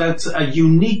 that's a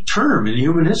unique term in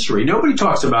human history. Nobody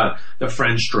talks about the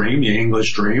French dream, the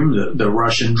English dream, the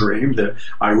Russian dream, the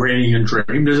Iranian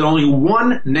dream. There's only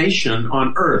one nation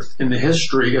on earth in the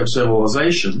history of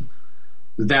civilization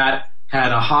that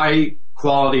had a high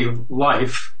quality of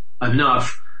life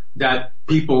enough that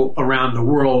people around the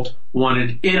world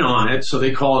wanted in on it, so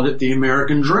they called it the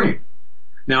American dream.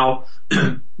 Now,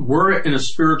 we're in a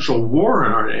spiritual war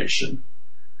in our nation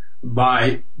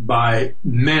by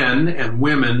men and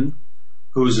women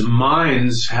whose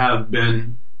minds have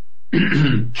been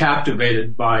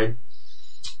captivated by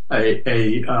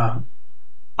a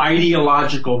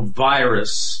ideological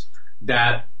virus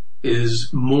that is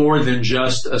more than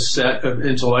just a set of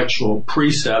intellectual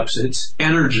precepts. It's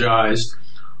energized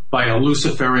by a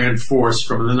Luciferian force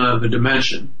from another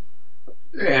dimension.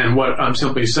 And what I'm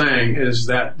simply saying is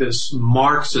that this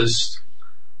Marxist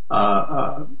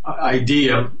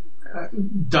idea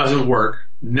doesn't work,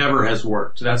 never has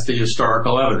worked. That's the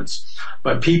historical evidence.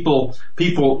 But people,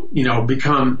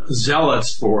 become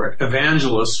zealots for it,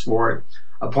 evangelists for it,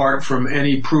 apart from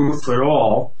any proof at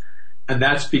all. And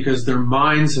that's because their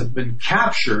minds have been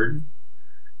captured,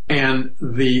 and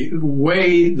the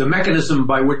mechanism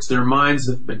by which their minds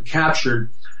have been captured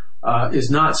is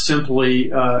not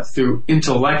simply through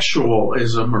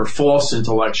intellectualism or false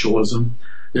intellectualism.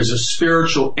 There's a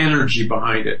spiritual energy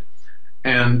behind it.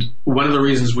 And one of the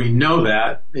reasons we know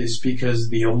that is because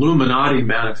the Illuminati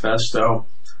Manifesto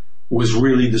was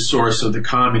really the source of the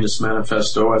Communist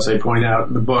Manifesto, as I point out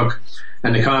in the book.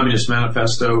 And the Communist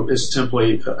Manifesto is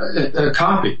simply a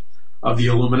copy of the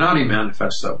Illuminati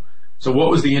Manifesto. So what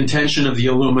was the intention of the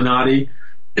Illuminati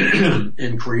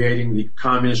in creating the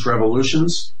communist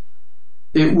revolutions?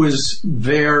 It was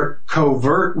their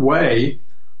covert way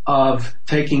of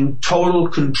taking total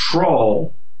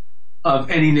control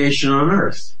of any nation on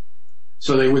earth.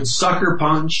 So they would sucker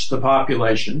punch the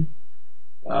population,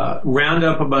 round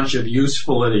up a bunch of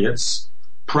useful idiots,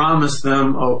 promise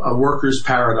them a worker's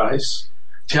paradise,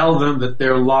 tell them that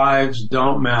their lives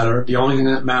don't matter. The only thing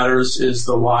that matters is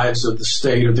the lives of the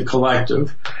state or the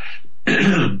collective.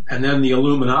 And then the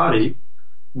Illuminati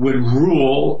would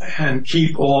rule and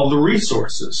keep all the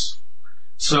resources.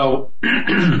 So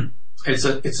it's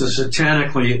a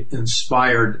satanically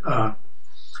inspired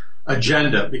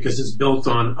agenda, because it's built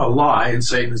on a lie, and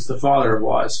Satan is the father of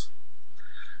lies.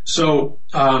 So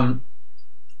the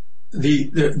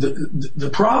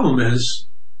problem is,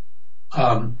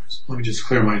 let me just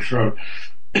clear my throat.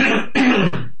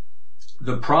 The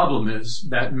problem is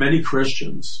that many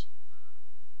Christians,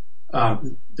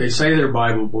 they say they're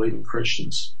Bible-believing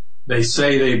Christians. They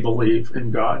say they believe in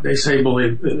God. They say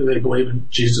they believe in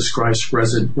Jesus Christ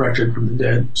resurrected from the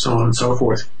dead, so on and so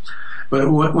forth. But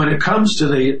when it comes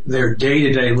to their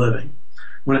day-to-day living,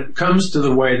 when it comes to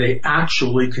the way they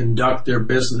actually conduct their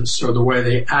business, or the way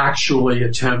they actually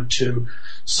attempt to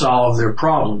solve their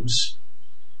problems,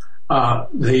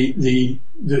 the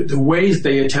ways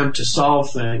they attempt to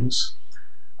solve things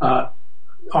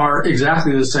are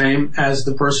exactly the same as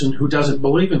the person who doesn't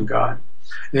believe in God.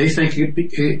 They think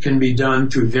it can be done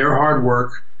through their hard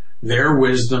work, their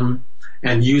wisdom,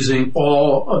 and using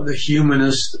all of the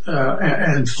humanist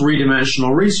and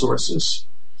three-dimensional resources.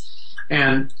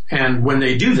 And when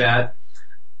they do that,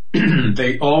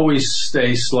 they always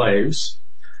stay slaves.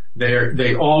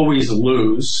 They always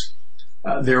lose.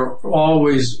 They're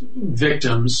always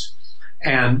victims.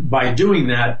 And by doing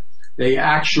that, they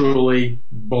actually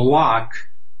block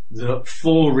the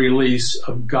full release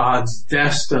of God's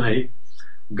destiny,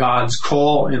 God's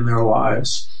call in their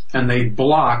lives, and they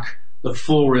block the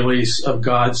full release of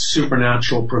God's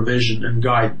supernatural provision and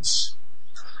guidance.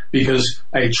 Because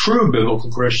a true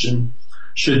biblical Christian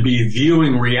should be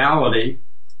viewing reality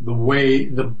the way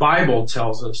the Bible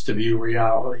tells us to view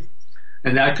reality.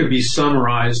 And that could be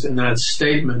summarized in that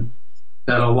statement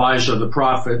that Elijah the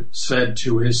prophet said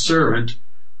to his servant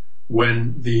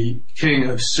when the king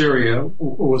of Syria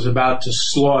was about to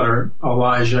slaughter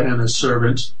Elijah and his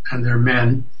servant and their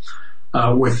men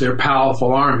with their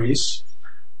powerful armies.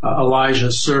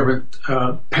 Elijah's servant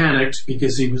panicked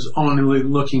because he was only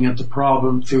looking at the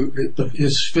problem through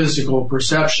his physical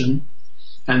perception,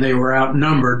 and they were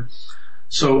outnumbered.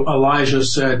 So Elijah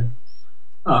said,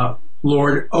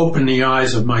 Lord, open the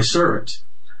eyes of my servant.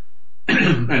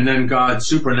 And then God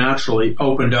supernaturally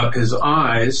opened up his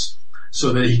eyes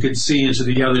so that he could see into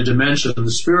the other dimension of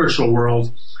the spiritual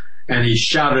world, and he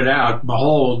shouted out,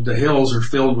 behold, the hills are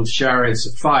filled with chariots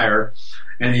of fire.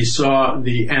 And he saw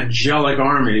the angelic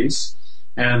armies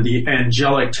and the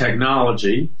angelic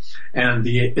technology and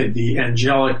the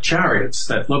angelic chariots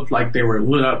that looked like they were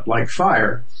lit up like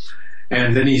fire.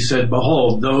 And then he said,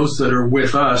 behold, those that are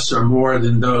with us are more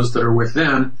than those that are with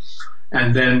them.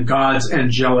 And then God's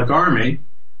angelic army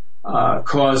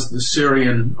caused the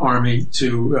Syrian army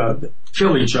to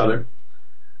kill each other.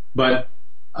 But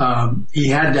he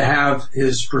had to have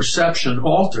his perception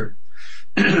altered.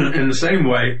 In the same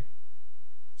way,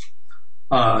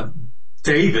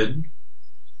 David,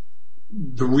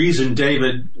 the reason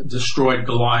David destroyed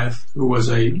Goliath, who was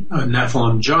a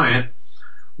Nephilim giant,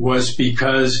 was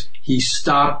because he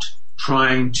stopped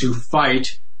trying to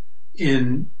fight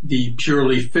in the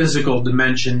purely physical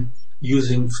dimension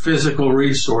using physical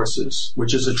resources,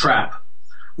 which is a trap,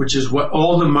 which is what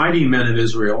all the mighty men of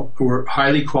Israel, who were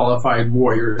highly qualified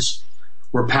warriors,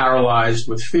 were paralyzed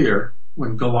with fear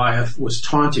when Goliath was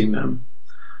taunting them.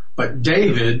 But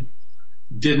David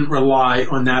didn't rely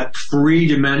on that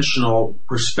three-dimensional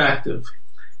perspective.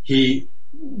 He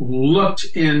looked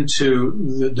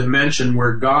into the dimension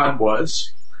where God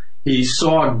was. He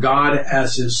saw God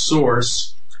as his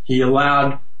source. He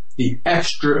allowed the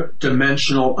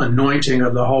extra-dimensional anointing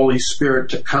of the Holy Spirit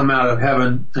to come out of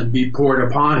heaven and be poured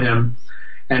upon him.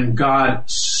 And God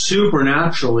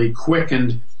supernaturally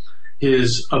quickened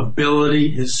his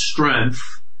ability, his strength,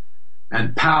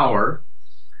 and power,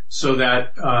 so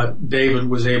that David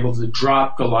was able to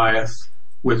drop Goliath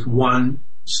with one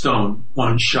stone,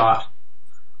 one shot.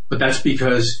 But that's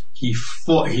because he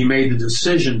made the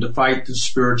decision to fight the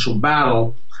spiritual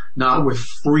battle, not with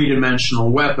three-dimensional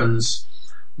weapons,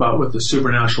 but with the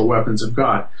supernatural weapons of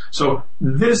God. So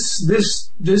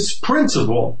this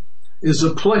principle is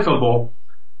applicable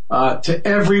to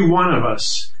every one of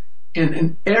us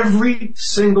in every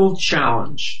single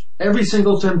challenge, every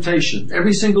single temptation,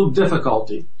 every single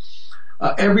difficulty.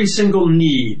 Every single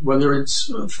need, whether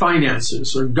it's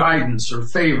finances or guidance or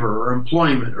favor or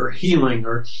employment or healing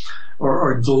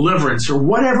or deliverance or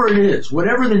whatever it is,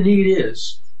 whatever the need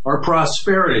is, or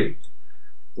prosperity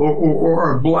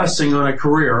or a blessing on a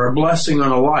career or a blessing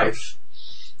on a life,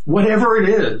 whatever it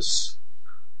is,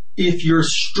 if you're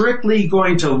strictly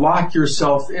going to lock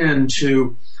yourself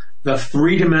into the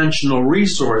three-dimensional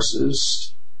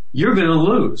resources, you're going to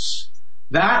lose.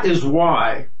 That is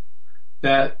why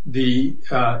that the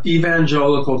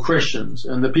evangelical Christians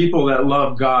and the people that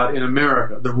love God in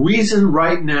America, the reason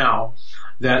right now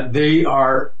that they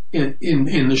are in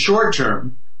the short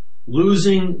term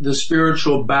losing the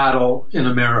spiritual battle in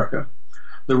America,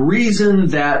 the reason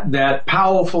that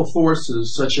powerful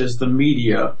forces such as the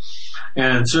media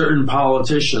and certain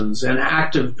politicians and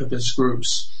activist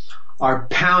groups are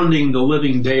pounding the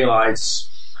living daylights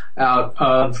out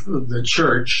of the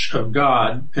Church of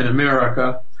God in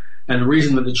America, and the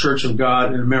reason that the Church of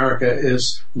God in America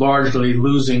is largely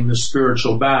losing the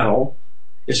spiritual battle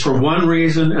is for one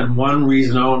reason and one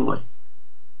reason only.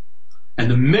 And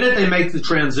the minute they make the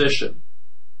transition,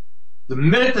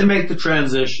 and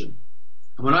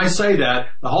when I say that,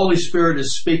 the Holy Spirit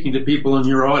is speaking to people in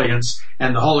your audience,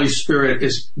 and the Holy Spirit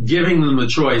is giving them the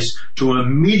choice to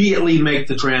immediately make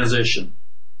the transition.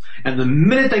 And the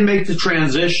minute they make the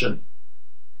transition,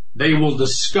 they will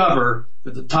discover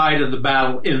that the tide of the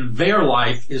battle in their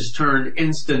life is turned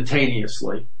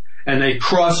instantaneously. And they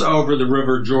cross over the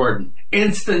River Jordan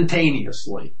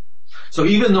instantaneously. So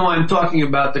even though I'm talking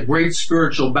about the great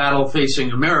spiritual battle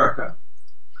facing America,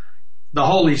 the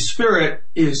Holy Spirit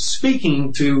is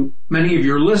speaking to many of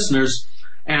your listeners,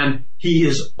 and He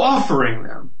is offering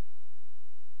them,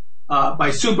 by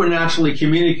supernaturally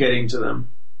communicating to them.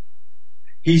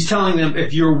 He's telling them,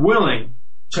 if you're willing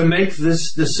to make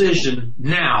this decision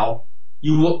now,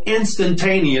 you will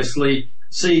instantaneously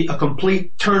see a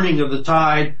complete turning of the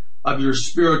tide of your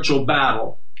spiritual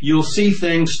battle. You'll see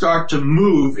things start to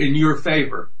move in your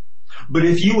favor. But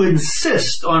if you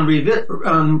insist on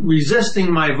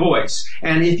resisting my voice,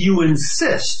 and if you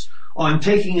insist on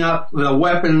taking up the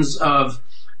weapons of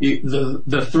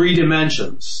the three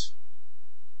dimensions,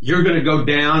 you're going to go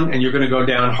down, and you're going to go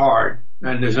down hard.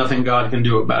 And there's nothing God can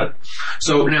do about it.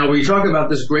 So now we talk about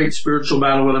this great spiritual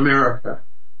battle with America.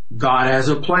 God has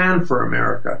a plan for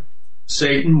America.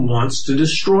 Satan wants to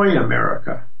destroy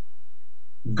America.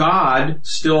 God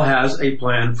still has a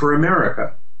plan for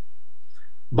America.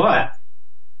 But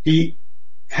he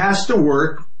has to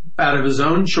work out of his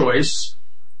own choice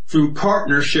through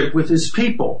partnership with his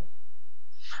people.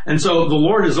 And so the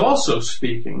Lord is also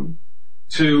speaking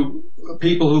to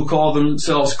people who call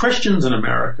themselves Christians in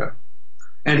America.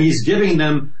 And he's giving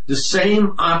them the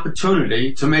same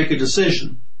opportunity to make a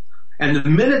decision. And the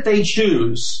minute they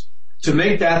choose to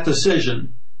make that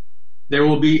decision, there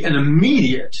will be an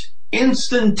immediate,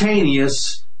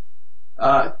 instantaneous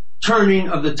turning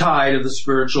of the tide of the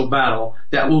spiritual battle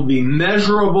that will be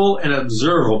measurable and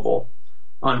observable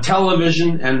on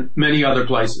television and many other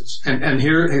places. And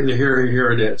here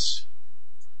it is.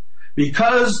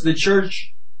 Because the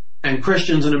church and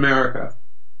Christians in America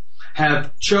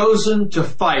have chosen to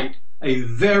fight a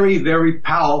very, very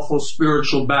powerful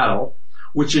spiritual battle,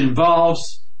 which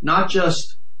involves not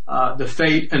just the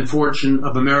fate and fortune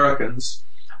of Americans,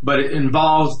 but it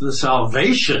involves the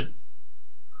salvation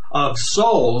of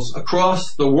souls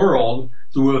across the world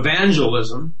through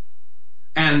evangelism,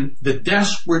 and the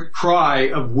desperate cry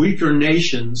of weaker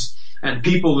nations and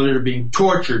people that are being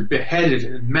tortured, beheaded,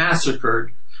 and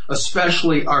massacred,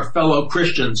 especially our fellow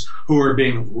Christians who are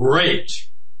being raped,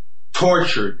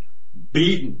 tortured,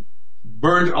 beaten,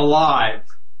 burnt alive,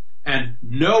 and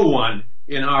no one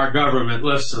in our government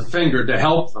lifts a finger to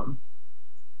help them.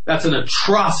 That's an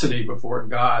atrocity before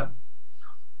God.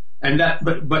 And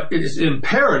but it is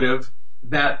imperative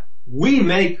that we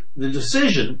make the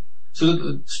decision so that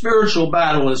the spiritual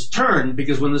battle is turned,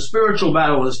 because when the spiritual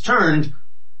battle is turned,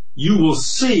 you will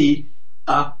see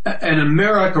an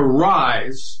America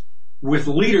rise with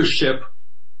leadership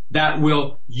that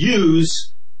will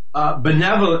use in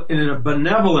a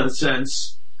benevolent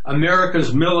sense,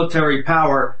 America's military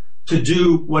power to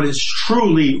do what is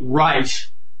truly right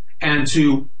and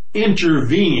to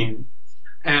intervene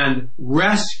and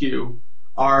rescue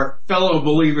our fellow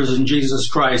believers in Jesus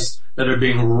Christ that are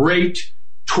being raped,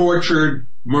 tortured,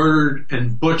 murdered,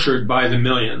 and butchered by the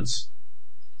millions.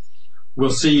 We'll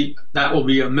see that will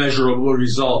be a measurable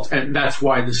result, and that's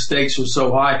why the stakes are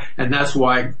so high, and that's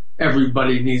why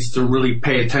everybody needs to really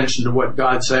pay attention to what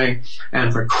God's saying,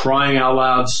 and for crying out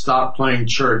loud, stop playing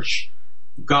church.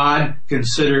 God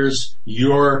considers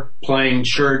your playing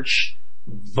church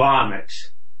vomit,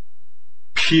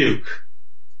 puke.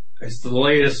 It's the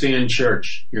latest thing in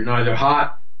church. You're neither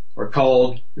hot or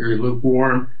cold, you're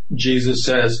lukewarm. Jesus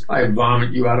says, I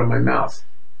vomit you out of my mouth.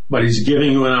 But he's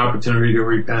giving you an opportunity to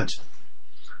repent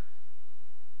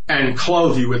and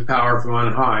clothe you with power from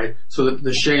on high, so that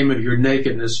the shame of your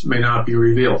nakedness may not be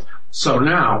revealed. So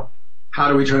now, how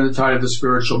do we turn the tide of the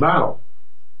spiritual battle?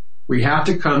 We have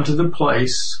to come to the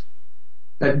place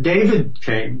that David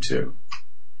came to.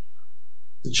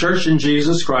 The church in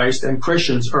Jesus Christ and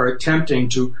Christians are attempting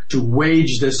to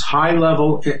wage this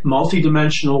high-level,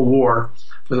 multidimensional war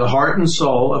for the heart and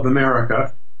soul of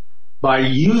America by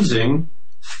using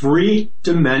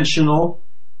three-dimensional,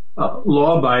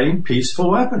 law-abiding, peaceful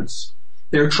weapons.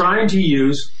 They're trying to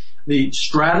use the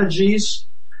strategies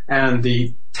and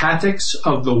the tactics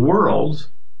of the world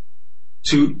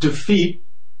to defeat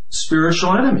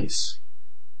spiritual enemies.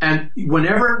 And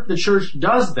whenever the church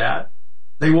does that,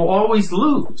 they will always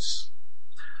lose.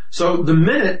 So the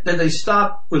minute that they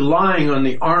stop relying on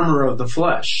the armor of the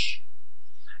flesh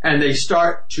and they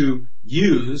start to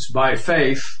use, by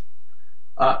faith,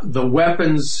 the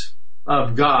weapons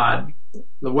of God,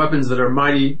 the weapons that are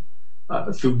mighty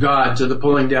through God to the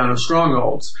pulling down of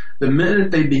strongholds, the minute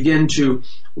they begin to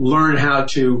learn how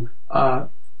to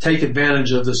take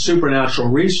advantage of the supernatural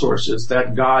resources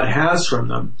that God has from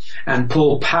them and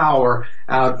pull power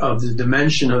out of the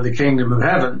dimension of the kingdom of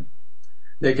heaven,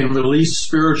 they can release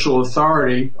spiritual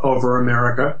authority over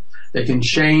America. They can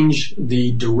change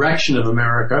the direction of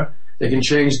America. They can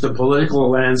change the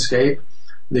political landscape,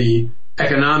 the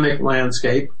economic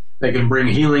landscape. They can bring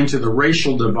healing to the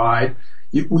racial divide.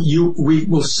 We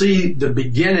will see the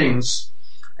beginnings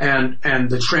and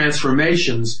the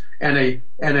transformations and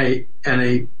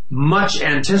a much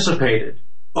anticipated,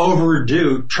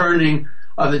 overdue turning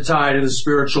of the tide of the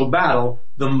spiritual battle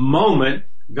the moment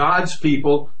God's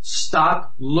people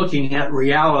stop looking at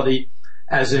reality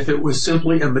as if it was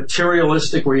simply a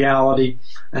materialistic reality,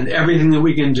 and everything that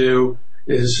we can do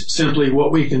is simply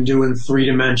what we can do in 3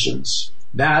 dimensions.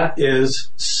 That is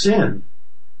sin.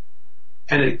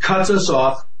 And it cuts us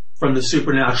off from the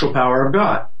supernatural power of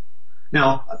God.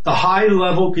 Now, the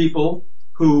high-level people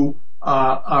who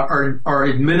are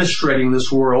administrating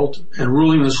this world and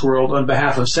ruling this world on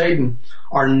behalf of Satan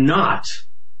are not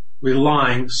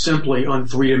relying simply on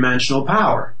 3-dimensional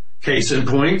power. Case in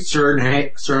point,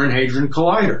 CERN-Hadron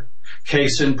Collider.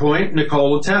 Case in point,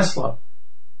 Nikola Tesla.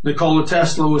 Nikola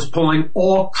Tesla was pulling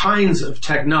all kinds of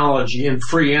technology and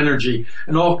free energy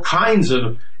and all kinds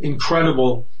of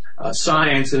incredible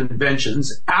science and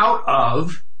inventions out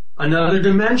of another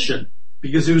dimension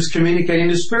because he was communicating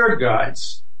to spirit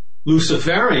guides.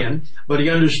 Luciferian, but he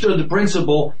understood the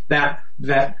principle that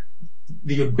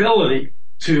the ability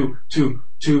to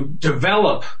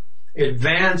develop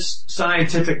advanced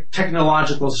scientific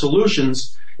technological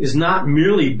solutions is not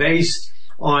merely based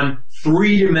on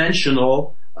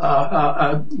 3-dimensional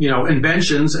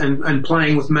inventions and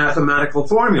playing with mathematical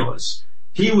formulas.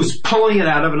 He was pulling it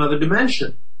out of another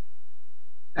dimension.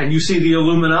 And you see the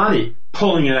Illuminati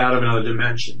pulling it out of another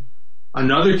dimension.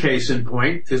 Another case in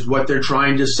point is what they're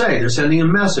trying to say. They're sending a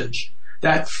message.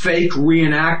 That fake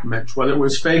reenactment, whether it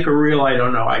was fake or real, I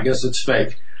don't know. I guess it's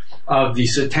fake. Of the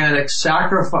satanic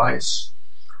sacrifice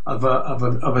of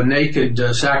a naked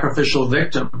sacrificial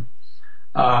victim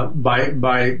by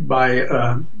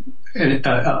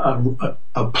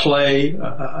a play,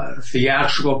 a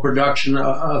theatrical production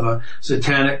of a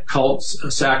satanic cult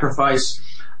sacrifice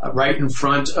right in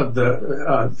front of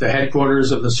the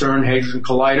headquarters of the CERN-Hadron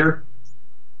Collider.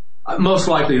 Most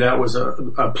likely that was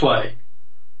a play.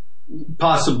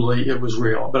 Possibly it was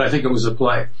real, but I think it was a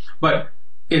play. But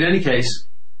in any case,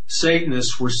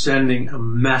 Satanists were sending a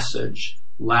message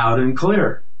loud and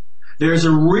clear. There's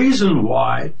a reason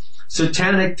why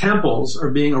satanic temples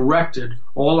are being erected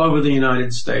all over the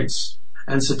United States,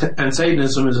 and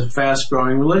Satanism is a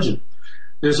fast-growing religion.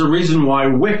 There's a reason why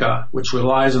Wicca, which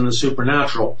relies on the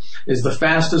supernatural, is the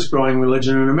fastest-growing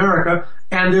religion in America,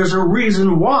 and there's a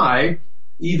reason why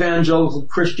evangelical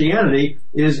Christianity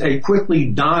is a quickly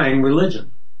dying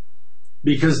religion,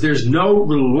 because there's no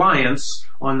reliance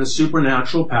on the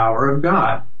supernatural power of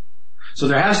God. So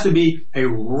there has to be a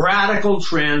radical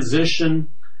transition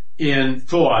in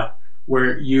thought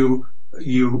where you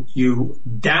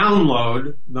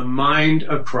download the mind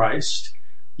of Christ,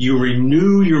 you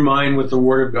renew your mind with the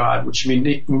Word of God, which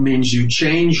means you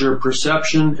change your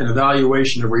perception and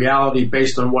evaluation of reality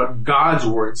based on what God's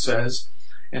Word says,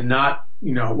 and not,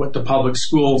 what the public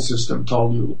school system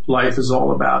told you life is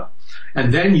all about.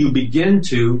 And then you begin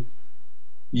to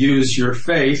use your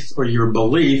faith or your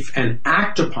belief and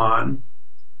act upon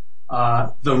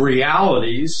the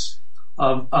realities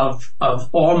of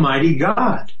Almighty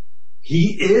God.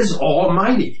 He is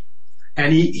Almighty,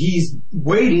 and He's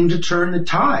waiting to turn the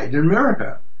tide in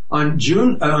America. On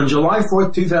July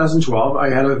 4th, 2012, I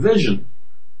had a vision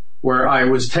where I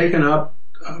was taken up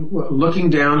looking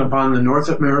down upon the North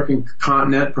American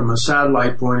continent from a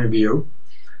satellite point of view,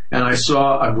 and I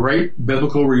saw a great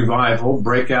biblical revival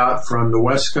break out from the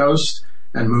West Coast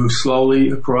and move slowly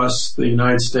across the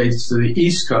United States to the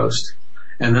East Coast.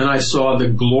 And then I saw the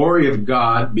glory of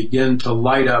God begin to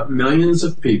light up millions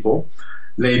of people.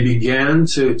 They began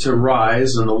to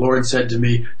rise, and the Lord said to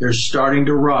me, they're starting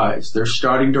to rise. They're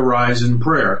starting to rise in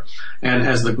prayer. And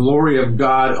as the glory of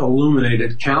God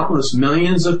illuminated countless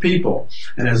millions of people,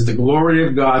 and as the glory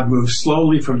of God moved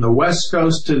slowly from the West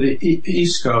Coast to the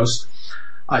East Coast,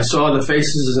 I saw the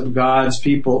faces of God's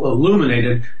people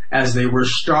illuminated as they were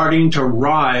starting to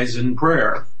rise in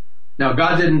prayer. Now,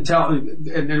 God didn't tell, and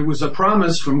it was a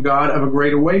promise from God of a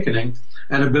great awakening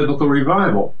and a biblical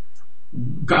revival.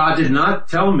 God did not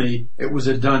tell me it was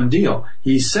a done deal.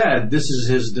 He said, this is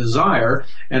His desire,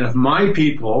 and if my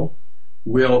people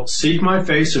will seek my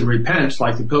face and repent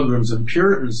like the Pilgrims and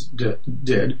Puritans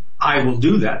did, I will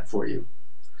do that for you.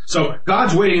 So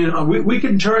God's waiting. We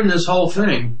can turn this whole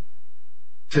thing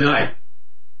tonight.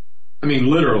 I mean,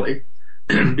 literally,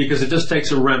 because it just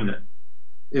takes a remnant.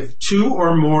 If 2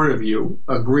 or more of you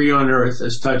agree on earth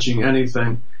as touching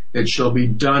anything, it shall be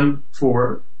done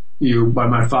for you by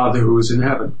my Father who is in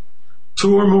heaven.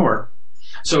 2 or more.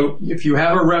 So if you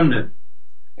have a remnant,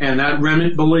 and that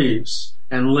remnant believes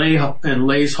and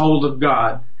lays hold of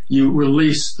God, you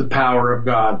release the power of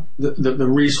God, the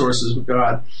resources of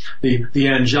God. The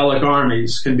angelic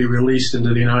armies can be released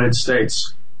into the United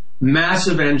States.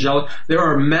 Massive angelic. There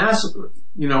are massive,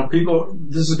 people,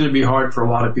 this is going to be hard for a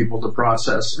lot of people to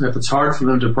process. And if it's hard for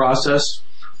them to process,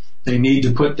 they need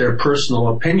to put their personal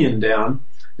opinion down.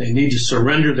 They need to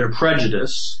surrender their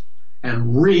prejudice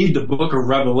and read the book of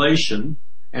Revelation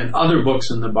and other books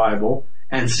in the Bible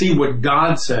and see what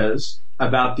God says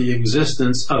about the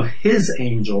existence of his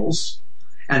angels,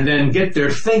 and then get their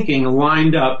thinking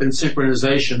lined up in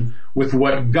synchronization with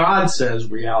what God says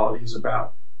reality is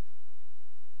about.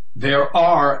 There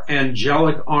are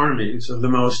angelic armies of the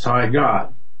Most High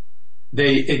God.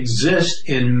 They exist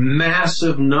in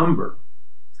massive number.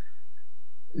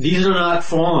 These are not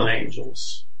fallen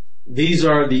angels. These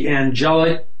are the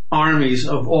angelic armies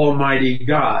of Almighty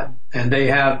God, and they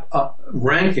have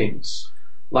rankings.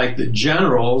 Like the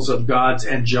generals of God's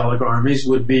angelic armies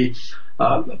would be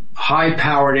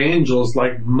high-powered angels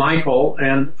like Michael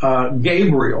and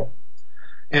Gabriel.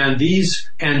 And these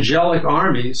angelic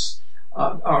armies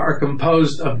are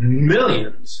composed of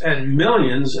millions and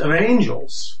millions of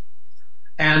angels.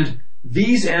 And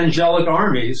these angelic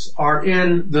armies are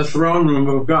in the throne room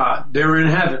of God. They're in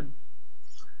heaven.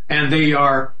 And they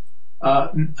are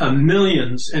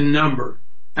millions in number.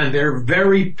 And they're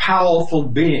very powerful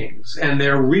beings. And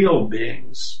they're real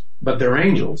beings. But they're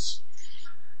angels.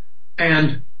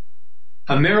 And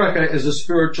America is a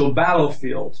spiritual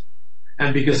battlefield.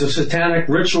 And because of satanic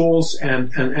rituals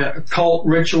and occult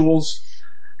rituals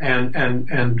and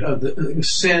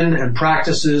sin and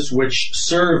practices which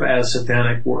serve as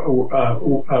satanic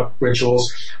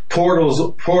rituals,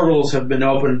 portals have been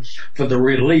opened for the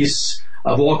release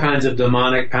of all kinds of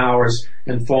demonic powers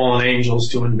and fallen angels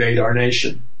to invade our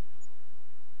nation.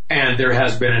 And there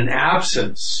has been an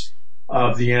absence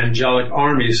of the angelic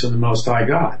armies of the Most High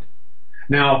God.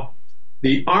 Now,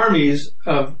 the armies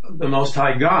of the Most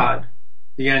High God,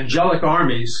 the angelic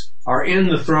armies, are in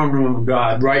the throne room of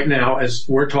God right now as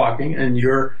we're talking and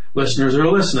your listeners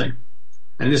are listening.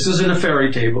 And this isn't a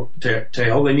fairy tale.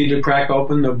 They need to crack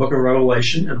open the book of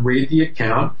Revelation and read the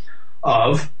account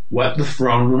of what the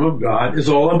throne room of God is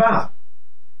all about.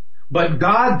 But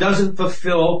God doesn't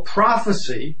fulfill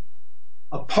prophecy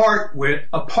apart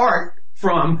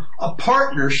from a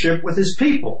partnership with his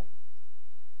people.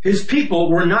 His people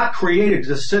were not created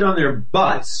to sit on their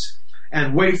butts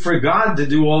and wait for God to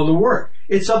do all the work.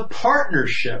 It's a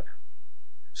partnership.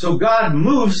 So God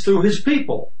moves through his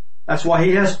people. That's why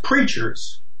he has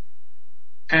preachers.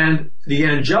 And the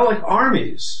angelic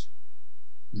armies,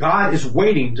 God is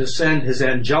waiting to send his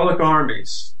angelic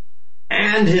armies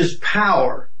and his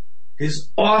power, his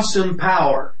awesome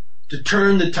power, to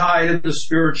turn the tide of the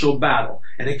spiritual battle.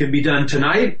 And it can be done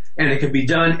tonight, and it can be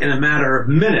done in a matter of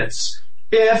minutes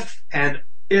if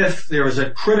there is a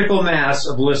critical mass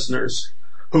of listeners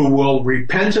who will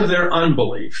repent of their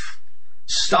unbelief,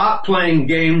 stop playing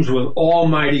games with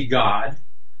Almighty God,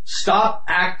 stop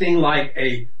acting like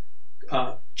a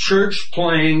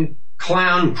church-playing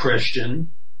clown Christian,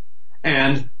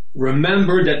 and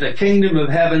remember that the kingdom of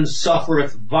heaven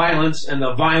suffereth violence, and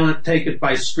the violent take it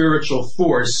by spiritual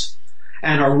force,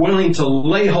 and are willing to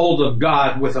lay hold of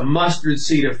God with a mustard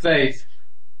seed of faith,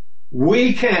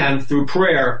 we can, through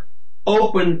prayer,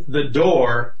 open the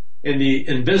door in the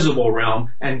invisible realm,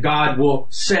 and God will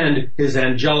send his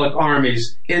angelic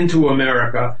armies into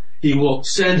America. He will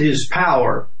send his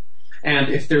power, and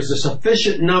if there's a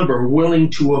sufficient number willing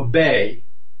to obey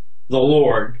the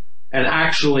Lord and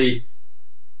actually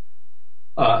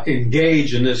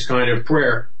engage in this kind of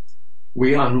prayer,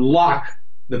 we unlock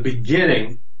the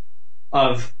beginning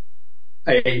of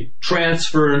a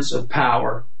transference of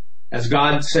power. As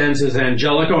God sends his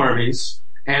angelic armies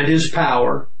and his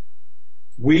power,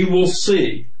 we will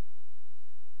see.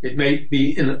 It may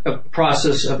be in a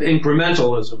process of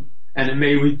incrementalism, and it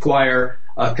may require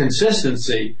a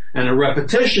consistency and a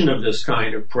repetition of this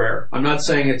kind of prayer. I'm not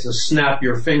saying it's a snap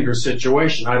your finger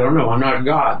situation. I don't know. I'm not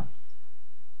God.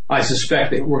 I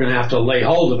suspect that we're going to have to lay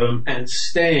hold of him, and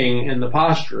staying in the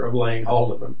posture of laying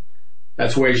hold of him.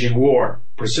 That's waging war,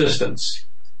 persistence.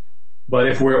 But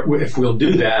if we'll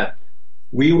do that,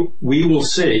 we will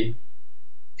see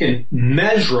in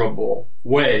measurable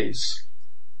ways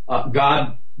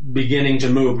God beginning to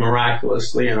move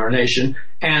miraculously in our nation,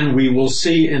 and we will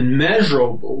see in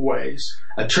measurable ways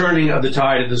a turning of the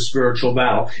tide of the spiritual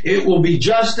battle. It will be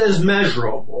just as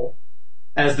measurable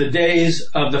as the days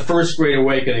of the first Great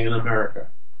Awakening in America.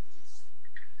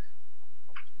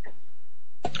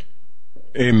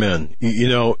 Amen. You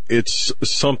know, it's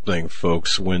something,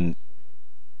 folks, when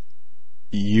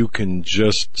you can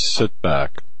just sit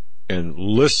back and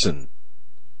listen,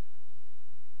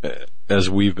 as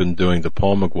we've been doing to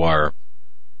Paul Mcguire,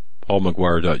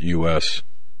 paulmcguire.us,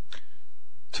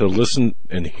 to listen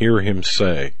and hear him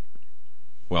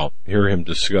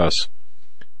discuss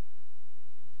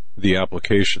the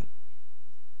application,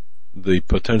 the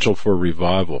potential for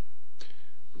revival,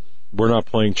 we're not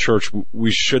playing church.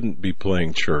 We shouldn't be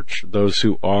playing church. Those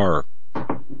who are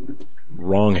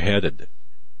wrong-headed.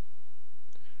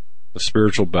 The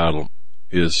spiritual battle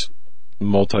is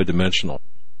multidimensional.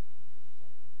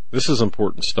 This is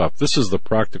important stuff. This is the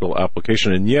practical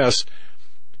application. And yes,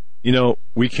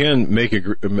 we can make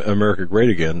America great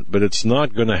again, but it's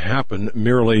not going to happen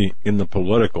merely in the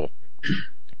political.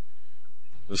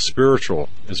 The spiritual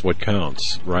is what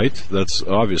counts, right? That's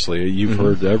obviously, you've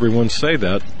heard everyone say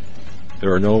that.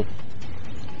 There are no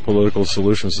political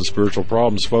solutions to spiritual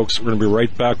problems, folks. We're going to be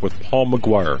right back with Paul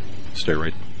Mcguire. Stay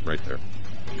right there.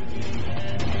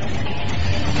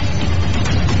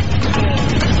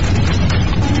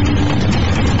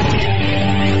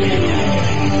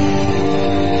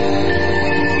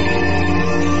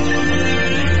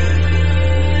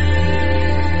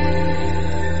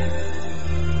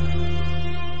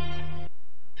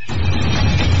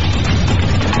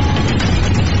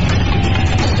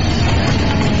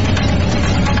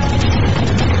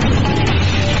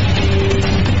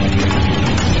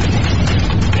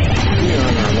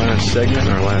 Segment,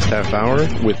 our last half hour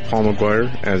with Paul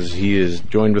Mcguire, as he is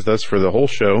joined with us for the whole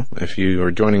show. If you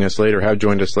are joining us late or have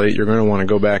joined us late, you're going to want to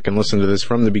go back and listen to this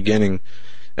from the beginning,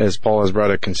 as Paul has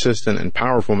brought a consistent and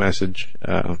powerful message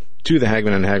to the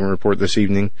Hagman and Hagman Report this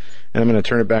evening. And I'm going to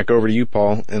turn it back over to you,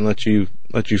 Paul, and let you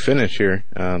finish here.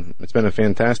 It's been a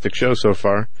fantastic show so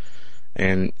far,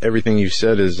 and everything you've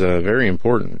said is very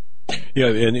important. Yeah,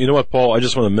 and you know what, Paul? I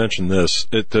just want to mention this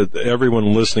to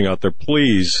everyone listening out there.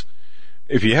 Please,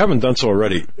 if you haven't done so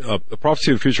already, The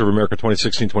Prophecy of the Future of America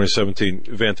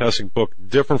 2016-2017, fantastic book,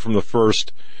 different from the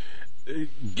first.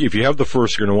 If you have the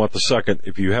first, you're going to want the second.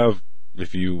 If you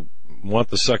want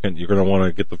the second, you're going to want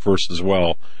to get the first as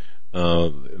well.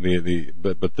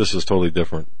 But this is totally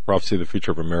different. Prophecy of the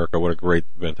Future of America, what a great,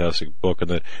 fantastic book.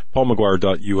 And then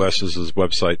paulmcguire.us is his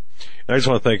website. And I just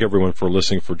want to thank everyone for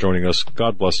listening, for joining us.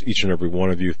 God bless each and every one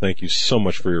of you. Thank you so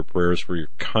much for your prayers, for your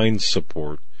kind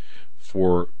support,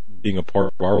 for being a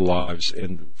part of our lives,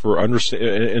 and for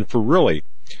really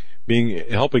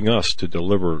helping us to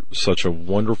deliver such a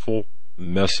wonderful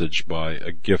message by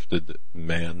a gifted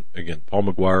man. Again, Paul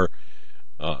Mcguire,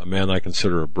 a man I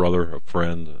consider a brother, a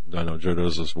friend. I know Joe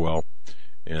does as well,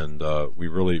 and we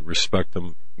really respect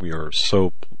him. We are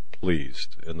so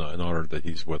pleased and honored that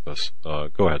he's with us.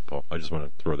 Go ahead, Paul. I just want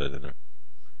to throw that in there.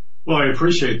 Well, I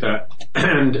appreciate that,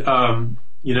 and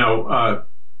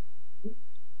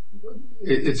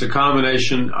it's a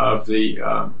combination of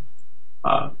the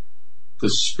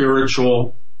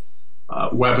spiritual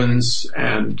weapons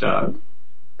and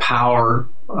power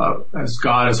as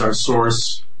God is our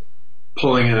source,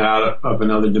 pulling it out of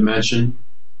another dimension,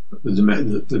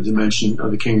 the dimension of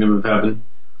the kingdom of heaven,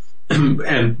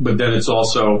 but then it's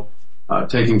also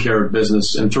taking care of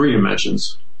business in three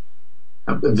dimensions.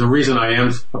 The reason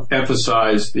I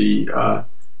emphasize the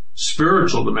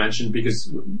spiritual dimension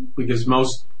because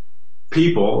most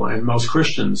people and most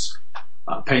Christians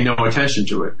pay no attention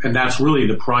to it, and that's really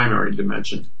the primary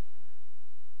dimension.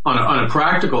 On a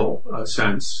practical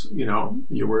sense,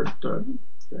 you were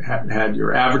had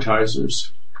your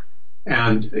advertisers,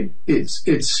 and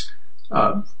it's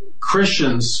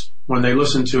Christians, when they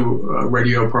listen to a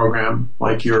radio program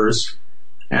like yours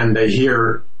and they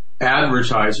hear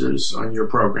advertisers on your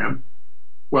program,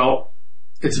 well,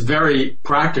 it's very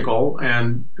practical,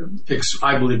 and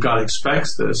I believe God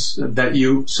expects this, that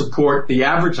you support the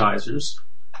advertisers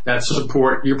that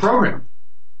support your program,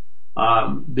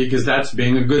 because that's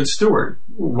being a good steward.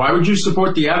 Why would you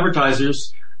support the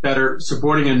advertisers that are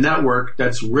supporting a network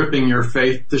that's ripping your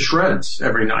faith to shreds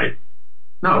every night?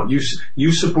 No,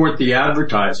 you support the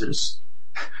advertisers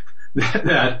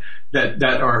that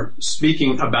are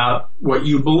speaking about what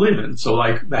you believe in. So,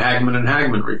 like the Hagman and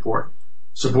Hagman Report.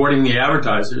 Supporting the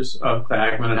advertisers of the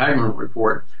Hagman and Hagman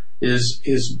Report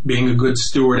is being a good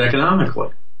steward economically.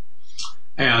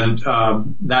 And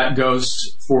that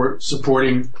goes for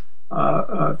supporting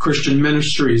Christian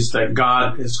ministries that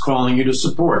God is calling you to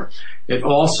support. It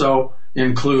also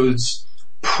includes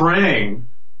praying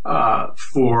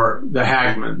for the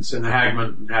Hagmans and the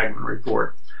Hagman and Hagman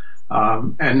Report.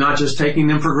 And not just taking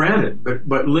them for granted,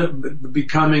 but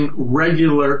becoming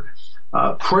regular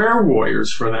prayer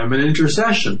warriors for them and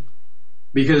intercession.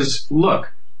 Because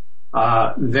look,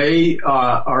 they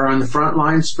are on the front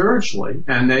line spiritually,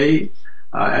 and they,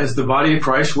 as the body of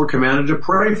Christ, we're commanded to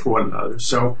pray for one another.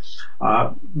 So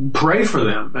pray for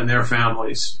them and their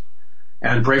families,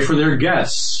 and pray for their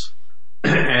guests.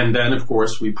 And then, of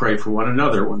course, we pray for one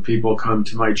another. When people come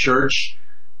to my church,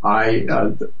 I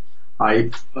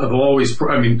have always,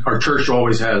 our church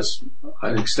always has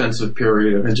an extensive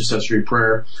period of intercessory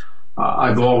prayer.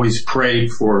 I've always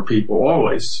prayed for people,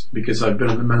 always, because I've been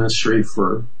in the ministry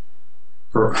for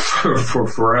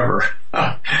forever.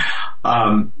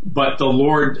 But the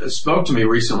Lord spoke to me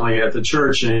recently at the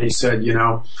church, and He said,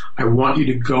 I want you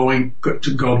to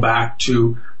go back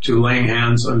to laying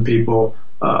hands on people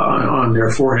on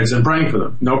their foreheads and praying for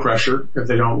them. No pressure. If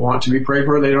they don't want to be prayed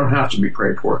for, they don't have to be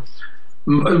prayed for.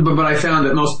 But I found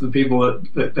that most of the people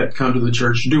that come to the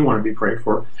church do want to be prayed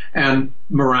for. And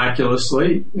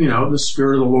miraculously, the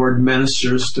Spirit of the Lord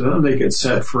ministers to them. They get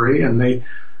set free, and we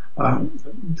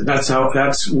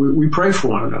pray for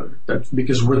one another. That's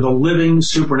because we're the living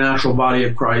supernatural body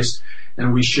of Christ,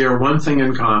 and we share one thing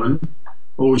in common.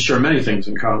 Well, we share many things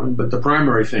in common, but the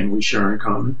primary thing we share in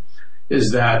common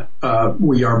is that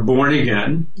we are born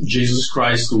again. Jesus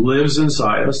Christ lives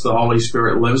inside us. The Holy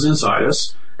Spirit lives inside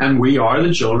us. And we are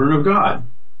the children of God.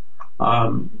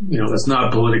 That's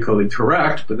not politically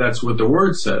correct, but that's what the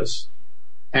Word says.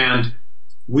 And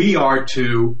we are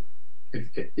to,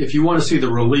 if you want to see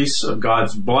the release of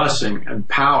God's blessing and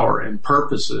power and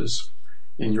purposes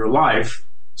in your life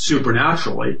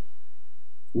supernaturally,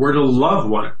 we're to love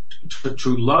one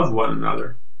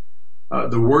another.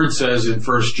 The Word says in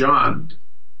 1 John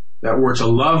that we're to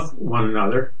love one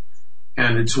another,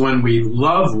 and it's when we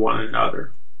love one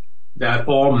another that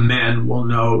all men will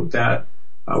know that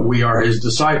we are His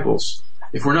disciples.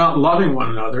 If we're not loving one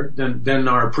another, then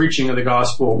our preaching of the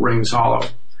gospel rings hollow.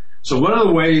 So one of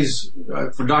the ways,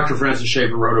 Dr. Francis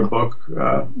Schaeffer wrote a book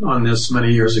on this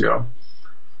many years ago,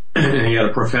 and he had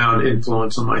a profound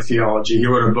influence on my theology. He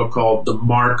wrote a book called The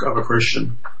Mark of a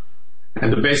Christian.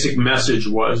 And the basic message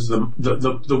was the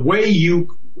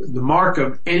mark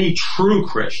of any true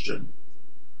Christian,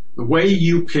 the way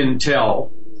you can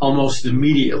tell almost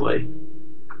immediately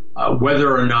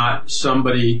whether or not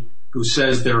somebody who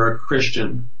says they're a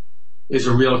Christian is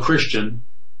a real Christian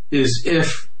is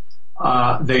if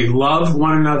they love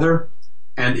one another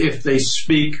and if they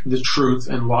speak the truth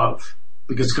in love,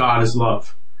 because God is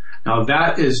love. Now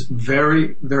that is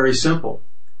very, very simple.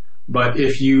 But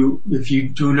if you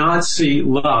do not see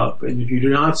love, and if you do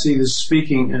not see the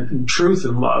speaking and truth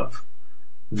in love,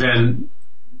 then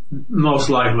most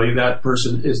likely that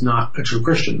person is not a true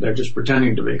Christian. They're just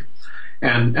pretending to be.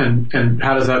 And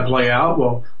how does that play out?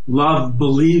 Well, love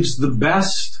believes the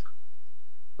best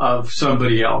of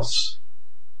somebody else.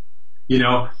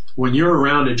 When you're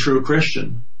around a true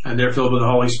Christian and they're filled with the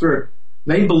Holy Spirit,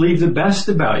 they believe the best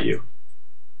about you.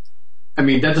 I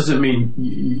mean, that doesn't mean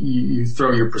you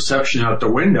throw your perception out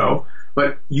the window,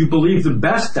 but you believe the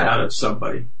best out of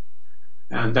somebody.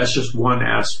 And that's just one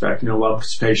aspect. Love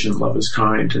is patient, love is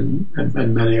kind, and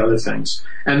many other things.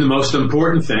 And the most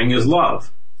important thing is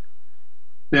love.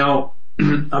 Now,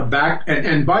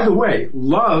 and by the way,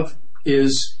 love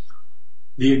is,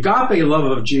 the agape love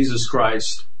of Jesus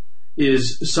Christ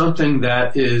is something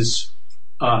that is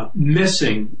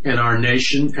missing in our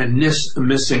nation and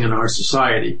missing in our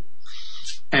society.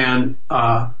 And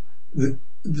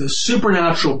the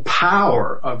supernatural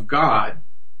power of God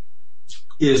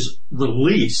is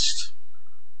released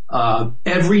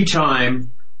every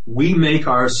time we make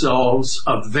ourselves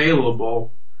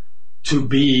available to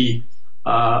be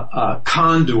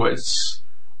conduits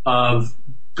of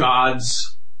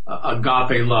God's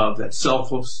agape love, that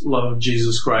selfless love of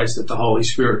Jesus Christ that the Holy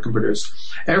Spirit can produce.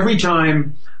 Every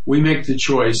time we make the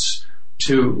choice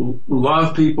to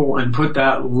love people and put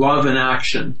that love in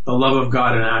action, the love of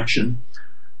God in action,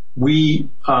 we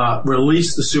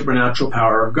release the supernatural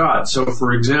power of God. So,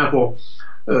 for example,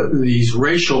 these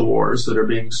racial wars that are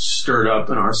being stirred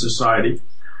up in our society,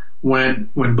 when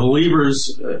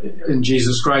believers in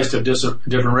Jesus Christ of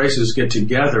different races get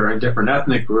together and different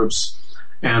ethnic groups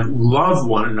and love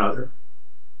one another,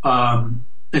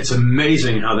 it's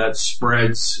amazing how that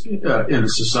spreads in a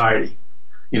society.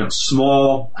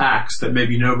 Small acts that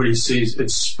maybe nobody sees,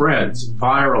 it spreads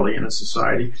virally in a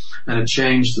society, and it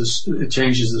changes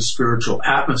the spiritual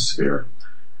atmosphere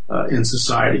in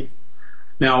society.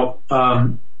 Now,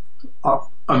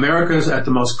 America is at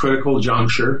the most critical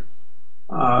juncture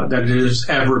that it has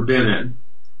ever been in.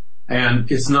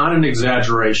 And it's not an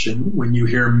exaggeration when you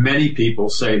hear many people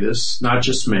say this, not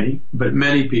just me, but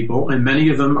many people, and many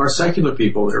of them are secular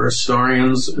people. They're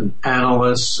historians and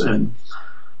analysts and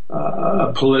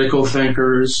political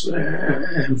thinkers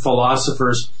and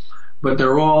philosophers, but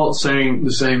they're all saying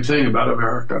the same thing about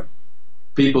America.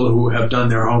 People who have done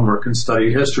their homework and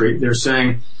studied history, they're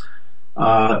saying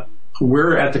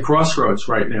we're at the crossroads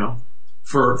right now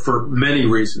for many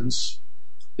reasons.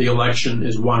 The election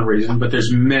is one reason, but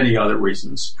there's many other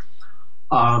reasons.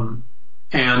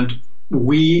 And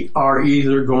we are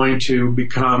either going to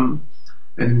become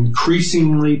an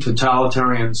increasingly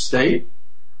totalitarian state,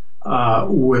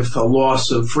 with a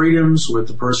loss of freedoms, with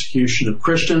the persecution of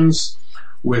Christians,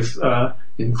 with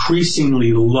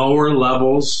increasingly lower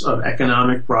levels of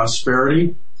economic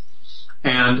prosperity.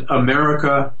 And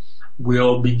America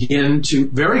will begin to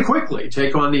very quickly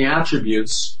take on the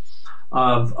attributes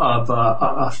of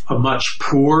a much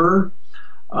poorer,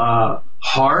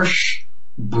 harsh,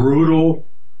 brutal,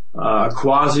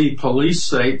 quasi-police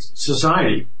state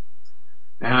society.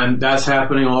 And that's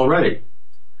happening already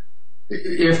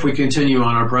if we continue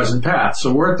on our present path.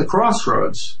 So we're at the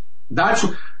crossroads. That's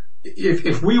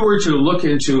if we were to look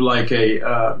into like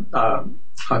a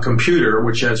computer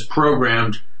which has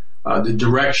programmed the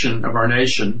direction of our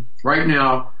nation. Right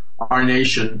now, our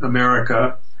nation,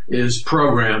 America, is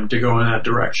programmed to go in that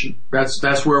direction.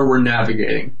 That's where we're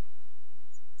navigating.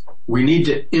 We need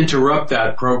to interrupt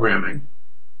that programming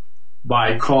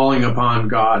by calling upon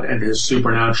God and His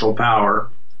supernatural power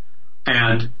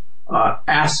and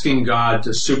asking God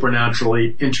to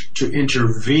supernaturally to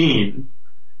intervene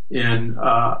in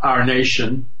our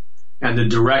nation and the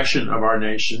direction of our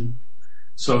nation,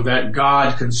 so that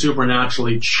God can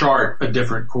supernaturally chart a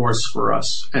different course for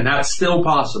us. And that's still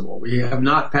possible. We have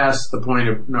not passed the point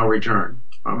of no return.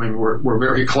 I mean, we're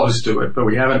very close to it, but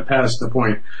we haven't passed the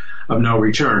point of no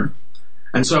return.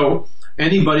 And so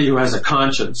anybody who has a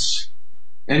conscience,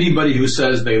 anybody who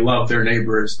says they love their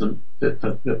neighbors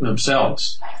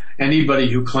themselves,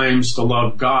 anybody who claims to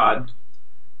love God,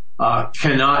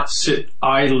 cannot sit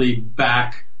idly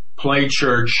back, play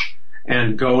church,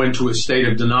 and go into a state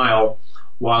of denial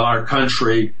while our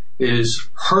country is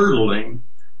hurtling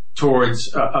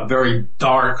towards a very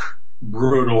dark,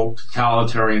 brutal,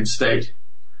 totalitarian state.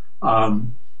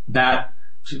 That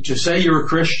to say you're a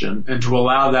Christian and to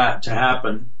allow that to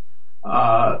happen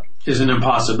is an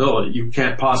impossibility. You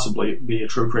can't possibly be a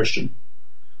true Christian.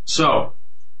 So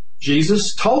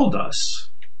Jesus told us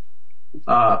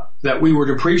that we were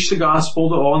to preach the gospel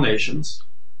to all nations,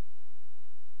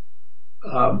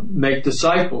 make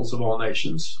disciples of all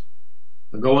nations,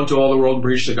 go into all the world and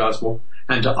preach the gospel,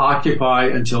 and to occupy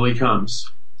until He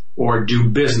comes, or do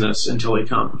business until He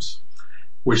comes,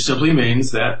 which simply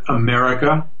means that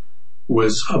America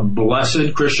was a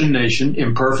blessed Christian nation,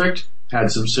 imperfect, had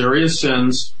some serious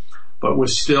sins, but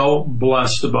was still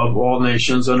blessed above all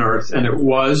nations on earth, and it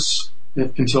was,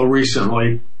 until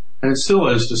recently, and it still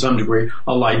is to some degree,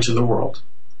 a light to the world.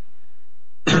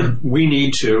 We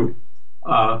need to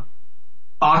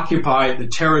occupy the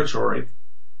territory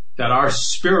that our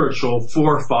spiritual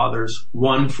forefathers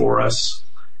won for us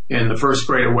in the First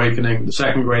Great Awakening, the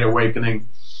Second Great Awakening,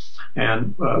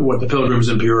 and what the Pilgrims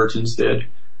and Puritans did.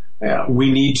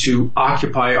 We need to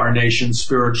occupy our nation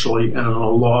spiritually and in a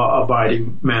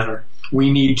law-abiding manner.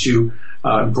 We need to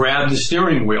grab the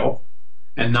steering wheel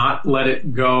and not let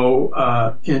it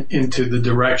go into the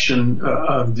direction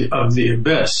of the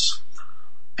abyss.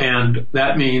 And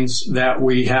that means that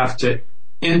we have to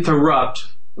interrupt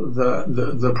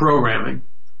the programming,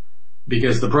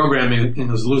 because the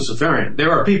programming is Luciferian.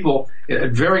 There are people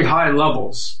at very high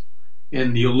levels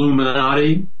in the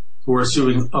Illuminati who are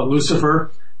suing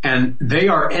Lucifer, and they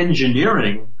are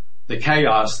engineering the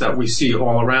chaos that we see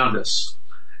all around us.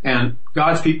 And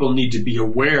God's people need to be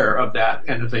aware of that,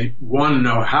 and if they want to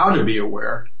know how to be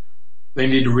aware, they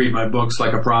need to read my books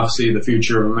like A Prophecy of the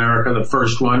Future of America, the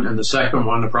first one, and the second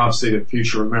one, A Prophecy of the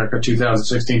Future of America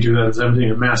 2016,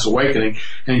 2017, and Mass Awakening,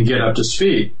 and get up to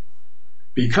speed.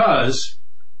 Because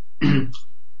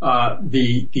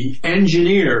the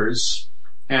engineers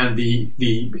and the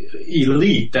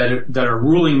elite that are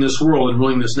ruling this world and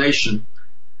ruling this nation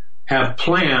have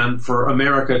planned for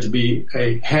America to be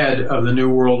a head of the New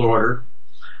World Order,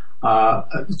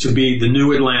 to be the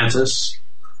new Atlantis,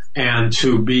 and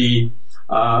to be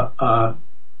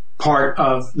part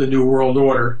of the New World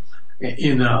Order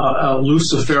in a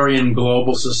Luciferian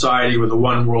global society with a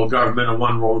one world government, a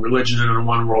one world religion, and a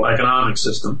one world economic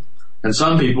system. And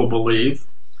some people believe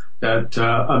that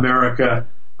America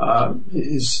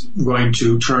is going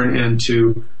to turn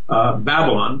into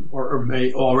Babylon, or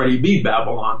may already be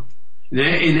Babylon.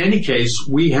 In any case,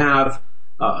 we have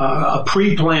a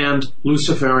pre-planned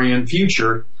Luciferian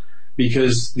future,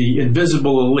 because the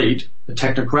invisible elite, the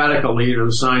technocratic elite, or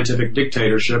the scientific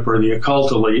dictatorship, or the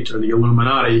occult elite, or the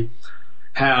Illuminati,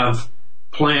 have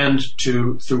planned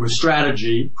to, through a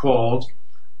strategy called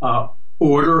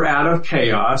order out of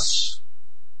chaos,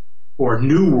 or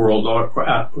New World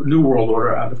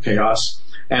Order out of chaos.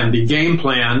 And the game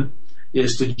plan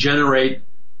is to generate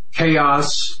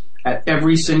chaos at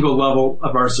every single level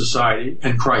of our society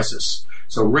and crisis.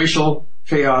 So racial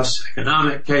chaos,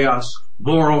 economic chaos,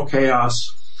 moral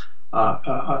chaos,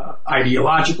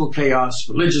 ideological chaos,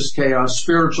 religious chaos,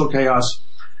 spiritual chaos,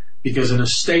 because in a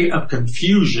state of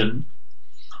confusion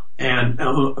and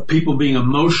people being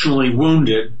emotionally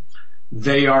wounded,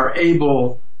 they are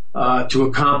able to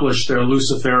accomplish their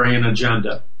Luciferian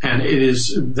agenda. And it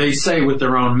is, they say with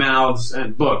their own mouths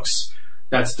and books,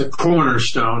 that's the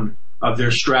cornerstone of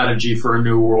their strategy for a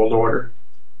new world order.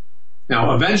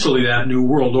 Now, eventually that new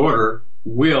world order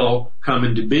will come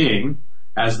into being,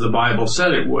 as the Bible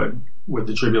said it would, with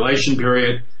the tribulation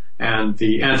period and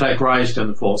the Antichrist and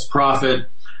the false prophet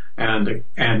and the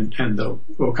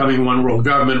coming one world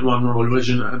government, one world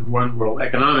religion, and one world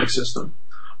economic system.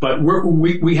 But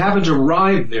we haven't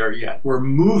arrived there yet. We're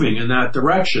moving in that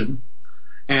direction.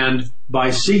 And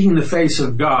by seeking the face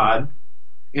of God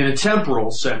in a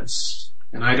temporal sense,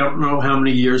 and I don't know how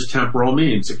many years temporal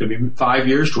means. It could be 5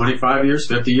 years, 25 years,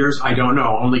 50 years. I don't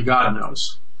know. Only God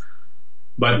knows.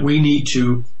 But we need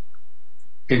to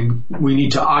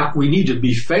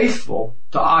be faithful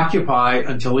to occupy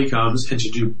until He comes and to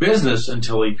do business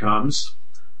until He comes.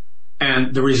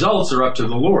 And the results are up to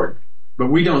the Lord. But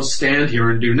we don't stand here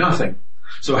and do nothing.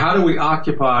 So how do we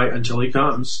occupy until He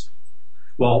comes?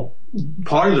 Well,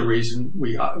 part of the reason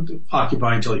we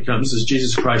occupy until He comes is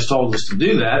Jesus Christ told us to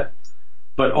do that.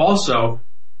 But also,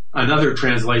 another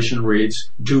translation reads,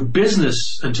 do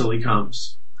business until He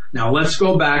comes. Now let's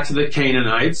go back to the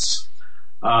Canaanites,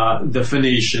 the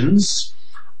Phoenicians,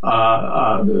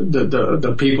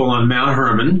 the people on Mount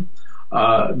Hermon,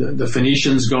 the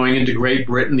Phoenicians going into Great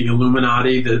Britain, the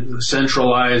Illuminati, the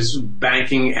centralized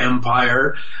banking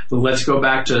empire. Let's go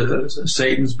back to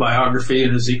Satan's biography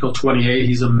in Ezekiel 28.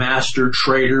 He's a master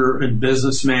trader and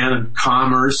businessman and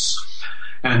commerce.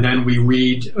 And then we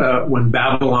read when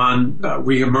Babylon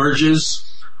reemerges,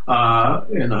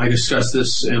 and I discuss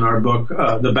this in our book,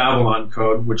 The Babylon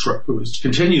Code, which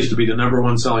continues to be the number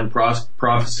one selling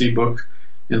prophecy book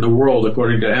in the world,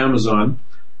 according to Amazon.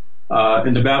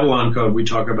 In the Babylon Code, we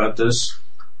talk about this.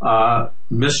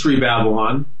 Mystery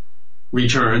Babylon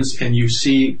returns, and you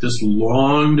see this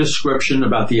long description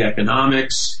about the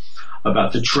economics,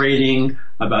 about the trading,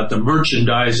 about the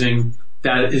merchandising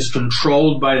that is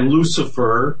controlled by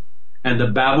Lucifer and the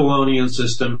Babylonian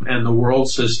system and the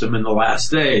world system in the last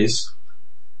days.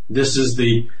 This is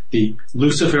the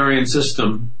Luciferian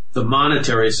system, the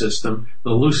monetary system,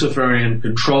 the Luciferian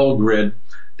control grid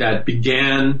that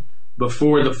began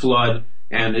before the flood,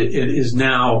 and it is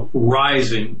now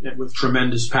rising with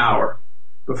tremendous power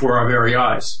before our very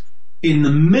eyes. In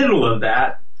the middle of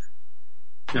that,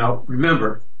 now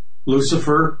remember,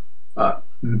 Lucifer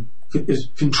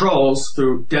controls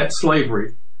through debt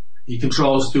slavery. He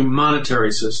controls through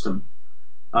monetary system,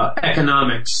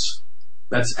 economics.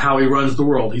 That's how he runs the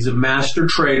world. He's a master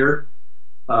trader,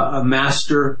 a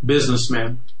master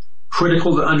businessman.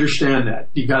 Critical to understand that.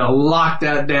 You got to lock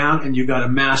that down and you got to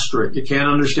master it. You can't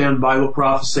understand Bible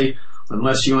prophecy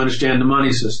unless you understand the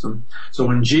money system. So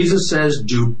when Jesus says,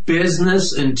 do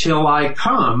business until I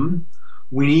come,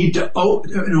 we need to,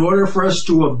 in order for us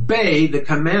to obey the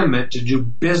commandment to do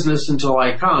business until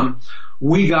I come,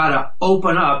 we got to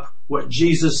open up what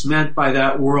Jesus meant by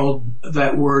that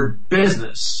word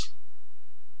business.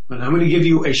 And I'm going to give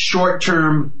you a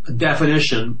short-term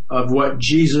definition of what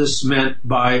Jesus meant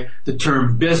by the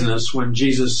term business when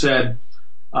Jesus said,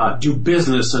 do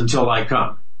business until I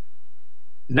come.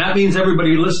 And that means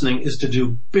everybody listening is to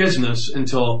do business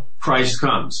until Christ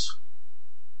comes.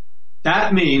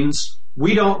 That means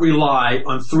we don't rely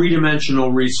on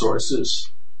three-dimensional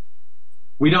resources.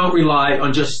 We don't rely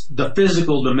on just the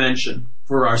physical dimension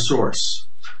for our source.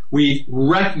 We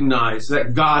recognize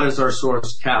that God is our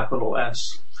source, capital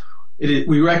S.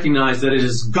 We recognize that it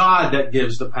is God that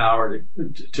gives the power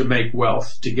to make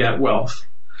wealth, to get wealth.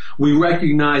 We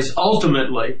recognize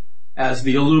ultimately, as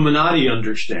the Illuminati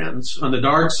understands on the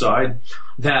dark side,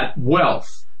 that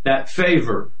wealth, that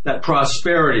favor, that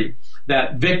prosperity,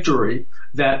 that victory,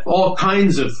 that all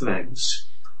kinds of things,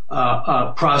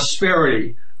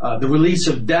 prosperity, the release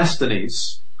of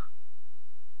destinies,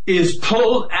 is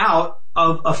pulled out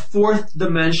of a fourth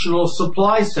dimensional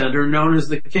supply center known as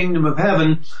the kingdom of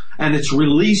heaven, and it's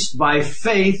released by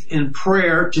faith in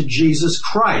prayer to Jesus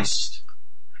Christ,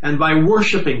 and by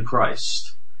worshiping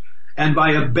Christ, and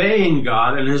by obeying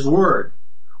God and His Word.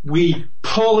 We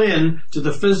pull in to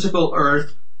the physical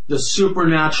earth the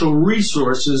supernatural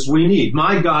resources we need.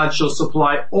 My God shall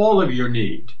supply all of your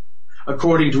need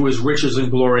according to His riches and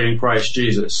glory in Christ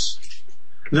Jesus.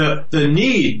 The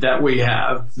need that we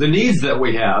have, the needs that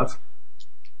we have,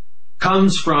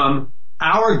 comes from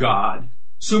our God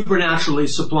supernaturally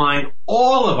supplying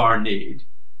all of our need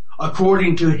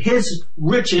according to His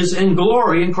riches and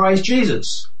glory in Christ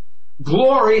Jesus.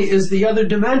 Glory is the other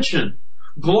dimension.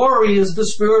 Glory is the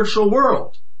spiritual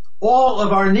world. All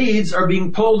of our needs are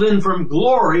being pulled in from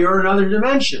glory or another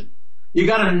dimension. You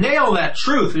got to nail that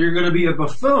truth or you're going to be a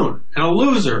buffoon and a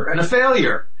loser and a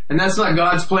failure. And that's not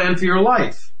God's plan for your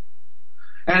life.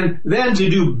 And then to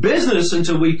do business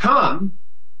until we come,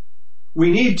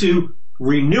 we need to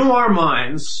renew our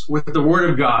minds with the Word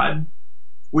of God.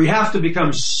 We have to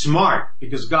become smart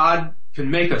because God can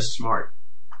make us smart.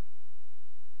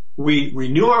 We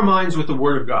renew our minds with the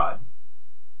Word of God.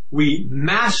 We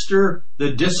master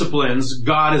the disciplines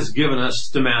God has given us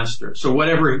to master. So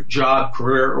whatever job,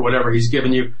 career, or whatever He's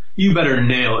given you, you better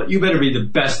nail it. You better be the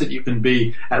best that you can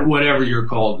be at whatever you're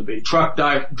called to be. Truck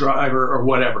driver or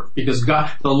whatever. Because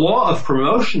God, the law of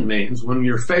promotion means when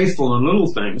you're faithful in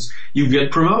little things, you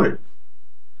get promoted.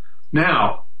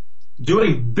 Now,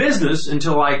 doing business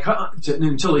until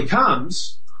He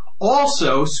comes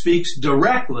also speaks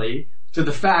directly to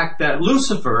the fact that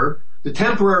Lucifer, the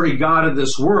temporary god of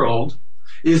this world,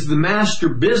 is the master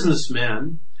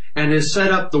businessman and has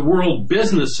set up the world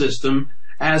business system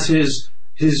as his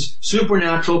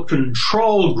supernatural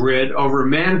control grid over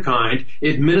mankind,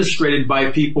 administrated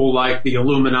by people like the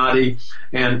Illuminati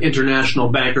and international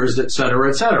bankers, etc.,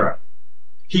 etc.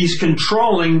 He's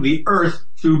controlling the earth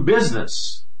through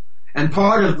business. And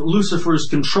part of Lucifer's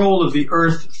control of the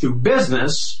earth through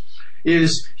business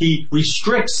is he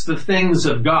restricts the things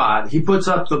of God. He puts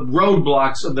up the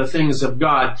roadblocks of the things of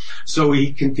God so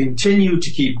he can continue to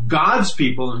keep God's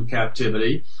people in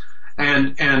captivity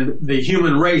and the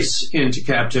human race into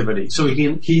captivity. So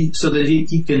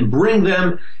he can bring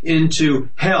them into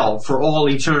hell for all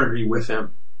eternity with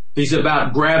him. He's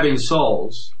about grabbing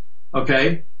souls.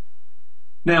 Okay?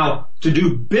 Now, to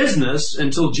do business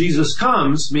until Jesus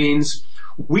comes means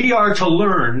we are to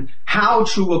learn how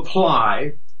to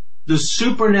apply the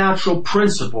supernatural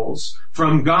principles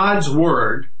from God's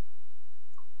Word.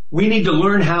 We need to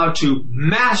learn how to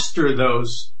master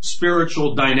those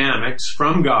spiritual dynamics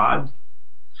from God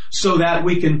so that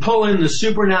we can pull in the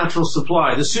supernatural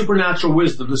supply, the supernatural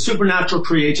wisdom, the supernatural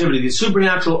creativity, the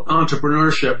supernatural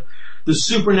entrepreneurship, the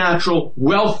supernatural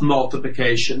wealth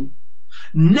multiplication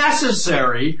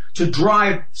necessary to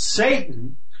drive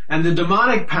Satan and the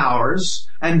demonic powers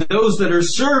and those that are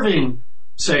serving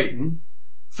Satan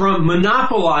from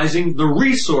monopolizing the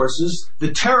resources,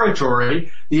 the territory,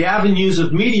 the avenues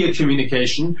of media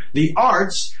communication, the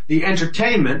arts, the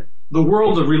entertainment, the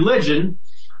world of religion,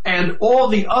 and all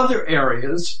the other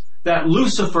areas that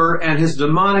Lucifer and his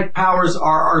demonic powers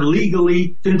are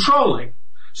legally controlling.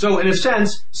 So in a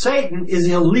sense, Satan is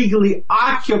illegally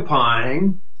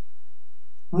occupying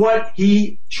what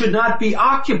he should not be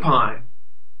occupying.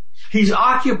 He's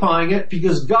occupying it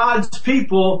because God's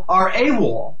people are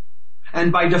AWOL.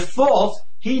 And by default,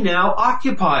 he now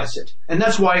occupies it. And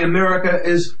that's why America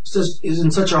is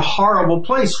in such a horrible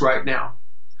place right now.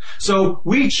 So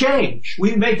we change.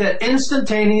 We make that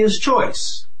instantaneous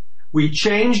choice. We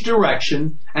change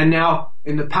direction, and now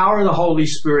in the power of the Holy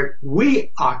Spirit,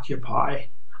 we occupy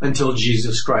until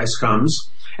Jesus Christ comes.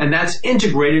 And that's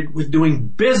integrated with doing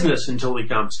business until He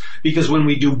comes. Because when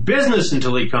we do business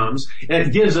until He comes,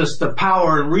 it gives us the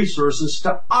power and resources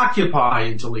to occupy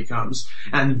until He comes.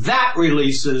 And that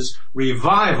releases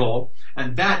revival,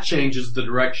 and that changes the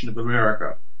direction of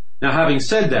America. Now, having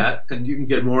said that, and you can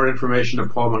get more information at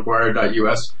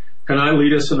paulmcguire.us, can I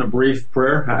lead us in a brief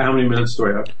prayer? How many minutes do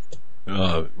I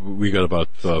have? We got about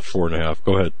 4.5.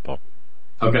 Go ahead, Paul.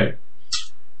 Okay.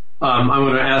 I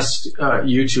want to ask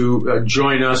you to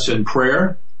join us in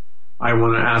prayer. I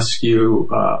want to ask you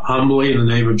humbly in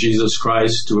the name of Jesus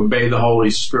Christ to obey the Holy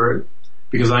Spirit,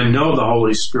 because I know the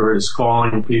Holy Spirit is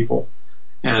calling people,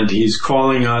 and He's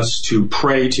calling us to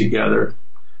pray together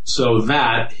so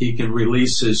that He can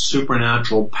release His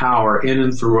supernatural power in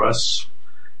and through us,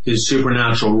 His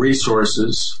supernatural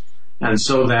resources, and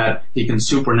so that He can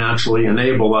supernaturally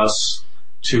enable us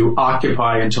to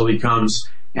occupy until He comes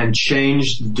and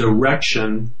change the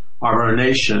direction of our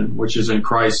nation, which is in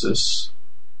crisis.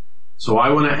 So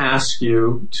I want to ask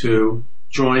you to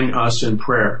join us in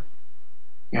prayer.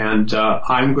 And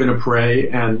I'm going to pray,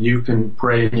 and you can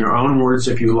pray in your own words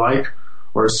if you like,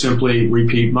 or simply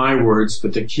repeat my words,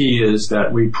 but the key is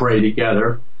that we pray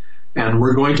together, and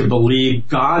we're going to believe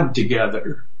God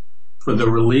together for the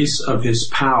release of His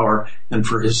power and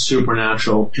for His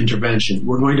supernatural intervention.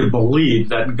 We're going to believe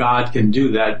that God can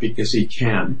do that because He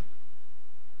can.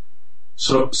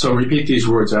 So repeat these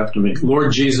words after me.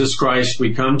 Lord Jesus Christ,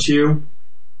 we come to You.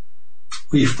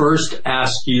 We first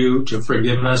ask You to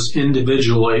forgive us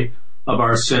individually of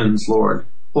our sins, Lord.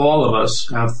 All of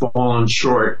us have fallen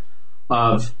short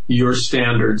of Your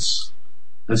standards.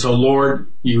 And so, Lord,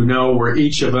 you know where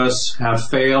each of us have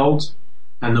failed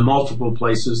and the multiple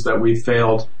places that we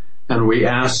failed. And we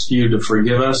ask you to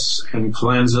forgive us and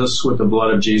cleanse us with the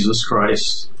blood of Jesus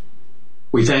Christ.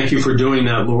 We thank you for doing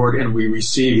that, Lord, and we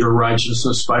receive your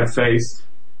righteousness by faith.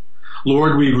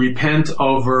 Lord, we repent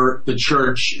over the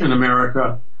church in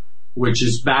America, which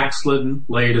is backslidden,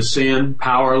 Laodicean,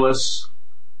 powerless,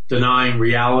 denying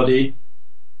reality.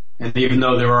 And even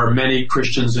though there are many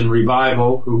Christians in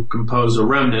revival who compose a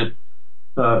remnant,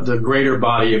 the greater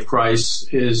body of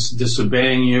Christ is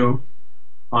disobeying you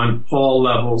on all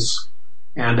levels.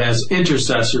 And as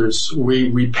intercessors, we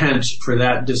repent for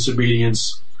that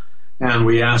disobedience. And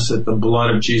we ask that the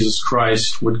blood of Jesus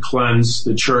Christ would cleanse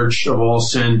the church of all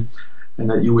sin, and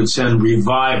that you would send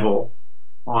revival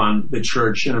on the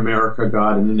church in America,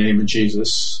 God, in the name of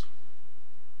Jesus.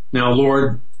 Now,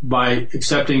 Lord, by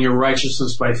accepting your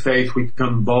righteousness by faith, we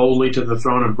come boldly to the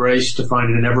throne of grace to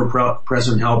find an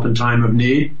ever-present help in time of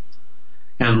need.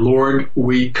 And Lord,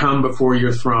 we come before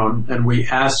your throne and we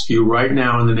ask you right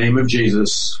now in the name of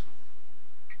Jesus,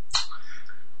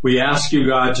 we ask you,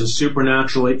 God, to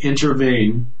supernaturally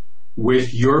intervene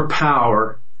with your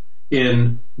power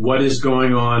in what is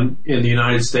going on in the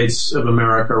United States of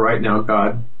America right now,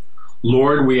 God.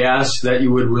 Lord, we ask that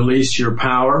you would release your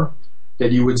power,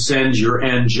 that you would send your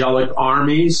angelic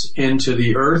armies into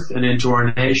the earth and into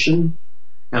our nation.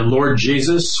 And Lord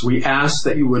Jesus, we ask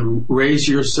that you would raise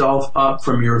yourself up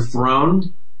from your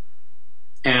throne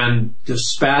and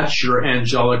dispatch your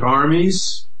angelic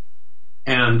armies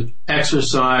and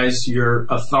exercise your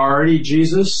authority,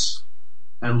 Jesus.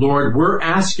 And Lord, we're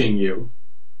asking you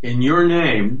in your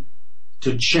name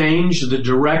to change the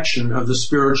direction of the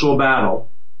spiritual battle.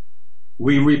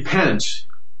 We repent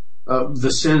of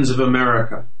the sins of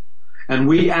America. And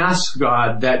we ask,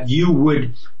 God, that you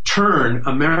would turn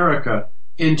America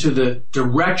into the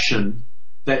direction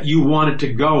that you want it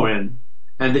to go in,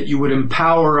 and that you would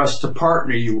empower us to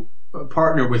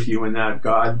partner with you in that,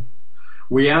 God.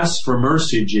 We ask for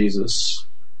mercy, Jesus,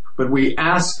 but we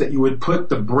ask that you would put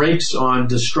the brakes on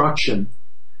destruction.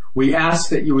 We ask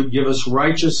that you would give us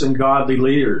righteous and godly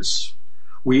leaders.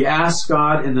 We ask,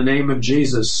 God, in the name of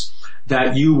Jesus,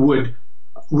 that you would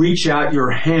reach out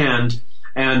your hand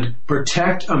and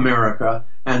protect America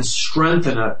and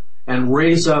strengthen it and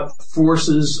raise up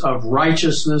forces of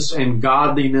righteousness and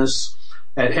godliness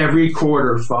at every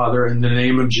quarter, Father, in the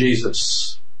name of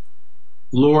Jesus.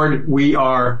 Lord, we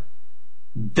are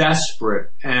desperate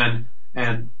and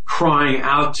crying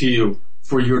out to you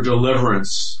for your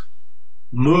deliverance.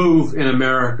 Move in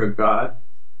America, God.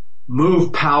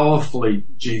 Move powerfully,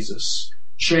 Jesus.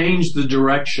 Change the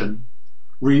direction.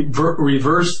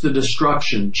 Reverse the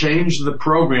destruction. Change the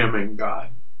programming, God.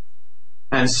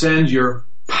 And send your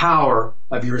power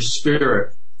of your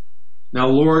Spirit. Now,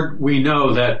 Lord, we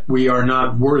know that we are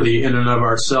not worthy in and of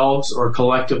ourselves or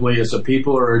collectively as a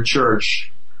people or a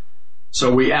church.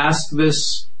 So we ask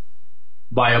this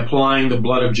by applying the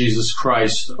blood of Jesus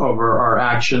Christ over our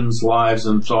actions, lives,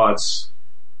 and thoughts.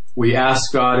 We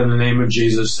ask, God, in the name of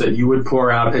Jesus, that you would pour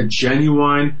out a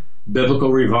genuine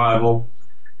biblical revival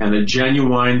and a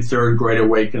genuine third great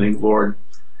awakening, Lord,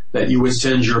 that you would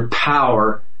send your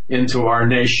power into our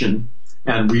nation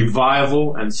and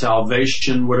revival and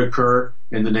salvation would occur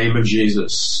in the name of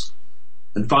Jesus.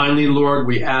 And finally, Lord,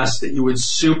 we ask that you would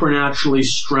supernaturally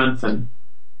strengthen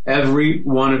every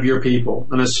one of your people,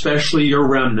 and especially your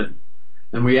remnant.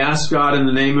 And we ask, God, in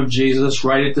the name of Jesus,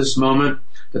 right at this moment,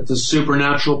 that the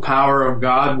supernatural power of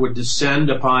God would descend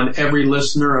upon every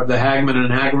listener of the Hagman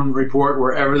and Hagman report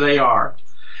wherever they are.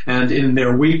 And in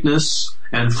their weakness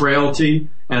and frailty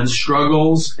and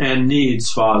struggles and needs,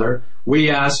 Father, we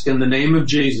ask in the name of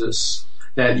Jesus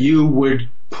that you would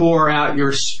pour out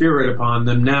your Spirit upon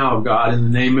them now, God, in the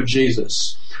name of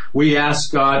Jesus. We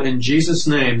ask, God, in Jesus'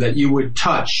 name, that you would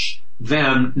touch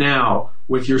them now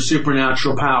with your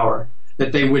supernatural power,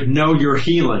 that they would know your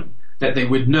healing, that they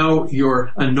would know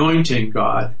your anointing,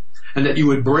 God, and that you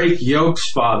would break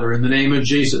yokes, Father, in the name of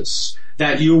Jesus,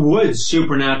 that you would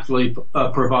supernaturally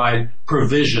provide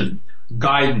provision,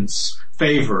 guidance,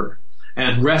 favor,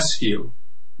 and rescue.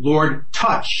 Lord,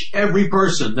 touch every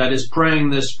person that is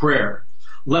praying this prayer.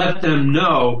 Let them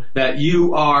know that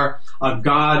you are a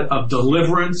God of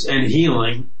deliverance and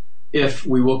healing if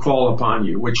we will call upon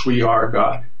you, which we are,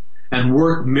 God, and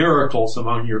work miracles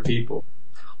among your people.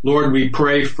 Lord, we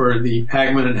pray for the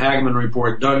Hagman and Hagman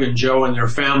report, Doug and Joe and their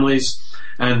families,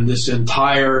 and this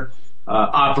entire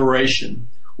operation.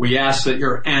 We ask that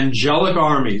your angelic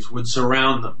armies would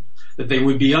surround them, that they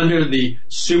would be under the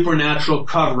supernatural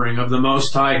covering of the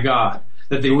Most High God,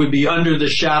 that they would be under the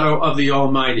shadow of the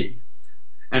Almighty,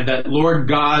 And that, Lord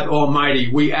God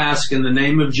Almighty, we ask in the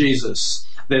name of Jesus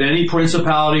that any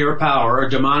principality or power or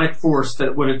demonic force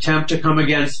that would attempt to come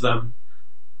against them,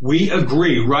 we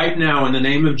agree right now in the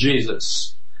name of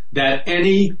Jesus that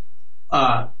any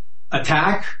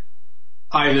attack,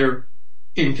 either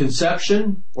in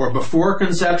conception or before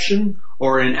conception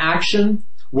or in action,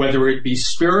 whether it be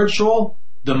spiritual,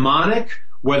 demonic,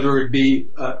 whether it be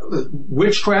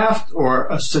witchcraft or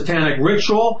a satanic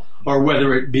ritual, or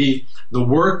whether it be the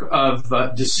work of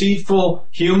deceitful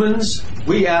humans,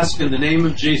 we ask in the name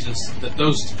of Jesus that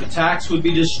those attacks would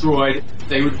be destroyed,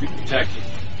 they would be protected.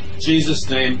 In Jesus'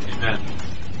 name, amen.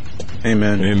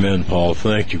 Amen. Amen, Paul.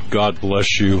 Thank you. God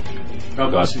bless you.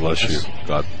 God bless you.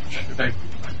 God bless you. Thank you.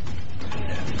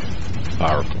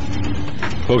 Powerful.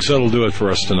 Folks, that'll do it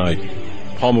for us tonight.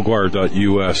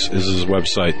 PaulMcGuire.us is his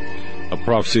website. A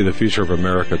Prophecy of the Future of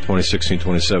America,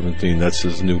 2016-2017. That's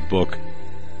his new book.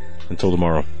 Until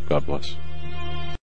tomorrow, God bless.